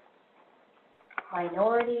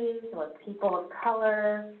minorities or people of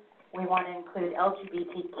color. We want to include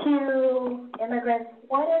LGBTQ, immigrants.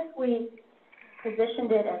 What if we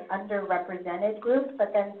positioned it as underrepresented groups,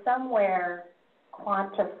 but then somewhere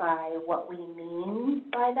quantify what we mean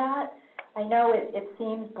by that? I know it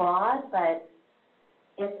seems broad, but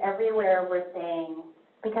if everywhere we're saying,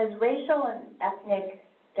 because racial and ethnic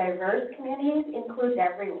diverse communities includes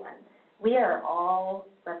everyone. We are all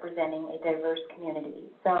representing a diverse community.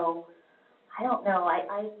 So I don't know,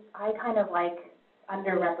 I kind of like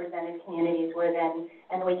underrepresented communities where then,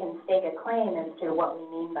 and we can stake a claim as to what we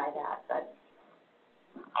mean by that, but.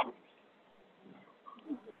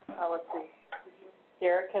 Let's see.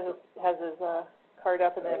 Derek has his card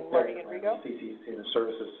up, and then Marty and Rigo. CCC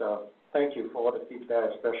Services, thank you for all the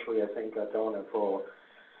feedback, especially I think Donna for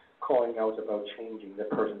calling out about changing the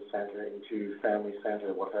person-centered into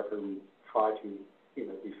family-centered, whatever we try to,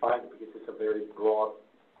 define it, because it's a very broad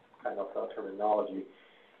kind of terminology.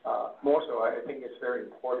 More so, I think it's very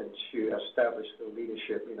important to establish the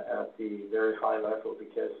leadership, at the very high level,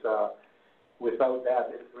 because without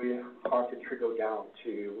that, it's really hard to trickle down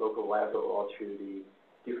to local level or to the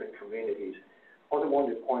different communities. I also want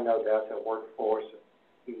to point out that the workforce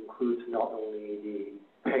includes not only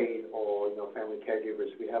the paid or family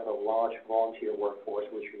caregivers. We have a large volunteer workforce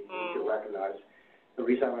which we need to recognize. The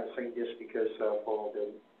reason I'm saying this because for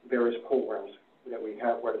the various programs that we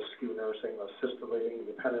have, whether skilled nursing, assisted living,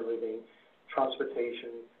 independent living,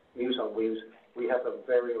 transportation, Meals on Wheels, we have a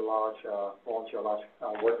very large volunteer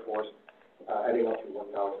workforce, adding up to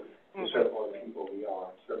 1,000 to serve all the people we are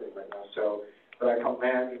serving right now. So, but I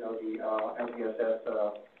commend the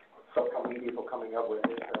LTSS subcommittee for coming up with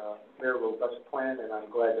this very robust plan, and I'm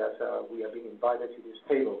glad that we are being invited to this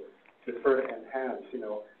table to further enhance,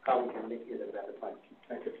 how we can make it a better plan.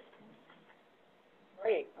 Thank you.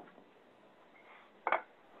 Great.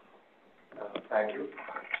 Thank you.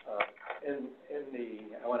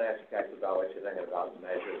 I want to ask you guys about what you think about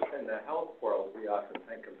measures. In the health world, we often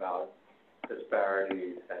think about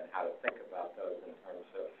disparities and how to think about those in terms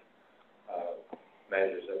of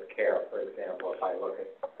measures of care. For example, if I look at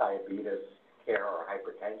diabetes care or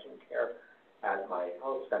hypertension care at my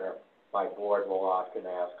health center, my board will often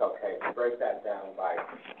ask, okay, break that down by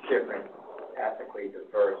different ethnically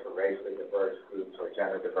diverse or racially diverse groups or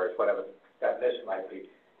gender diverse, whatever the definition might be.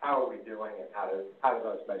 How are we doing and how do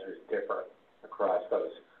those measures differ across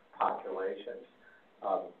those populations?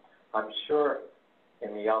 I'm sure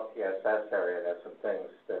in the LTSS area there's some things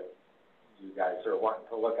that you guys are wanting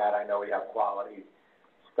to look at. I know we have quality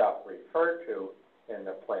stuff referred to in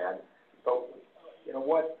the plan, but, you know,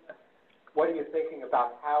 what are you thinking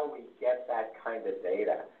about how we get that kind of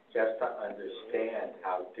data, just to understand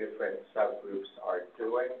how different subgroups are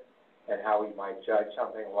doing and how we might judge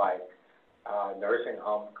something like nursing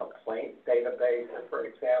home complaint database, for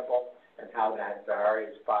example, and how that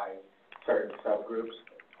varies by certain subgroups?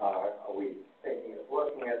 Are we thinking of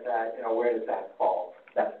looking at that? You know, where does that fall?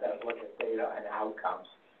 That look at data and outcomes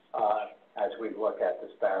as we look at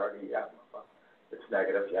disparity. It's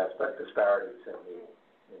negative, yes, but disparities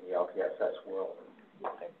in the LPSS world.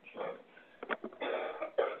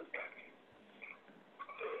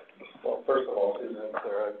 Well, first of all, Susan and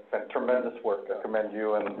Sarah, it's been tremendous work. I commend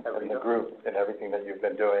you and the group and everything that you've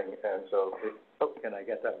been doing, and so. Can I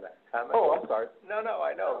get that comment? Oh, I'm sorry. No,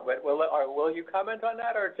 I know, but will you comment on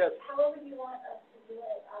that, or just? However you want us to do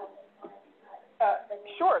it,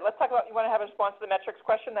 Sure, let's talk about, you want to have a response to the metrics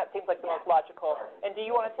question? That seems like the most logical. And do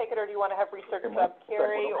you want to take it, or do you want to have research sub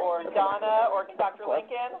Carrie, or Donna, or Dr.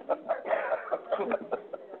 Lincoln?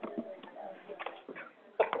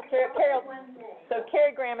 So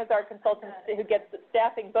Carrie Graham is our consultant who gets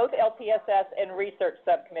staffing both LPSS and research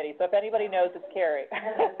subcommittee. So if anybody knows, it's Carrie.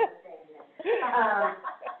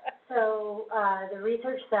 The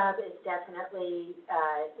research sub is definitely,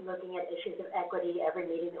 looking at issues of equity. Every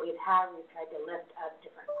meeting that we've had, we've tried to lift up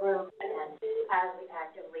different groups, and as we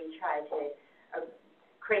actively try to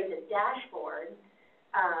create this dashboard,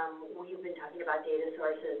 we've been talking about data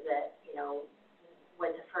sources that, you know,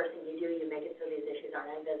 what's the first thing you do? You make it so these issues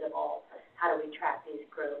aren't invisible. How do we track these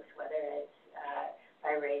groups, whether it's,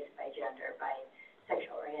 by race, by gender, by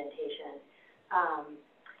sexual orientation?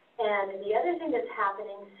 And the other thing that's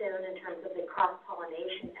happening soon in terms of the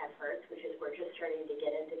cross-pollination efforts, which is we're just starting to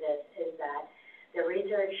get into this, is that the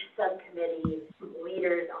research subcommittee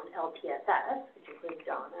leaders on LPSS, which includes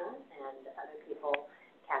Donna and other people,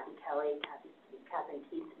 Kathy Kelly, Catherine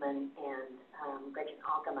Keatsman, and Gretchen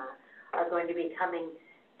Alkema, are going to be coming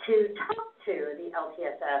to talk to the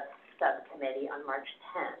LPSS subcommittee on March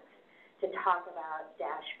 10th to talk about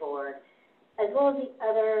dashboard, as well as the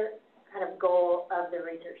other kind of goal of the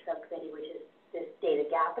research subcommittee, which is this data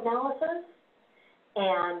gap analysis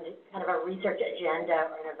and kind of a research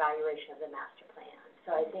agenda or an evaluation of the master plan.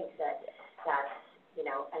 So I think that's, you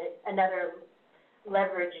know, another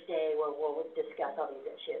leverage day where we'll discuss all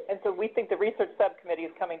these issues. And so we think the research subcommittee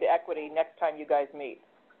is coming to equity next time you guys meet.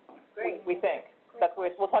 Great. We think. That's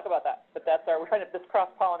what we'll talk about that, but that's we're trying to, this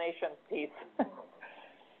cross-pollination piece.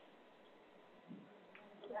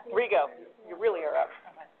 Rigo, you really are up.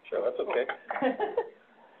 Sure, that's okay.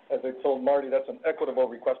 As I told Marty, that's an equitable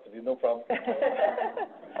request of you, no problem.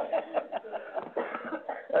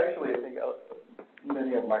 Actually, I think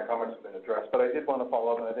many of my comments have been addressed, but I did want to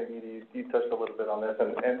follow up, and I think you touched a little bit on this,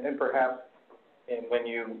 and perhaps when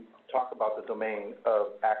you talk about the domain of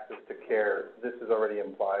access to care, this is already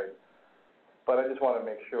implied. But I just want to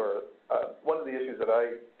make sure, one of the issues that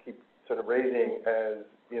I keep sort of raising as,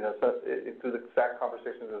 you know, so through the SAC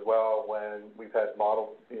conversations as well, when we've had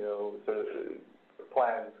model, you know, sort of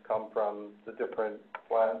plans come from the different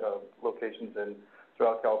locations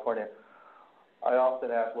throughout California, I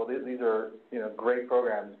often ask, well, these are, you know, great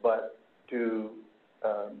programs, but do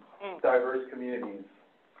diverse communities,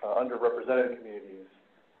 underrepresented communities,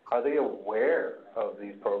 are they aware of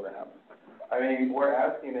these programs? I mean, we're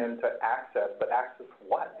asking them to access, but access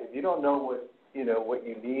what? If you don't know what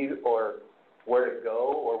you need or where to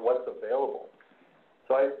go or what's available.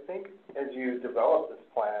 So I think as you develop this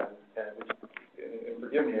plan, and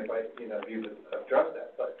forgive me if you've addressed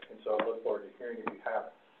that, and so I look forward to hearing if you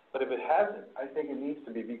have. But if it hasn't, I think it needs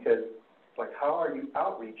to be, because, like, how are you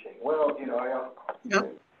outreaching? Well, you know,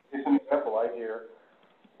 here's an example I hear.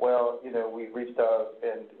 Well, you know, we reached out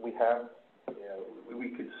and we have, you know, we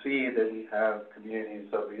could see that we have communities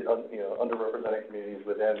of, underrepresented communities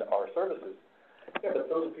within our services. Yeah, but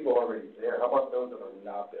those people are already there. How about those that are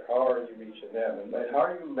not there? How are you reaching them? And how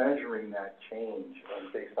are you measuring that change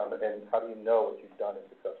based on it? And how do you know what you've done is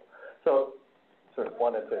successful? So, sort of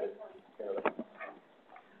wanted to,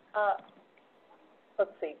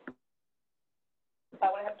 Let's see. I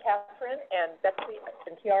want to have Catherine and Betsy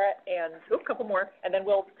and Kiara and a couple more, and then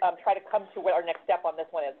we'll try to come to what our next step on this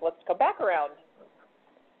one is. Let's come back around.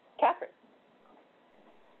 Catherine.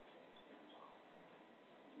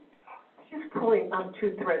 Just pulling on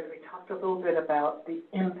two threads, we talked a little bit about the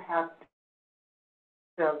impact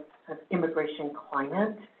of immigration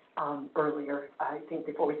climate earlier, I think,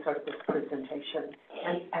 before we started this presentation.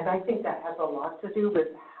 And I think that has a lot to do with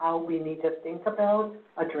how we need to think about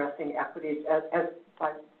addressing equity as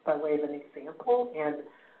by way of an example. And,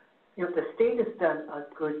 you know, the state has done a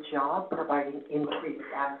good job providing increased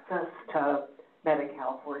access to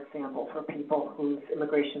Medi-Cal, for example, for people whose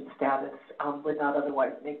immigration status would not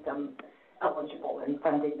otherwise make them eligible, and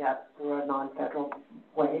funding that through a non-federal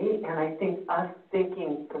way. And I think us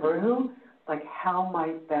thinking through, like, how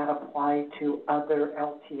might that apply to other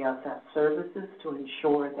LTSS services to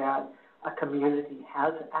ensure that a community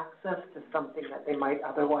has access to something that they might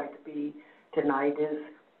otherwise be denied is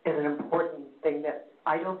an important thing that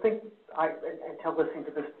I don't think until listening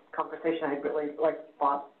to this conversation, I really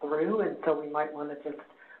thought through, and so we might want to just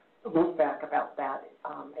look back about that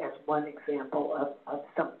as one example of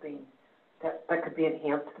something that could be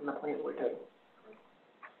enhanced in the plan we're doing.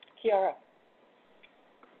 Kiara.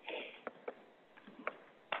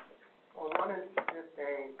 Well, one is just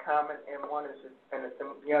a comment, and one is just,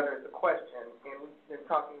 the other is a question. And we've been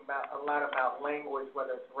talking a lot about language,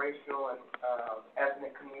 whether it's racial and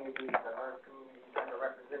ethnic communities, diverse communities,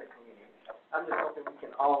 underrepresented communities. I'm just hoping we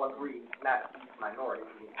can all agree not to use minority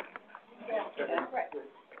communities. Yeah, right.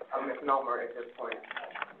 Just a misnomer at this point.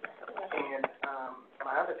 And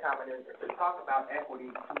my other comment is, to talk about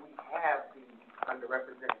equity, do we have the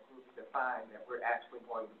underrepresented groups defined that we're actually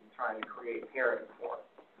going to be trying to create parity for?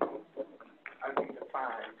 Are they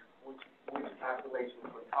defined which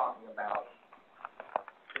populations we're talking about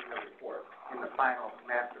in the report, in the final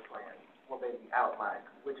master plan? Will they be outlined?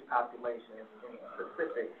 Which populations in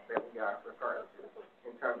specifics that we are referring to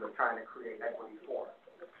in terms of trying to create equity for?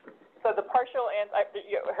 So the partial, and I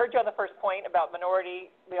heard you on the first point about minority.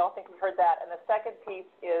 We all think we heard that. And the second piece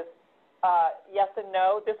is yes and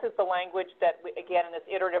no. This is the language that, again, in this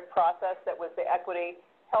iterative process that was the equity,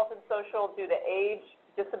 health and social due to age,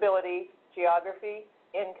 disability, geography,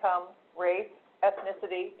 income, race,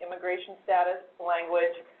 ethnicity, immigration status,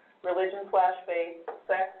 language, religion/faith,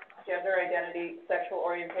 sex, gender identity, sexual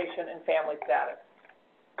orientation, and family status.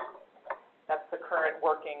 That's the current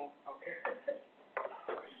working. Okay.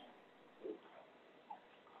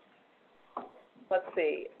 Let's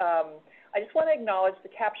see. I just want to acknowledge the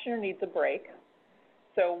captioner needs a break.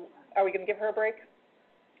 So are we going to give her a break?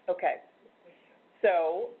 Okay.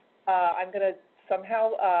 So I'm going to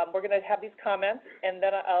somehow, we're going to have these comments, and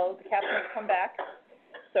then the captioner will come back.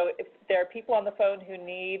 So if there are people on the phone who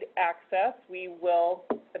need access, we will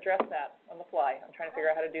address that on the fly. I'm trying to figure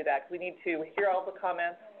out how to do that, because we need to hear all the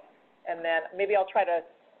comments, and then maybe I'll try to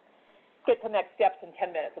get to next steps in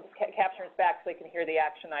 10 minutes. So the captioner's back so they can hear the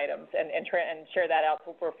action items and share that out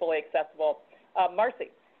so we're fully accessible.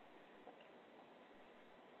 Marcy.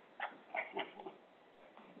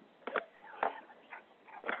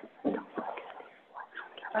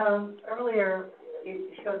 Earlier, you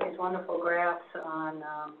showed these wonderful graphs on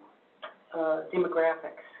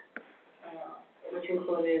demographics, which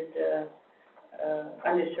included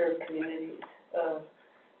underserved communities,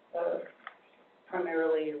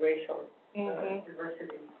 primarily racial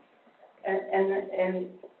diversity. And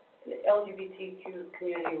the LGBTQ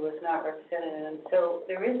community was not represented, and so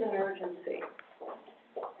there is an urgency.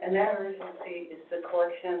 And that urgency is the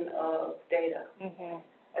collection of data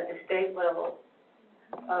at the state level.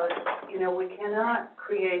 You know, we cannot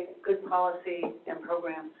create good policy and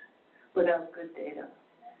programs without good data.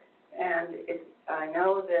 And I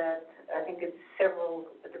know that, I think it's several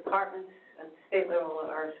departments at the state level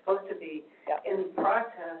are supposed to be in the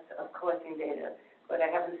process of collecting data, but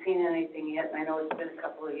I haven't seen anything yet, and I know it's been a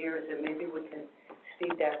couple of years, and maybe we can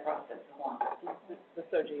speed that process along. The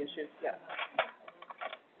SOGI issues, yeah.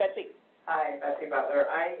 Betsy. Hi, Betsy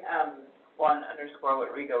Butler. I want to underscore what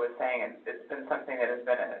Rigo was saying, and it's been something that has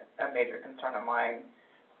been a major concern of mine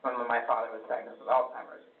when my father was diagnosed with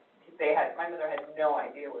Alzheimer's. My mother had no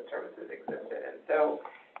idea what services existed, and so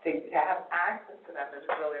to have access to them is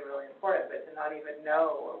really, really important, but to not even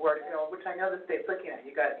know where to go, which I know the state's looking at.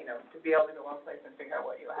 You got, to be able to go one place and figure out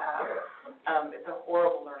what you have. It's a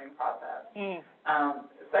horrible learning process.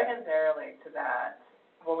 Secondarily to that,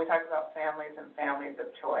 when we talk about families and families of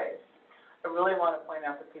choice, I really want to point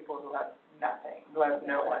out the people who have nothing, who have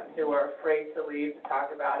no one, who are afraid to leave to talk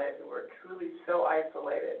about it, who are truly so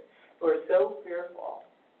isolated, who are so fearful.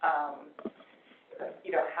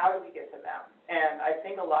 How do we get to them? And I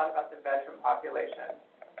think a lot about the veteran population,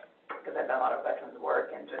 because I've done a lot of veterans work,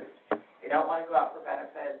 and just, they don't want to go out for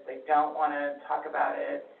benefits, they don't want to talk about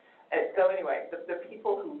it. And so anyway, the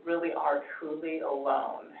people who really are truly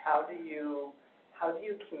alone, how do you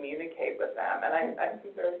communicate with them? And I'm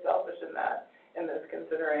very selfish in this,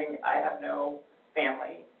 considering I have no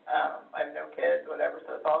family, I have no kids, whatever,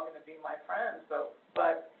 so it's all going to be my friends. But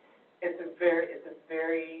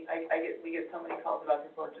we get so many calls about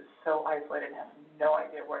people who are just so isolated and have no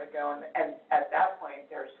idea where to go, and at that point,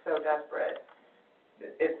 they're so desperate,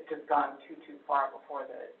 it's just gone too far before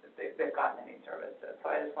they've gotten any services. So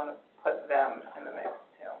I just want to put them in the mix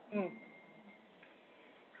too.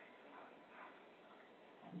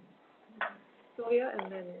 Julia, and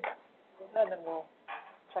then we'll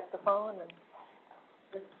check the phone and.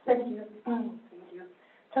 Thank you. Thank you.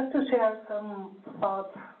 Just to share some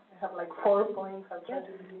thoughts, I have like 4 points I'll try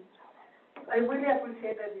to do. I really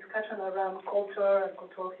appreciate the discussion around culture and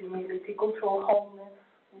cultural humility. Cultural wholeness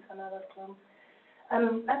is another term.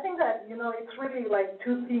 And I think that, it's really like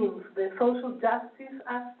 2 things. The social justice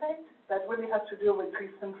aspect that really has to do with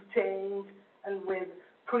systems change and with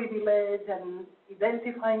privilege and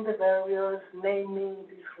identifying the barriers, naming,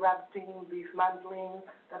 disrupting, dismantling,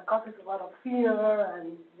 that causes a lot of fear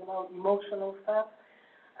and, emotional stuff.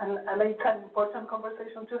 And it's an important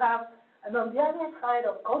conversation to have. And on the other side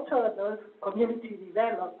of culture, there's community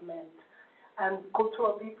development and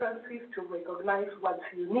cultural differences to recognize what's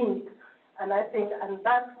unique. And I think, and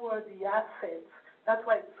that's where the assets, that's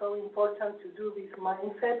why it's so important to do this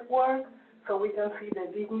mindset work, so we can see the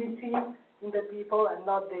dignity in the people and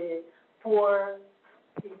not the poor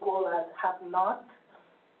people that have not.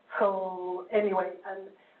 So anyway,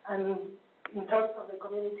 and in terms of the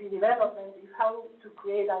community development is how to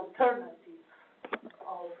create alternatives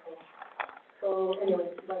also. So anyway,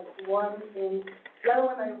 that's one thing. The other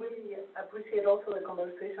one, I really appreciate also the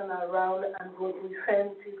conversation around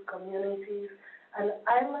underrepresented communities. And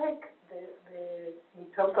I like the in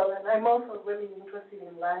terms of, and I'm also really interested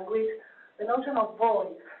in language, the notion of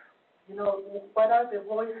voice. What are the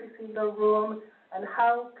voices in the room and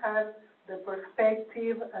how can the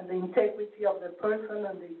perspective and the integrity of the person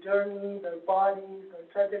and the journey, their bodies, their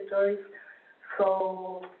trajectories,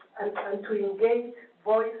 so, and to engage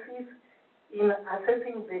voices in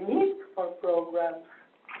assessing the need for programs.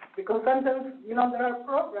 Because sometimes, there are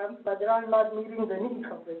programs, but they are not meeting the needs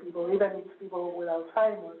of the people, even if it's people with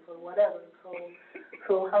Alzheimer's or whatever.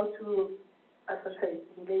 So how to, as I say,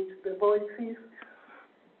 engage the voices,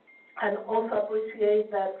 and also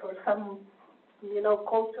appreciate that for some,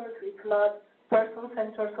 cultures, it's not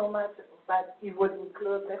person-centered so much, but it would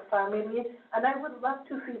include the family. And I would love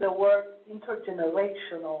to see the word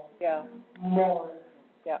intergenerational more.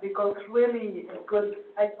 Yeah. Because really,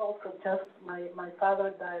 I also my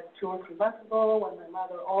father died 2 or 3 months ago, and my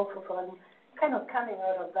mother also, so I'm kind of coming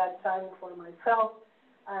out of that time for myself.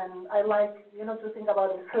 And I like, to think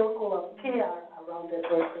about a circle of care around the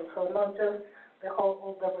person. So not just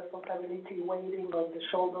all the responsibility waiting on the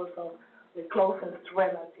shoulders of the closest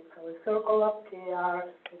relatives. So a circle of care,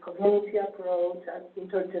 a community approach, and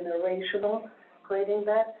intergenerational, creating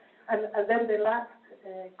that. And then the last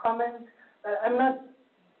comment, I'm not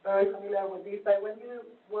very familiar with this, but when you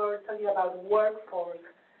were talking about workforce,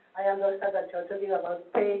 I understand that you're talking about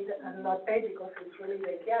paid and not paid because it's really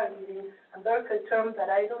the caregiving. And there's a term that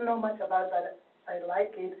I don't know much about, but I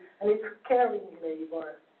like it, and it's caring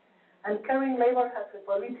labor. And caring labor has a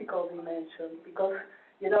political dimension because,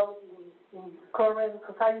 in current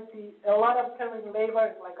society, a lot of caring labor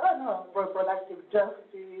is like, oh no, reproductive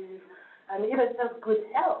justice, and even just good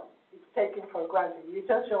health is taken for granted. You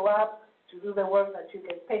just show up to do the work that you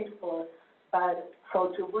get paid for. But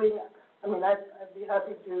so to bring, I'd be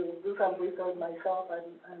happy to do some research myself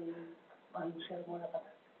and share more about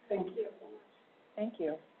it. Thank you. Thank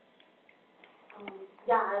you.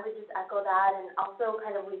 Yeah, I would just echo that, and also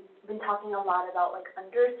we've been talking a lot about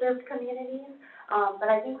underserved communities, but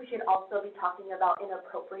I think we should also be talking about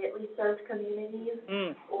inappropriately served communities,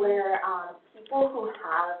 where people who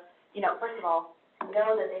have, first of all,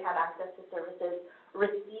 know that they have access to services,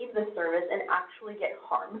 receive the service, and actually get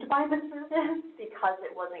harmed by the service because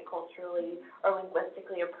it wasn't culturally or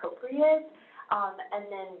linguistically appropriate. And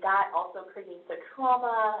then that also creates a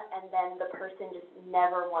trauma, and then the person just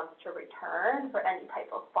never wants to return for any type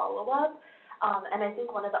of follow-up. And I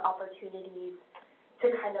think one of the opportunities to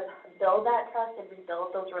kind of build that trust and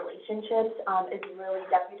rebuild those relationships is really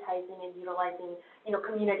deputizing and utilizing,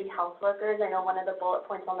 community health workers. I know one of the bullet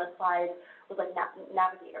points on the slide was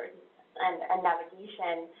navigators and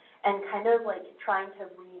navigation, and kind of trying to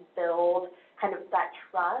rebuild kind of that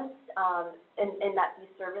trust, and that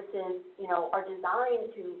these services, are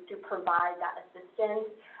designed to provide that assistance.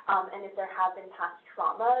 And if there have been past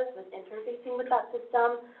traumas with interfacing with that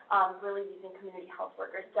system, really using community health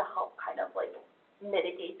workers to help kind of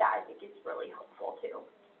mitigate that, I think is really helpful too.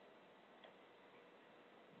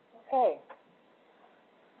 Okay.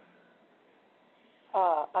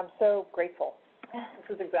 I'm so grateful.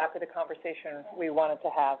 This is exactly the conversation we wanted to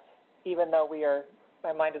have, even though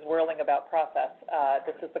my mind is whirling about process.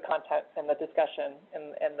 This is the content and the discussion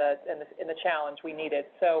and the challenge we needed.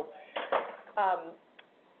 So,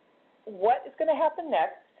 what is going to happen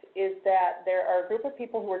next is that there are a group of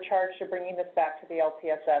people who are charged with bringing this back to the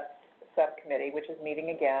LTSS subcommittee, which is meeting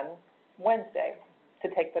again Wednesday to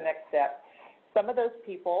take the next step. Some of those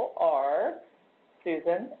people are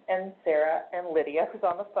Susan and Sarah and Lydia, who's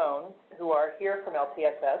on the phone, who are here from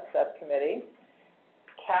LTSS subcommittee.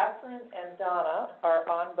 Catherine and Donna are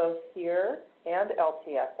on both here and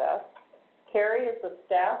LTSS. Carrie is the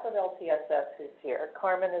staff of LTSS who's here.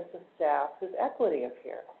 Carmen is the staff who's equity is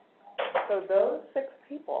here. So those 6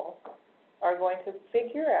 people are going to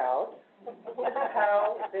figure out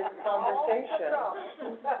how this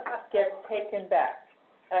conversation gets taken back.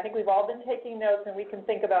 And I think we've all been taking notes, and we can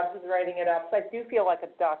think about who's writing it up. So I do feel like a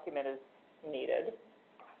document is needed,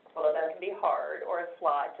 although that can be hard, or a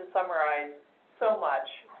slide to summarize so much.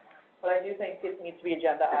 But I do think it needs to be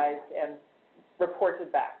agendaized and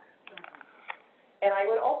reported back. And I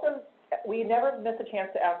would also, we never miss a chance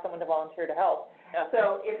to ask someone to volunteer to help.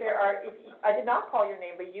 So if there are, I did not call your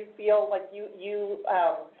name, but you feel like you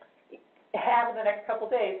have in the next couple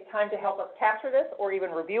of days time to help us capture this or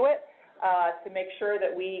even review it to make sure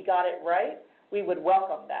that we got it right, we would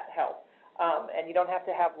welcome that help. And you don't have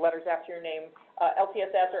to have letters after your name,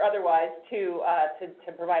 LTSS or otherwise, to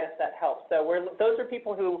provide us that help. So those are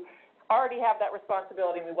people who already have that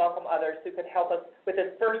responsibility, and we welcome others who could help us with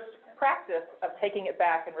this first practice of taking it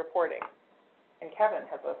back and reporting. And Kevin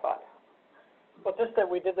has a thought. Well, just that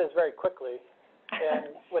we did this very quickly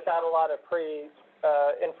and without a lot of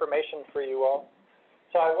information for you all.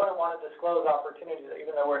 So I wouldn't want to disclose opportunities,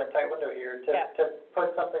 even though we're in a tight window here, to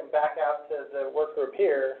put something back out to the work group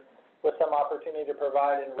here with some opportunity to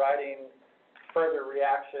provide in writing further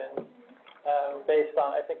reaction based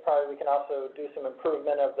on, I think probably we can also do some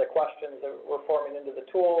improvement of the questions that we're forming into the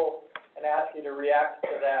tool and ask you to react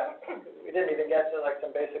to that. We didn't even get to like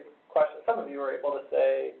some basic questions. Some of you were able to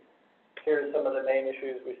say, here's some of the main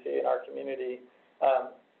issues we see in our community.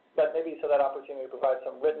 But maybe so that opportunity to provide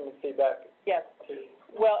some written feedback. Yes.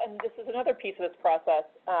 Well, and this is another piece of this process.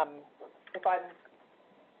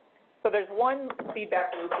 So there's one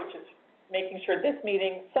feedback loop, which is making sure this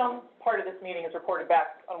meeting, some part of this meeting is reported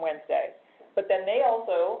back on Wednesday. But then they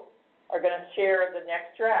also are going to share the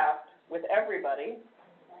next draft with everybody,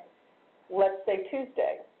 let's say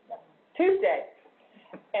Tuesday.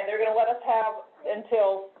 And they're going to let us have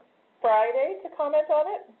until Friday to comment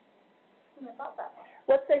on it?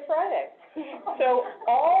 Let's say Friday. So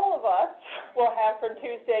all of us will have from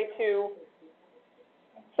Tuesday to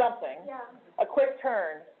something, a quick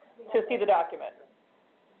turn to see the document.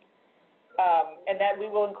 And that we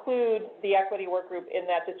will include the equity work group in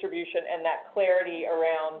that distribution and that clarity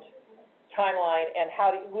around timeline and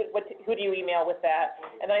who do you email with that.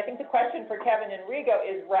 And then I think the question for Kevin and Rigo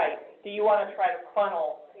is right. Do you want to try to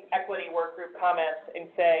funnel equity work group comments and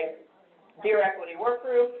say, dear equity work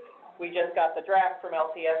group, we just got the draft from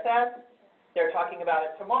LTSS. They're talking about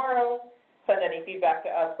it tomorrow. Send any feedback to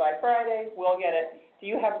us by Friday. We'll get it. Do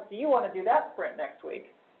you want to do that sprint next week?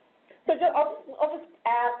 So I'll just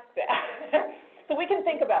ask that. So we can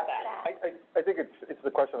think about that. I think it's the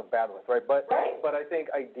question of bandwidth, right? But I think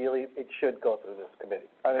ideally it should go through this committee.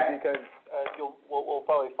 I mean, because what we'll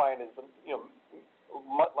probably find is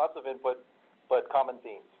lots of input, but common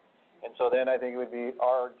themes. And so then I think it would be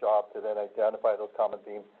our job to then identify those common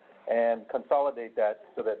themes and consolidate that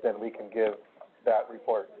so that then we can give that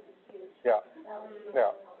report. Yeah.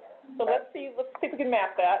 So let's see if we can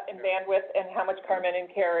map that in bandwidth and how much Carmen and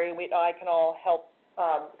Carrie, I can all help,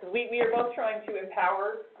 because we are both trying to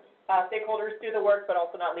empower stakeholders to do the work, but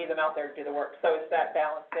also not leave them out there to do the work. So it's that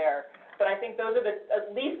balance there. But I think those are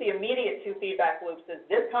at least the immediate 2 feedback loops is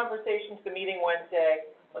this conversation to the meeting Wednesday,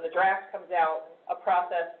 when the draft comes out, a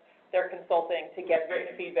process they're consulting to get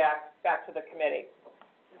written feedback back to the committee.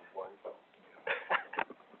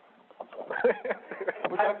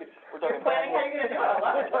 You're planning how you're going to do it. I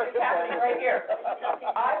love it. It's happening right here.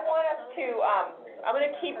 I want us to, I'm going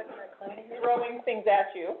to keep throwing things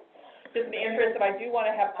at you, just in the interest of I do want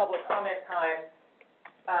to have public comment time.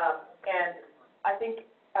 And I think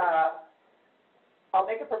I'll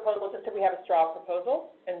make a proposal just so we have a straw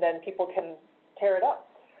proposal, and then people can tear it up.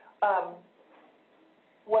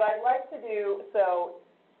 What I'd like to do,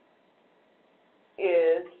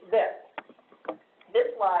 is this.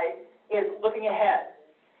 This slide is looking ahead.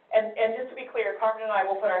 And just to be clear, Carmen and I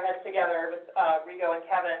will put our heads together with Rigo and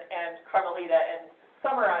Kevin and Carmelita and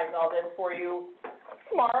summarize all this for you.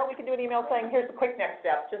 Tomorrow we can do an email saying, here's the quick next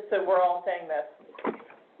step, just so we're all saying this.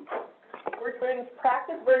 We're doing this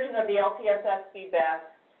practice version of the LTSS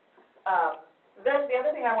feedback. Then the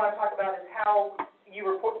other thing I want to talk about is how you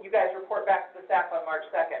guys report back to the staff on March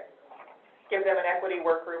 2nd. Give them an equity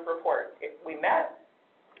work group report. We met.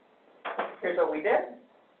 Here's what we did.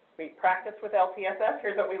 we practiced with LTSS,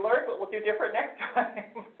 here's what we learned, what we'll do different next time.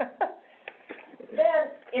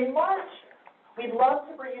 Then, in March, we'd love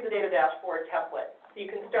to bring you the data dashboard template, so you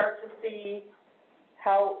can start to see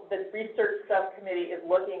how the research subcommittee is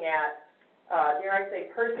looking at, dare I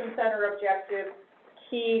say, person-centered objectives,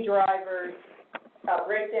 key drivers,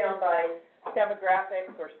 breakdown by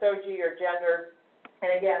demographics or SOGI or gender.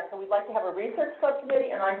 And again, so we'd like to have a research subcommittee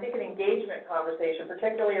and I think an engagement conversation,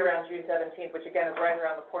 particularly around June 17th, which again is right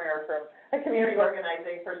around the corner from a community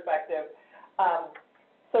organizing perspective.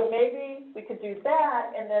 So maybe we could do that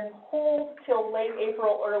and then hold till late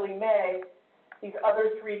April, early May, these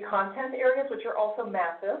other 3 content areas, which are also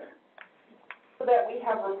massive, so that we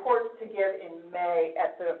have reports to give in May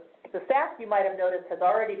at the staff, you might have noticed, has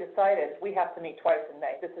already decided we have to meet twice in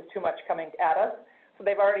May. This is too much coming at us, so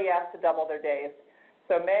they've already asked to double their days.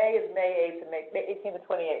 So May is May 8th and May 18th to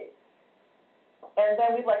 28th. And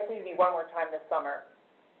then we'd like to meet one more time this summer.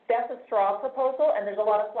 That's a straw proposal, and there's a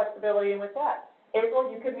lot of flexibility with that.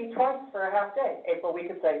 April, you could meet twice for a half day. April, we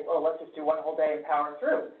could say, oh, let's just do one whole day and power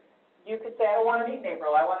through. You could say, I don't want to meet in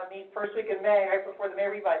April. I want to meet first week in May, right before the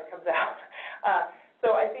May revise comes out.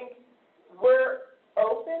 So I think we're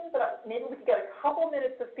open, but maybe we could get a couple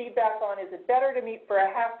minutes of feedback on, is it better to meet for a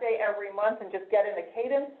half day every month and just get in a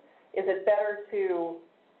cadence? Is it better to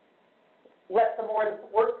let some more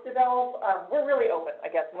work develop? We're really open, I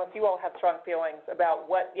guess, unless you all have strong feelings about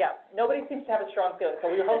what, nobody seems to have a strong feeling, so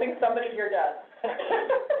we're hoping somebody here does.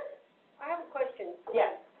 I have a question.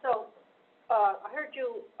 Yes. So, I heard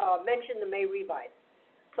you, mention the May revise.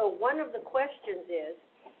 So one of the questions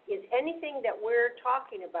is anything that we're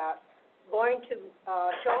talking about going to,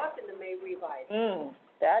 show up in the May revise?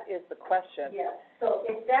 That is the question. Yes. So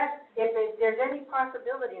if there's any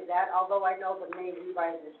possibility of that, although I know the May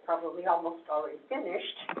revise is probably almost already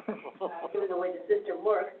finished, given the way the system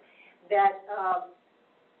works, that,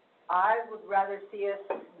 I would rather see us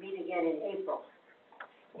meet again in April.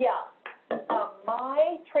 Yeah.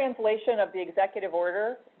 My translation of the executive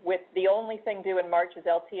order with the only thing due in March is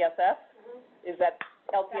LTSS, is that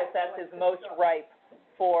LTSS is most ripe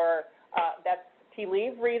for, that's tea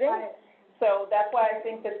leave reading. So that's why I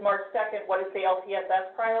think this March 2nd, what is the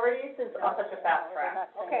LTSS priorities, is on such a fast track.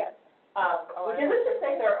 Okay. Which isn't to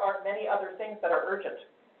say there aren't many other things that are urgent.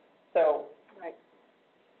 So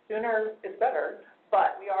sooner is better,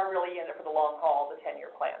 but we are really in it for the long haul, the 10-year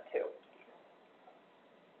plan too.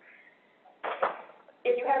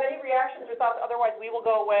 If you have any reactions or thoughts, otherwise we will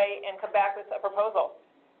go away and come back with a proposal.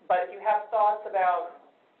 But if you have thoughts about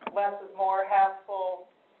less is more, half full.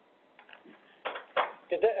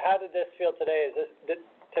 How did this feel today?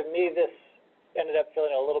 To me, this ended up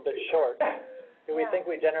feeling a little bit short. Do we think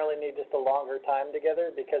we generally need just a longer time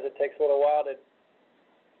together because it takes a little while to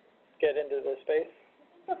get into the space?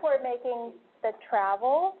 Before making the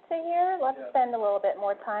travel to here, let's spend a little bit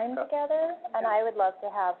more time together, and I would love to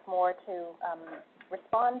have more to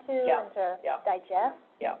respond to and to digest.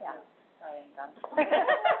 I am done.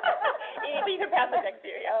 Edie, you can pass it next to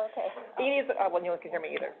you, Okay. Edie's, well, no one can hear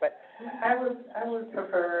me either, but. I would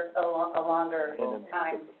prefer a longer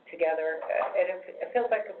time together. It feels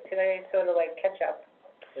like today is sort of like catch up.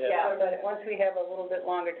 Yeah. But once we have a little bit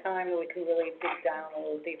longer time, we can really dig down a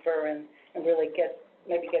little deeper and really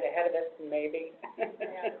maybe get ahead of it, maybe.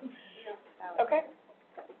 Okay.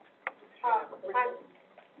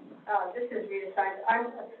 This is Rita Stein.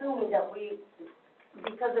 I'm assuming that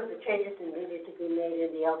because of the changes that needed to be made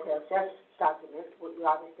in the LTSS document, we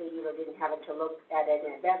obviously, didn't have it to look at it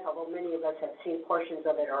in advance, although many of us have seen portions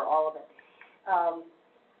of it or all of it.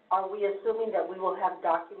 Are we assuming that we will have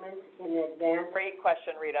documents in advance? Great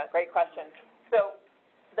question, Rita, great question. So,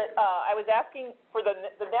 I was asking for the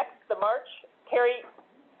March, Carrie,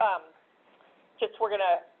 we're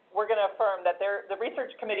gonna affirm that the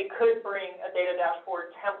research committee could bring a data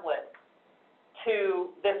dashboard template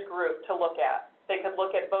to this group to look at. They could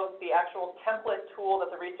look at both the actual template tool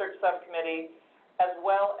that the research subcommittee, as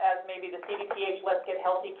well as maybe the CDPH Let's Get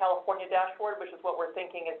Healthy California dashboard, which is what we're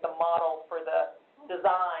thinking is the model for the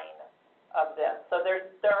design of this. So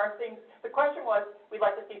there are things, the question was, we'd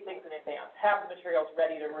like to see things in advance, have the materials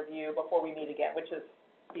ready to review before we meet again, which is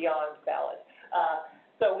beyond valid.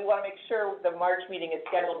 So we want to make sure the March meeting is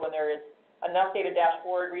scheduled when there is enough data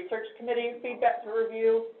dashboard research committee feedback to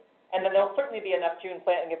review. And then there'll certainly be enough June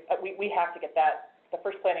planning. We have to get that. The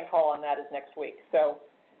first planning call on that is next week. So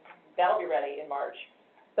that'll be ready in March.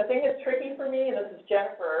 The thing that's tricky for me, and this is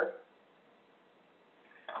Jennifer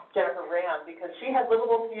Ram, because she has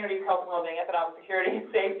livable communities, health and wellbeing, economic security, and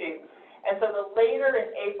safety. And so the later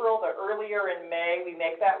in April, the earlier in May we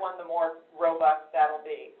make that one, the more robust that'll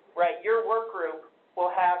be, right? Your work group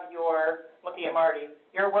will have your, looking at Marty,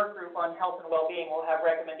 your work group on health and well-being will have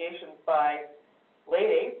recommendations by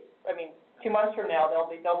late April. I mean, 2 months from now, there'll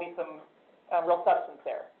be some, real substance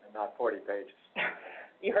there. And not 40 pages.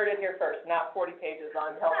 You heard it here first, not 40 pages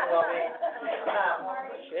on health and well-being.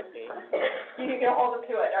 Should be. You can hold them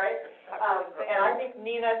to it, all right? And I think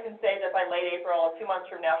Nina can say that by late April, 2 months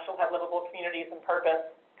from now, she'll have livable communities and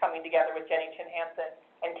purpose coming together with Jenny Chin Hansen.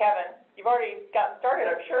 And Kevin, you've already gotten started,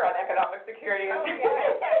 I'm sure, on economic security. Oh,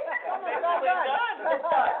 Basically done. It's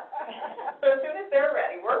done. So as soon as they're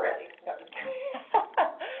ready, we're ready. No, just kidding.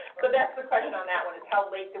 So that's the question on that one, is how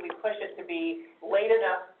late do we push it to be late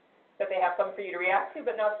enough that they have something for you to react to,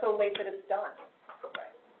 but not so late that it's done?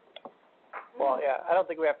 Well, yeah, I don't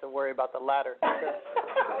think we have to worry about the latter.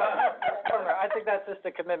 I think that's just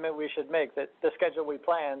a commitment we should make, that the schedule we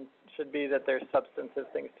plan should be that there's substantive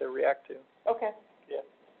things to react to. Okay. Yeah.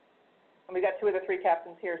 And we got 2 of the 3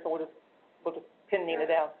 captains here, so we'll just pin Nina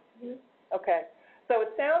down. Okay. So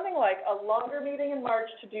it's sounding like a longer meeting in March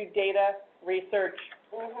to do data research.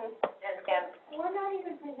 And We're not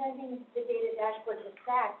even presenting the data dashboard to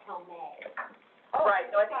SAC till May.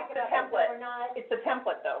 right, no, I think it's a template. We're not, It's a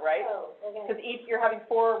template though, right? we're gonna. Because you're having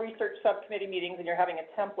 4 research subcommittee meetings and you're having a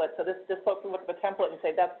template, so this folks will look at the template and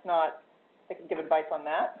say, that's not, they can give advice on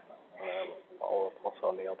that. Also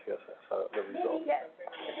on the LTSS, the results. Yeah,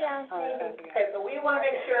 maybe. Okay, so we want to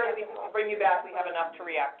make sure that we bring you back, we have enough to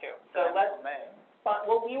react to. So let's,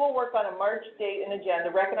 well, we will work on a March date and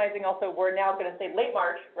agenda, recognizing also we're now going to say late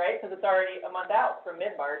March, right? Because it's already a month out from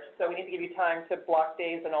mid-March, so we need to give you time to block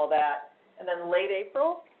days and all that. And then late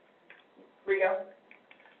April, Rigo?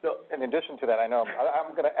 So in addition to that, I know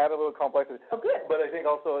I'm going to add a little complexity. Oh, good. But I think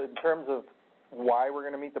also in terms of why we're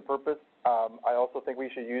going to meet the purpose, I also think we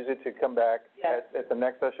should use it to come back at the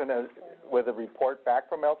next session with a report back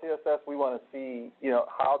from LTSS. We want to see,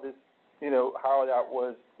 how this, how that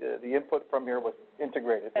was, the input from here was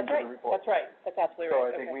integrated into the report. That's right. That's absolutely right.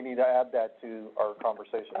 So I think we need to add that to our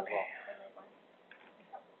conversation as well.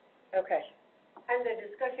 Okay. And the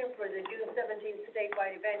discussion for the June 17th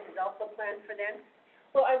statewide event is also planned for then?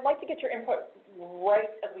 Well, I'd like to get your input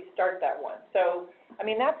right as we start that one. So, I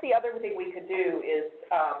mean, that's the other thing we could do is,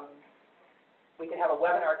 we could have a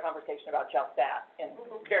webinar conversation about just that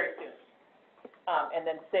very soon. And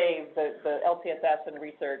then save the LTSS and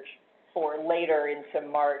research for later into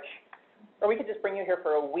March. Or we could just bring you here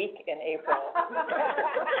for a week in April.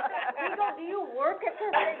 Rigo, do you work at the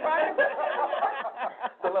restaurant?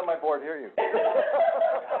 Don't let my board hear you.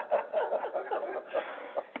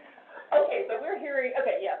 Okay, so we're hearing,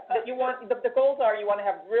 yes, that you want, the goals are you want to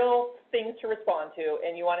have real things to respond to,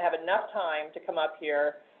 and you want to have enough time to come up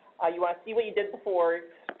here. You want to see what you did before.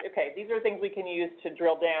 Okay, these are things we can use to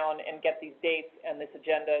drill down and get these dates and these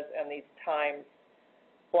agendas and these times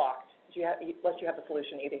blocked. Unless you have the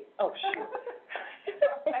solution, Edie. Oh, shoot.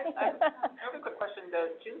 I have a quick question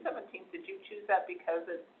though. June 17th, did you choose that because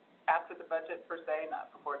it's after the budget per se,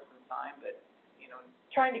 not before it's been signed, but,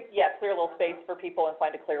 Trying to, clear a little space for people and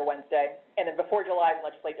find a clear Wednesday. And then before July,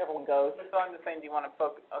 when everyone goes. So I'm just saying, do you want to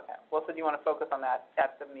focus, so do you want to focus on that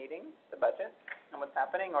at the meeting, the budget, and what's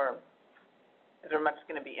happening, or is there much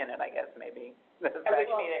going to be in it, I guess, maybe? At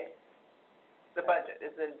which meeting? The budget,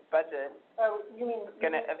 is the budget You mean?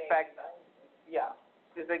 going to affect,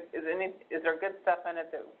 is there good stuff in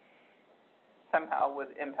it that somehow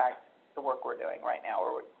would impact the work we're doing right now,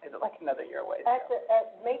 or is it like another year away? At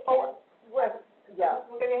May 10th,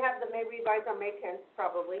 we're going to have the May revise on May 10th,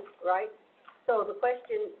 probably, right? So the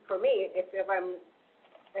question for me, if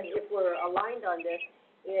we're aligned on this,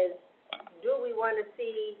 is do we want to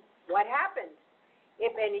see what happened,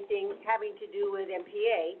 if anything, having to do with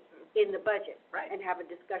MPA in the budget? Right. And have a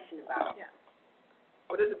discussion about it. Yeah.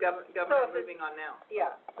 What is the governor moving on now?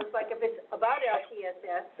 Yeah, it's like if it's about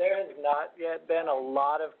LTSS. There has not yet been a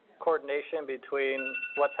lot of coordination between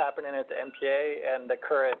what's happening at the MPA and the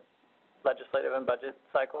current legislative and budget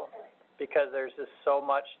cycle, because there's just so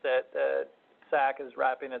much that SAC is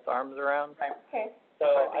wrapping its arms around. Okay.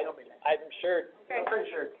 So I'm pretty sure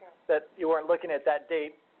that you weren't looking at that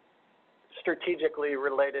date strategically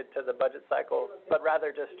related to the budget cycle, but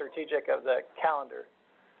rather just strategic of the calendar.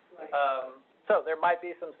 So there might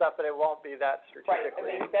be some stuff, but it won't be that strategic. Right, I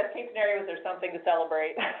mean, best case scenario is there's something to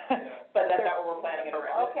celebrate, but that's not what we're planning it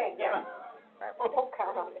around. Okay, yeah. We'll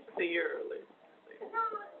count on it. It's a year early.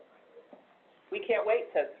 We can't wait,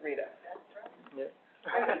 says Rita. Yeah.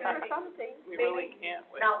 Something. We really can't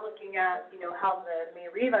wait. Not looking at, how the May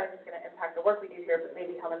revise is going to impact the work we do here, but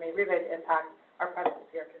maybe how the May revise impacts our presence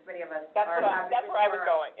here, because many of us That's are where I was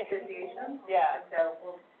going. associations. Yeah. And so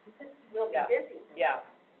we'll be busy. Yeah.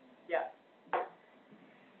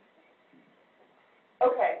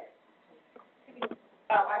 Okay.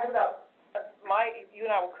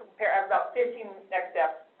 and I will compare, I have about 15 next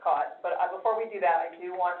steps caught, but before we do that, I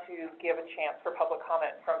do want to give a chance for public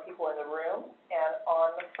comment from people in the room and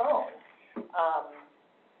on the phone.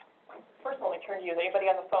 First, let me turn to you. Does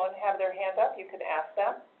anybody on the phone have their hand up? You can ask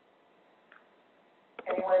them.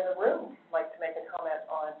 Anyone in the room like to make a comment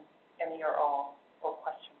on any or all or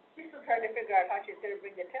questions? This was hard to figure out how she's going to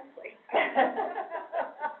bring the template.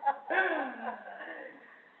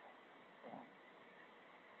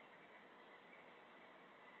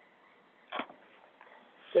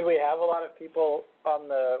 Did we have a lot of people on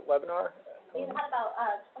the webinar? We've had about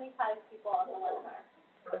 25 people on the webinar.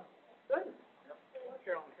 Good.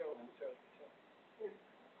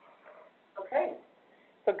 Okay.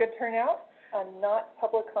 So good turnout. Not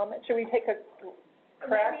public comment. Should we take a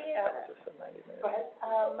crack at? Go ahead.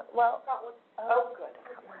 Well, good.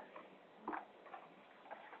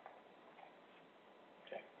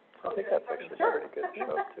 I think that's actually a pretty good show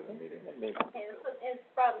to the meeting. Maybe. Okay, this one is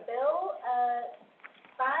from Bill,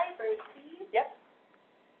 5 or Steve? Yep.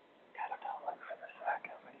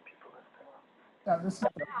 This is,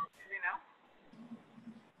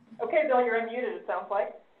 Okay, Bill, you're unmuted, it sounds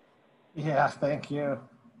like. yeah, thank you.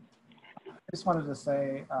 I just wanted to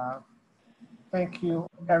say thank you,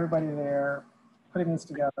 everybody there, putting this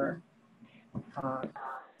together.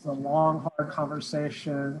 It's a long, hard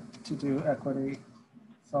conversation to do equity.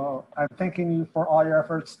 So I'm thanking you for all your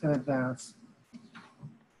efforts in advance.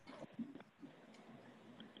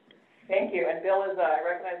 Thank you. And Bill is, I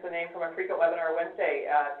recognize the name from a frequent webinar Wednesday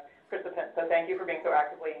participant, so thank you for being so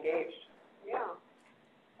actively engaged. Yeah.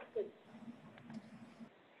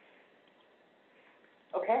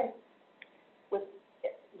 Okay.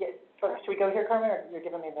 Should we go here, Carmen, or you're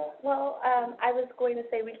giving me the? Well, I was going to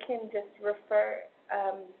say we can just refer,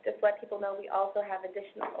 just let people know we also have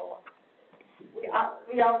additional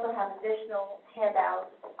handouts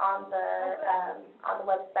on the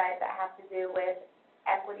website that have to do with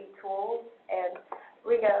equity tools, and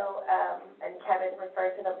Rigo and Kevin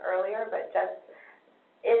referred to them earlier, but just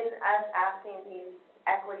in us asking these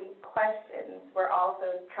equity questions, we're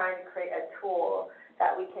also trying to create a tool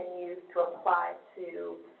that we can use to apply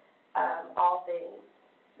to all things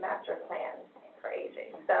master plan for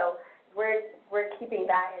aging. So we're keeping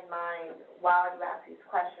that in mind while you ask these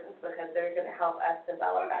questions, because they're going to help us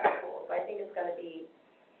develop that tool. So I think it's going to be,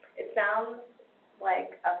 it sounds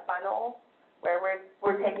like a funnel where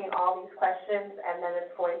we're taking all these questions and then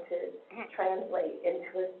it's going to translate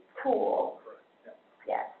into a tool.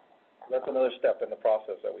 Yes. That's another step in the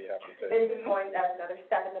process that we have to take. This is another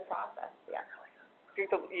step in the process, yeah. You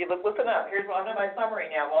listen up. Here's my summary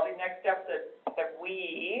now, all these next steps that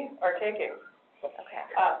we are taking. Okay.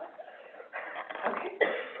 Okay.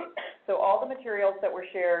 So all the materials that were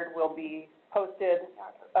shared will be posted,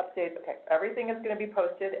 updated. Okay, everything is going to be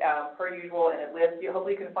posted per usual, and it lives.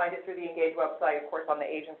 Hopefully you can find it through the Engage website, of course, on the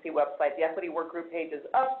agency website. The Equity Work Group page is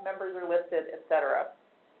up, members are listed, etc.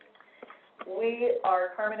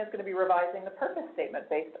 Carmen is going to be revising the purpose statement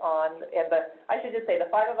based on, I should just say, the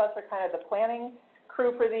 5 of us are kind of the planning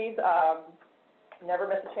crew for these. Never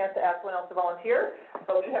miss a chance to ask someone else to volunteer,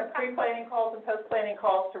 but we have pre-planning calls and post-planning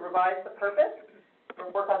calls to revise the purpose.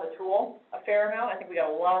 We'll work on the tool a fair amount. I think we got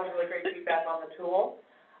a lot of really great feedback on the tool.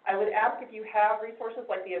 I would ask if you have resources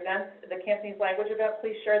like the events, the Cantonese language event,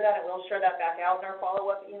 please share that, and we'll share that back out in our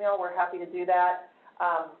follow-up email. We're happy to do that.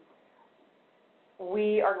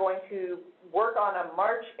 We are going to work on a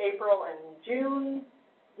March, April, and June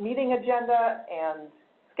meeting agenda and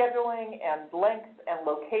scheduling and length and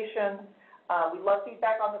location. We love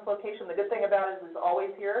feedback on this location. The good thing about it is it's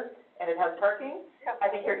always here, and it has parking. I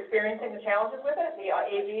think you're experiencing the challenges with it, the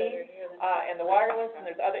AV and the wireless, and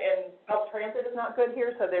and public transit is not good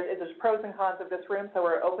here, so there's pros and cons of this room, so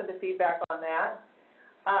we're open to feedback on that.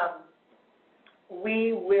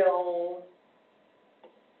 We will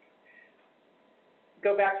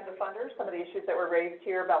go back to the funders, some of the issues that were raised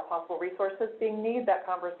here about possible resources being needed. That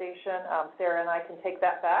conversation, Sarah and I can take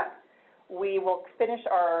that back. We will finish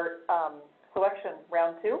our selection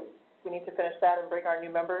round 2. We need to finish that and bring our new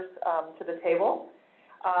members to the table.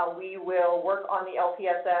 We will work on the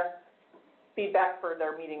LPSS feedback for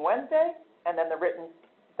their meeting Wednesday, and then the written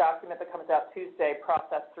document that comes out Tuesday,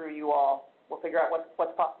 processed through you all. We'll figure out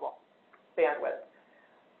what's possible, bandwidth.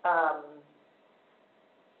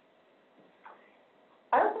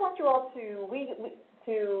 I also want you all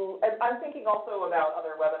I'm thinking also about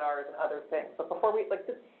other webinars and other things, but before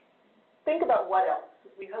just think about what else.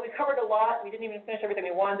 We covered a lot. We didn't even finish everything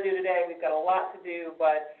we wanted to do today. We've got a lot to do,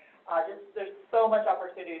 but there's so much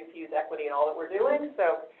opportunity to use equity in all that we're doing,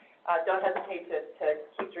 so don't hesitate to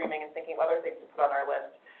keep dreaming and thinking of other things to put on our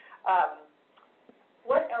list.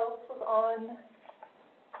 What else was on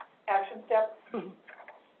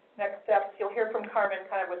steps. You'll hear from Carmen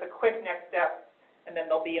kind of with a quick next step, and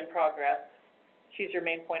then they'll be in progress. She's your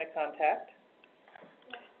main point of contact.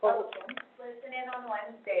 Listen in on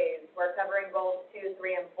Wednesdays. We're covering goals 2,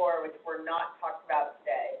 3, and 4, which were not talked about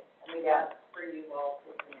today. And we want for you all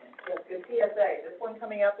to listen in. Yes, good PSA. This one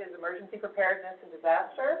coming up is emergency preparedness and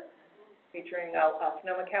disaster, featuring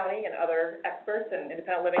Sonoma County and other experts and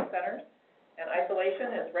independent living centers. And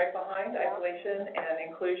isolation is right behind, isolation and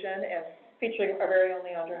inclusion, and featuring our very own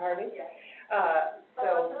Leandra Harvey.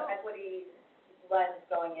 So equity lens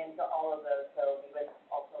going into all of those, so we would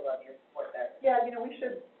also love your support there. Yeah, you know, we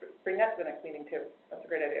should bring that to the next meeting too. That's a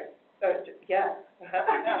great idea. Yeah.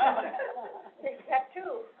 That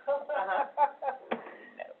too.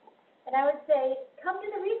 And I would say, come to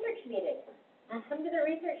the research meetings. Come to the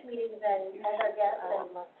research meetings and as our guests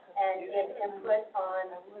and give input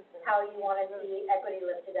on how you want to see equity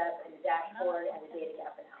lifted up in the dashboard and the data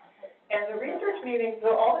gap analysis. And the research meetings,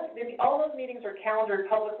 so all those meetings are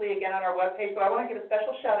calendared publicly again on our webpage, so I want to give a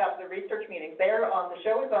special shout out to the research meetings. The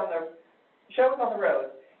show is on the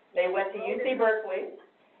road. They went to UC Berkeley,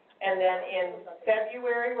 and then in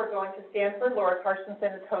February, we're going to Stanford. Laura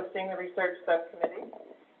Carstensen is hosting the research subcommittee.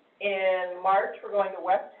 In March, we're going to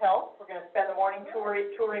West Health. We're going to spend the morning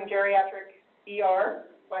touring geriatric ER.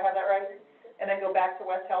 Do I have that right? And then go back to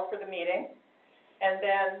West Health for the meeting. And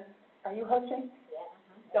then, are you hosting? Yeah.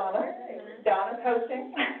 Donna? Donna's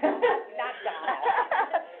hosting? Not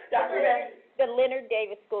Donna. Dr. Banks? The Leonard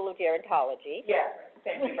Davis School of Gerontology. Yes,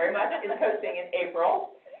 thank you very much. Is hosting in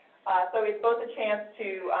April. So it's both a chance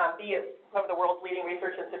to be at some of the world's leading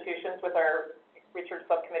research institutions with our research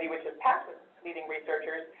subcommittee, which is packed with leading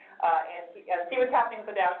researchers, and see what's happening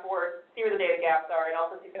with the dashboard, see where the data gaps are, and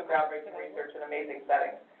also see some groundbreaking research in amazing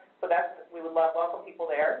settings. So we would welcome people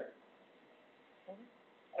there.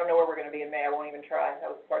 I don't know where we're going to be in May. I won't even try. That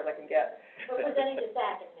was as far as I can get. We're presenting to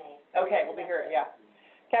SAC in May. Okay, we'll be here, yeah.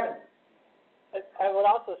 Kevin? I would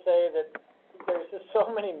also say that there's just so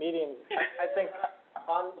many meetings. I think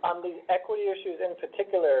on the equity issues in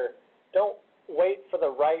particular, don't wait for the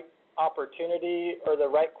right opportunity or the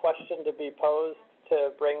right question to be posed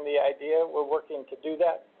to bring the idea. We're working to do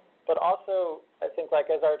that. But also, I think, like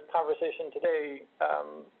as our conversation today,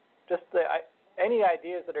 any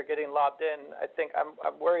ideas that are getting lobbed in, I think I'm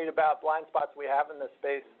worried about blind spots we have in this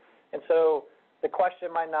space. And so the question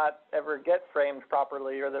might not ever get framed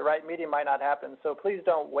properly, or the right meeting might not happen. So please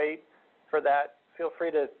don't wait for that. Feel free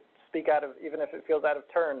to speak out of, even if it feels out of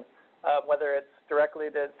turn, whether it's directly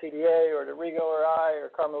to CDA or to Rigo or I or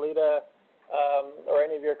Carmelita or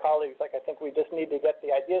any of your colleagues. Like, I think we just need to get the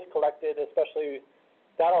ideas collected, especially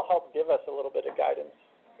that'll help give us a little bit of guidance.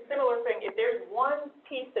 Similar thing, if there's one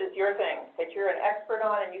piece that is your thing, that you're an expert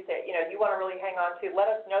on and you say, you know, you want to really hang on to,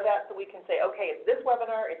 let us know that so we can say, okay, it's this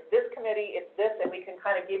webinar, it's this committee, it's this, and we can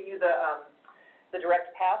kind of give you the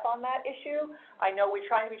direct path on that issue. I know we're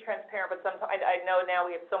trying to be transparent, but sometimes I know now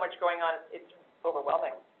we have so much going on, it's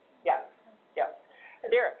overwhelming. Yeah.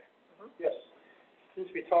 Derek? Yes.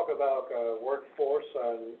 Since we talk about workforce,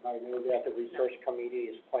 I know that the research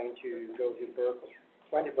committee is planning to go to Berkeley.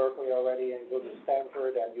 Went to Berkeley already and go to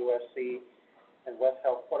Stanford and USC and West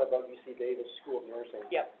Health. What about UC Davis School of Nursing?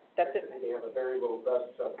 Yep, that's it. They have a very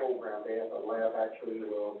robust program. They have a lab actually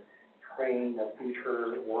will train the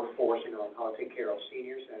future workforce, on how to take care of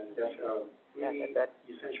seniors, and that's really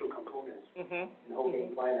essential components in the whole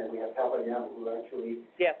game plan. And we have Talbot Young, who actually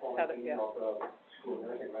formed the of School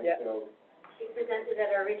of Nursing, right? So. She presented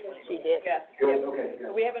at our research. She did. Yes. Good, okay,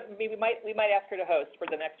 good. We might ask her to host for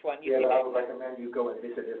the next one. Yeah, but I would recommend you go and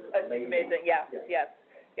visit it. It's amazing. Yes.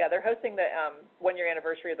 Yeah, they're hosting the 1-year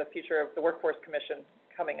anniversary of the Future of the Workforce Commission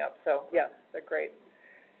coming up. So yeah, they're great.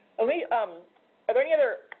 Are there any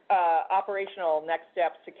other operational next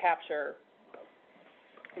steps to capture?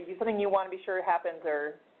 Is there something you want to be sure happens,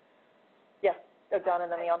 or yes? Donna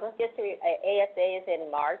and then Leandra? Just to, ASA is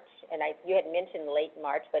in March, and you had mentioned late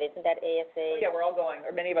March, but isn't that ASA? Yeah, we're all going,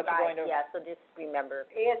 or many of us are going to. Yeah, so just remember,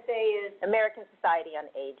 ASA is American Society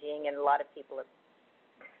on Aging, and a lot of people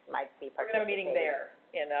might be participating. We're going to have a meeting there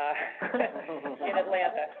in in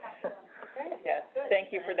Atlanta. Yes,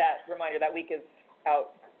 thank you for that reminder. That week is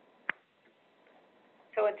out.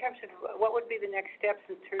 So in terms of what would be the next steps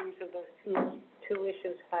in terms of those two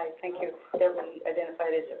issues, thank you, that we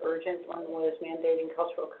identified as urgent. One was mandating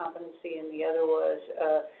cultural competency, and the other was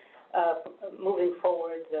moving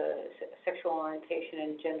forward the sexual orientation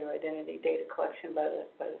and gender identity data collection by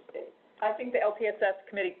the state. I think the LTSS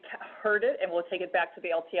committee heard it, and we'll take it back to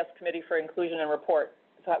the LTS committee for inclusion and report.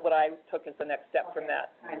 That's what I took as the next step from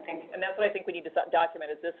that. Thank you. And that's what I think we need to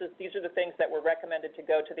document, these are the things that were recommended to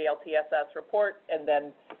go to the LTSS report, and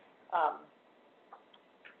then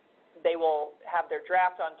they will have their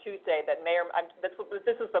draft on Tuesday that may or, this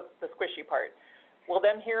is the squishy part. Will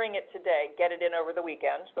them hearing it today get it in over the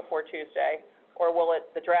weekend before Tuesday, or will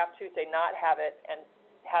the draft Tuesday not have it, and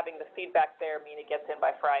having the feedback there mean it gets in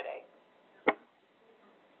by Friday?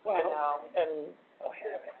 Well,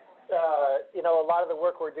 you know, a lot of the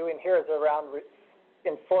work we're doing here is around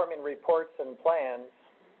informing reports and plans,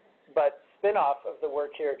 but spin-off of the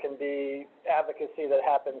work here can be advocacy that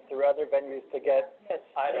happens through other venues to get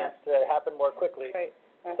items to happen more quickly. Right.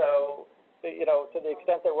 So, you know, to the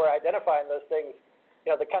extent that we're identifying those things,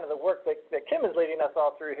 you know, the kind of the work that Kim is leading us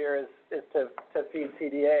all through here is to feed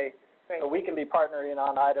CDA. Right. So we can be partnering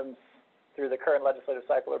on items through the current legislative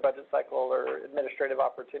cycle or budget cycle or administrative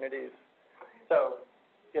opportunities. So,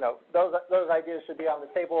 you know, those ideas should be on the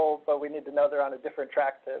table, but we need to know they're on a different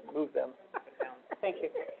track to move them. Thank you.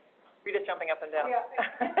 Rita's jumping up and down. Yeah.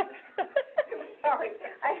 Sorry,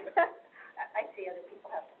 I see other people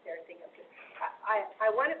have their thing up too. I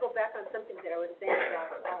want to go back on something that I was saying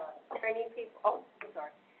about, training people. Oh, I'm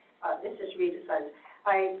sorry. This is Rita Sons.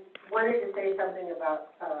 I wanted to say something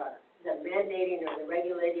about, the mandating or the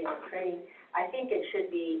regulating of training. I think it should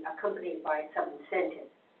be accompanied by some incentive,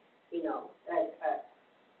 you know,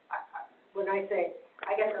 when I say,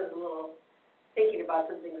 I guess I was a little thinking about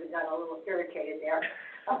some things and got a little irritated there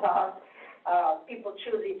about, people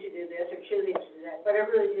choosing to do this or choosing to do that. But I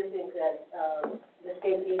really do think that, the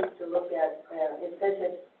state needs to look at,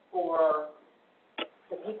 incentives for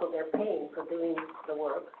the people they're paying for doing the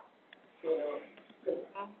work. You know,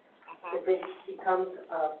 if it becomes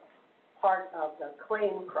a part of the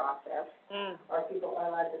claim process, or people are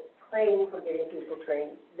allowed to claim for getting people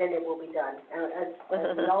trained, then it will be done. And as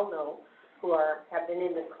we all know, who have been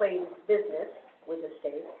in the claims business with the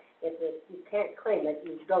state, if you can't claim it,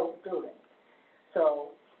 you don't do it. So,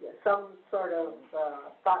 yeah, some sort of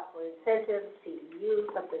thoughtful incentive, CDU,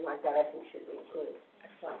 something like that, I think should be included.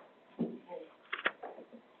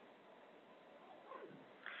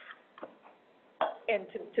 And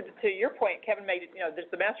to your point, Kevin made, you know, there's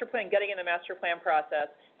the master plan, getting in the master plan process,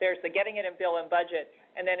 there's the getting it in bill and budget,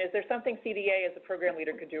 and then is there something CDA as a program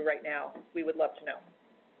leader could do right now? We would love to know.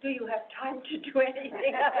 Do you have time to do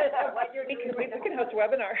anything other than what you're doing? We can host a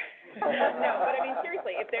webinar. No, but I mean,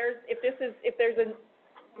 seriously, if there's a,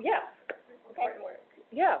 yeah. Important work.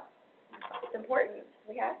 Yeah. It's important.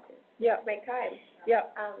 We have to. Yeah. Make time. Yeah.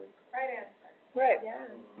 Right answer. Right. Yeah.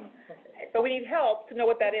 But we need help to know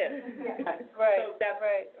what that is. Right, So that's,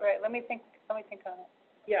 right. Let me think on it.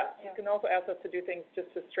 yeah, you can also ask us to do things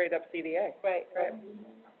just to straight up CDA. Right.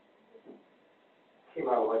 Kim,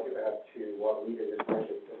 I would like to add to what Rita just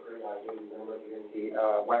mentioned, the great idea, remember in the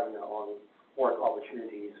webinar on work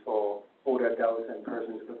opportunities for older adults and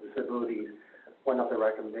persons with disabilities. One of the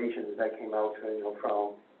recommendations that came out, you know,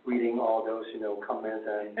 from reading all those, you know, comments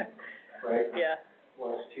and, right? Yeah.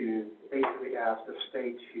 Was to basically ask the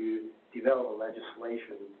state to develop a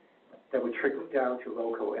legislation that would trickle down to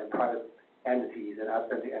local and private entities and ask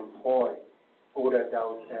them to employ older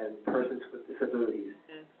adults and persons with disabilities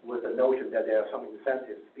with the notion that there are some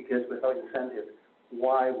incentives, because without incentives,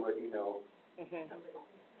 why would, you know,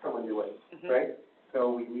 someone do it, right?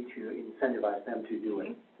 So we need to incentivize them to do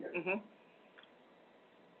it.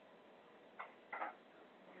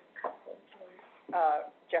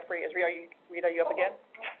 Jeffrey, Rita, are you up again?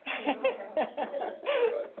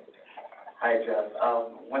 Hi, Jeff.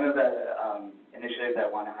 One of the initiatives I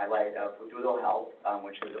want to highlight, Doodle Health,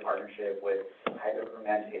 which is a partnership with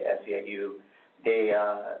Hydro-Permanente SEIU.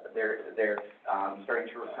 They're starting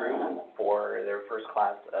to recruit for their first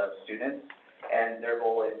class of students, and their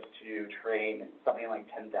goal is to train something like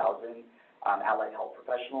 10,000 allied health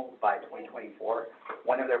professionals by 2024.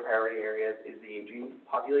 One of their priority areas is the aging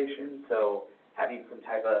population, so having some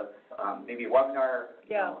type of maybe webinar,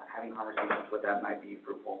 you know, having conversations with them might be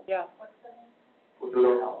fruitful. Yeah.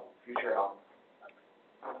 Doodle Health, Future Health.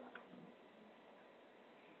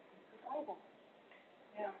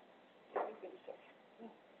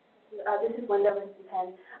 This is Linda with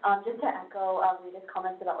Penn. Just to echo Rita's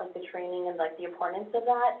comments about like the training and like the importance of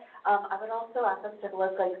that, I would also ask us to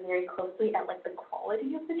look like very closely at like the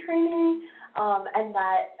quality of the training, and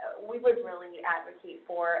that we would really advocate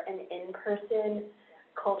for an in-person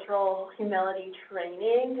cultural humility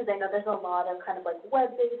training, because I know there's a lot of kind of like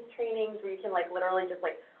web-based trainings where you can like literally just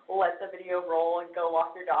like let the video roll and go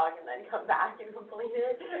walk your dog and then come back and complete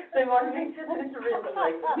it. So I want to make sure that it's really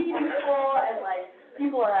like meaningful and like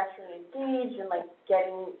people are actually engaged and like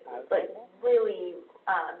getting like really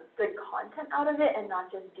good content out of it and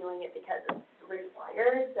not just doing it because it's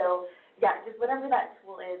required. So yeah, just whatever that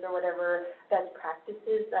tool is or whatever best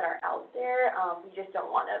practices that are out there, we just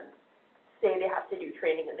don't want to say they have to do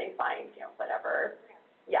training and they find, you know, whatever,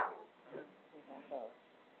 yeah.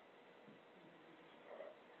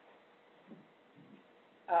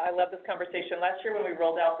 I love this conversation. Last year when we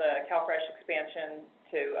rolled out the CalFresh expansion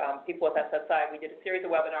to people with SSI, we did a series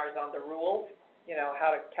of webinars on the rules, you know,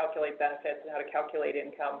 how to calculate benefits and how to calculate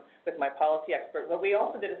income with my policy expert. But we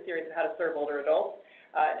also did a series on how to serve older adults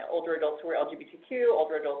who are LGBTQ,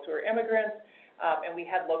 older adults who are immigrants, and we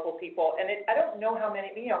had local people. And I don't know how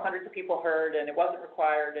many, you know, hundreds of people heard, and it wasn't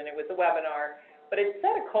required, and it was a webinar. But it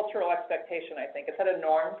set a cultural expectation, I think. It set a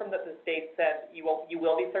norm from that the state said you will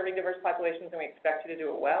be serving diverse populations and we expect you to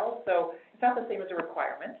do it well. So it's not the same as a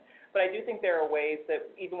requirement. But I do think there are ways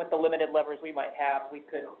that even with the limited levers we might have, we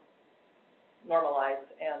could normalize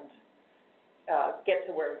and get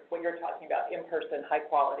to where what you're talking about, in-person, high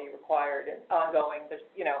quality, required, and ongoing. There's,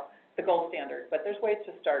 you know, the gold standard. But there's ways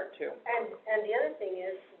to start too. And the other thing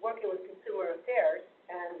is working with consumer affairs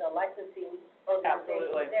and the licensing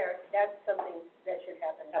organization there, that's something that should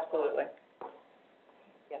happen as well. Absolutely.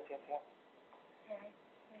 Yes, yes, yes.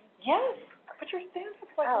 Yes, put your stance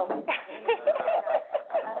up like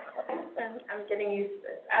I'm getting used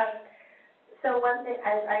to this. So one thing,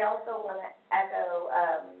 I also want to echo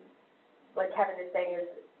what Kevin is saying is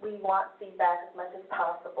we want feedback as much as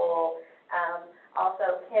possible.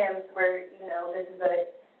 Also, Kim's, where, you know, this is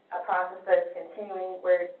a process that is continuing.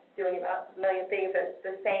 We're doing about a million things at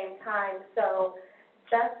the same time. So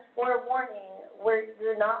just for warning,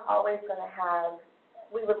 you're not always going to have,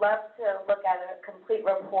 we would love to look at a complete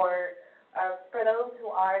report for those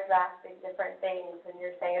who are drafting different things and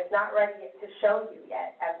you're saying it's not ready to show you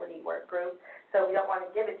yet, equity work group, so we don't want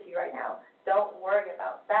to give it to you right now. Don't worry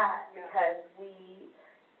about that because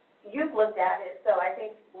you've looked at it, so I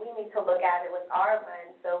think we need to look at it with our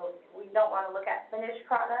lens. So we don't want to look at finished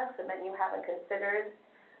products and then you haven't considered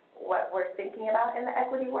what we're thinking about in the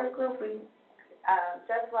equity work group. We,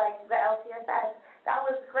 just like the LTSS, that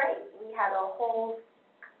was great. We had a whole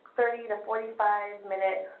 30 to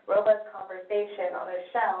 45-minute robust conversation on a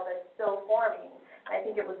shell that's still forming. I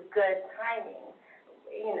think it was good timing.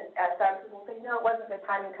 You know, some people say, no, it wasn't good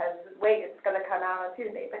timing because, wait, it's going to come out on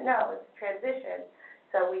Tuesday. But no, it's transition.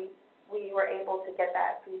 So we were able to get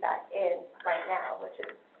that feedback in right now, which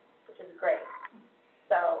is great.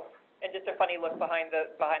 So. And just a funny look behind the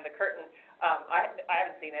curtain. I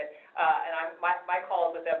haven't seen it, and my call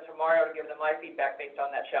is with them tomorrow to give them my feedback based on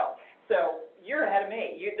that shell. So you're ahead of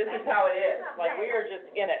me. This is how it is. Like we are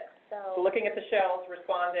just in it. So looking at the shells,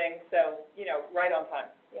 responding. So you know, right on time.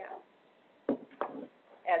 Yeah.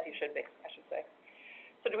 As you should be, I should say.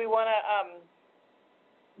 So do we want to?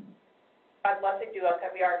 I'd love to do.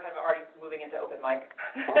 We are kind of already moving into open mic.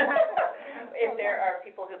 If there are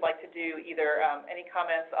people who'd like to do either any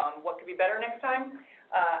comments on what could be better next time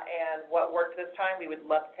and what worked this time, we would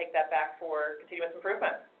love to take that back for continuous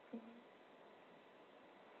improvement.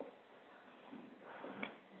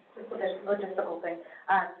 Just a logistical thing.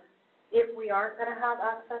 If we aren't going to have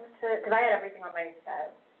access to, because I had everything on my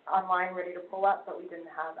online ready to pull up, but we didn't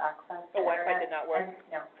have access to the Wi-Fi did not work.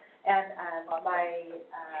 And my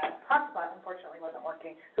hotspot unfortunately wasn't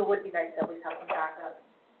working, so it would be nice to at least have some backup.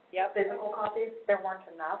 Yep. Physical copies. There weren't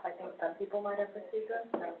enough. I think some people might have received them.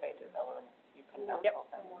 Yep.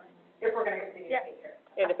 If we're going to continue to be here.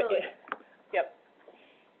 And if yep.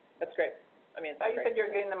 That's great. I mean, Oh, you said you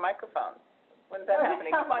were getting the microphone. When's that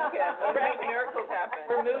happening? Come on, kids. Let's make miracles happen.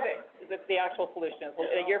 We're moving. The actual solution is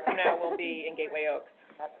a year from now we'll be in Gateway Oaks.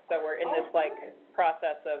 So we're in this like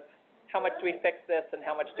process of how much do we fix this and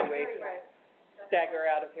how much do we stagger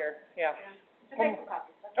out of here? Yeah. Make some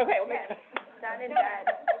copies. Okay, we'll make. Done and done.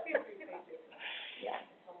 Yeah.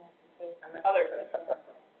 Others.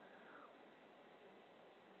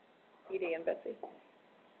 Edie and Betsy.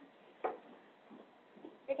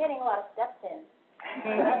 You're getting a lot of steps in.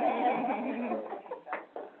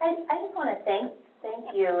 I just want to thank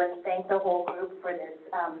you and thank the whole group for this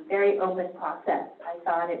very open process. I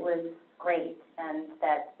thought it was great and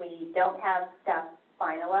that we don't have stuff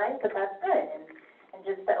finalized, but that's good. And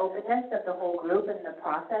just the openness of the whole group and the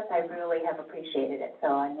process, I really have appreciated it. So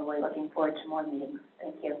I'm really looking forward to more meetings.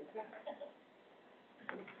 Thank you.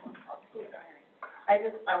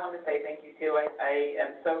 I want to say thank you too. I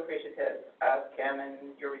am so appreciative of Kim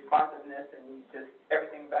and your responsiveness and just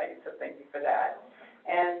everything about you, so thank you for that.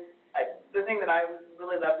 And the thing that I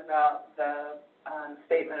really loved about the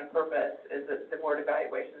statement of purpose is that the word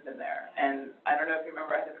evaluation is in there. And I don't know if you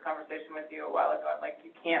remember, I had this conversation with you a while ago. I'm like,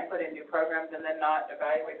 you can't put in new programs and then not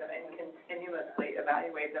evaluate them and continuously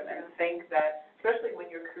evaluate them and think that, especially when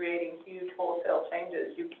you're creating huge wholesale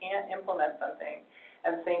changes, you can't implement something and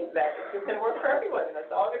and think that it's just gonna work for everyone, and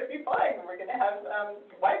it's all gonna be fine, and we're gonna have,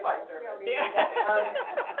 Wi-Fi service.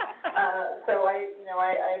 So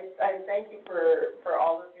I thank you for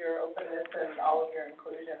all of your openness and all of your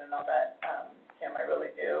inclusion and all that, Kim, I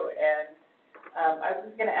really do. And, I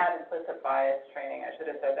was gonna add implicit bias training, I should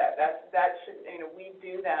have said that. That should, we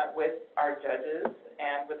do that with our judges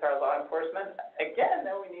and with our law enforcement. Again,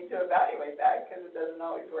 though, we need to evaluate that, because it doesn't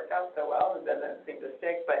always work out so well, it doesn't seem to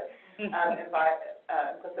stick, but,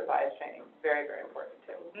 implicit bias training, very, very important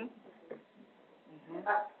too.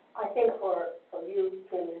 I think for you,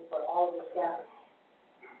 Kim, and for all of the staff,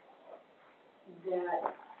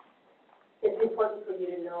 that it's important for you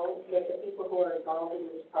to know that the people who are involved in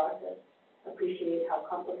this process appreciate how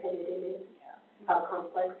complicated it is, how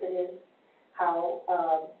complex it is, how,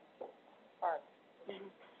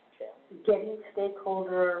 getting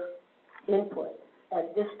stakeholder input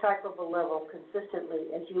at this type of a level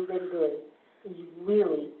consistently, as you've been doing, is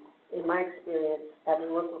really, in my experience,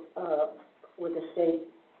 having worked with the state,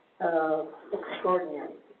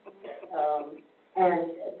 extraordinary.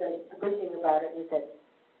 And the good thing about it is that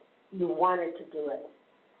you wanted to do it,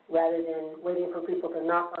 rather than waiting for people to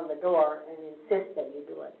knock on the door and insist that you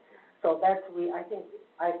do it. So that's, I think,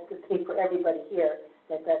 I could speak for everybody here,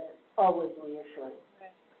 that that's always reassuring.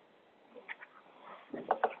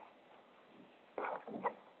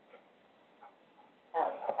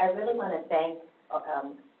 I really want to thank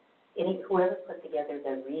whoever put together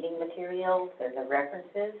the reading materials and the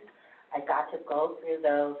references. I got to go through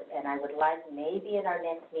those, and I would like maybe in our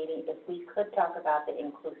next meeting if we could talk about the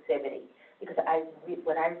inclusivity, because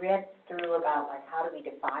when I read through about like how do we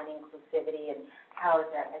define inclusivity and how is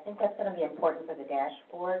that, I think that's going to be important for the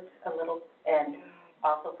dashboards a little, and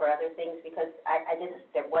also for other things, because I just,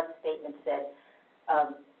 that one statement said,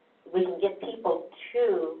 we can get people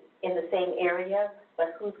in the same area,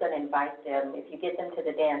 but who's going to invite them? If you get them to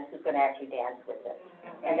the dance, who's going to actually dance with them?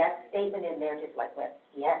 And that statement in there just like went,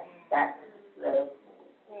 yes, that's what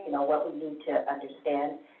we need to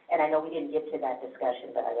understand. And I know we didn't get to that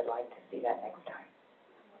discussion, but I would like to see that next time.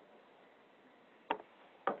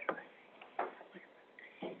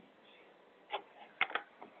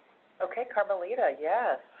 Okay, Carmelita,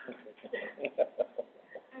 yes.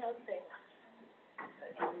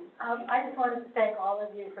 I just wanted to thank all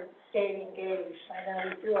of you for staying engaged. I know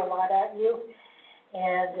we threw a lot at you,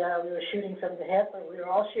 and we were shooting from the hip, or we were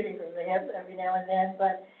all shooting from the hip every now and then,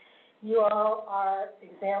 but you all are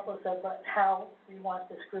examples of how we want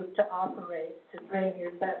this group to operate, to bring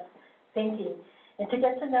your best thinking, and to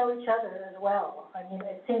get to know each other as well. I mean,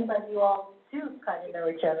 it seems like you all do kind of know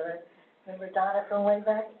each other. Remember Donna from way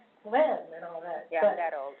back when and all that. Yeah, but,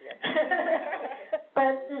 that old, yeah.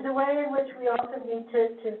 But there's a way in which we also need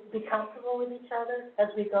to be comfortable with each other as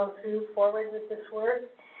we go forward with this work.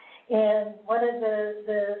 And one of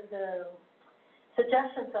the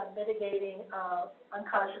suggestions on mitigating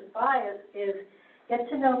unconscious bias is get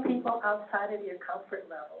to know people outside of your comfort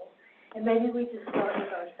level. And maybe we just start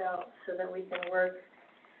with ourselves so that we can work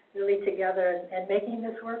really together and making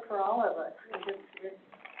this work for all of us.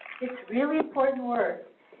 It's really important work.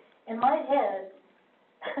 In my head,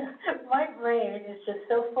 my brain is just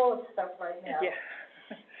so full of stuff right now. Yeah.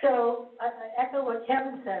 So I echo what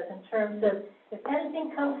Kevin says in terms of if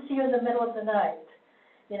anything comes to you in the middle of the night,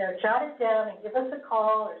 jot it down and give us a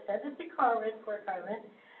call or send it to Carmen.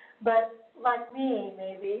 But like me,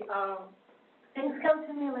 maybe, things come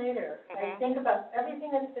to me later. I think about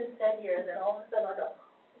everything that's been said here, then all of a sudden I go,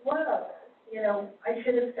 wow, I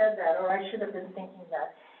should have said that, or I should have been thinking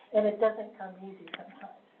that. And it doesn't come easy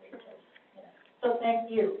sometimes. So thank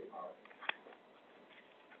you.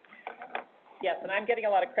 Yes, and I'm getting a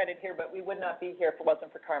lot of credit here, but we would not be here if it wasn't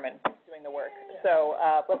for Carmen doing the work. So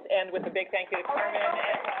let's end with a big thank you to Carmen and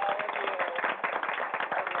to all of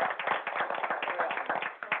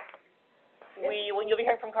you. You'll be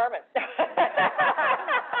hearing from Carmen.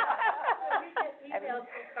 Emails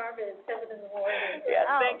from Carmen at 7 in the morning. Yes,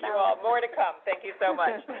 thank you all. More to come. Thank you so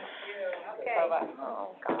much. Okay. Bye-bye.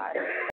 Oh, God.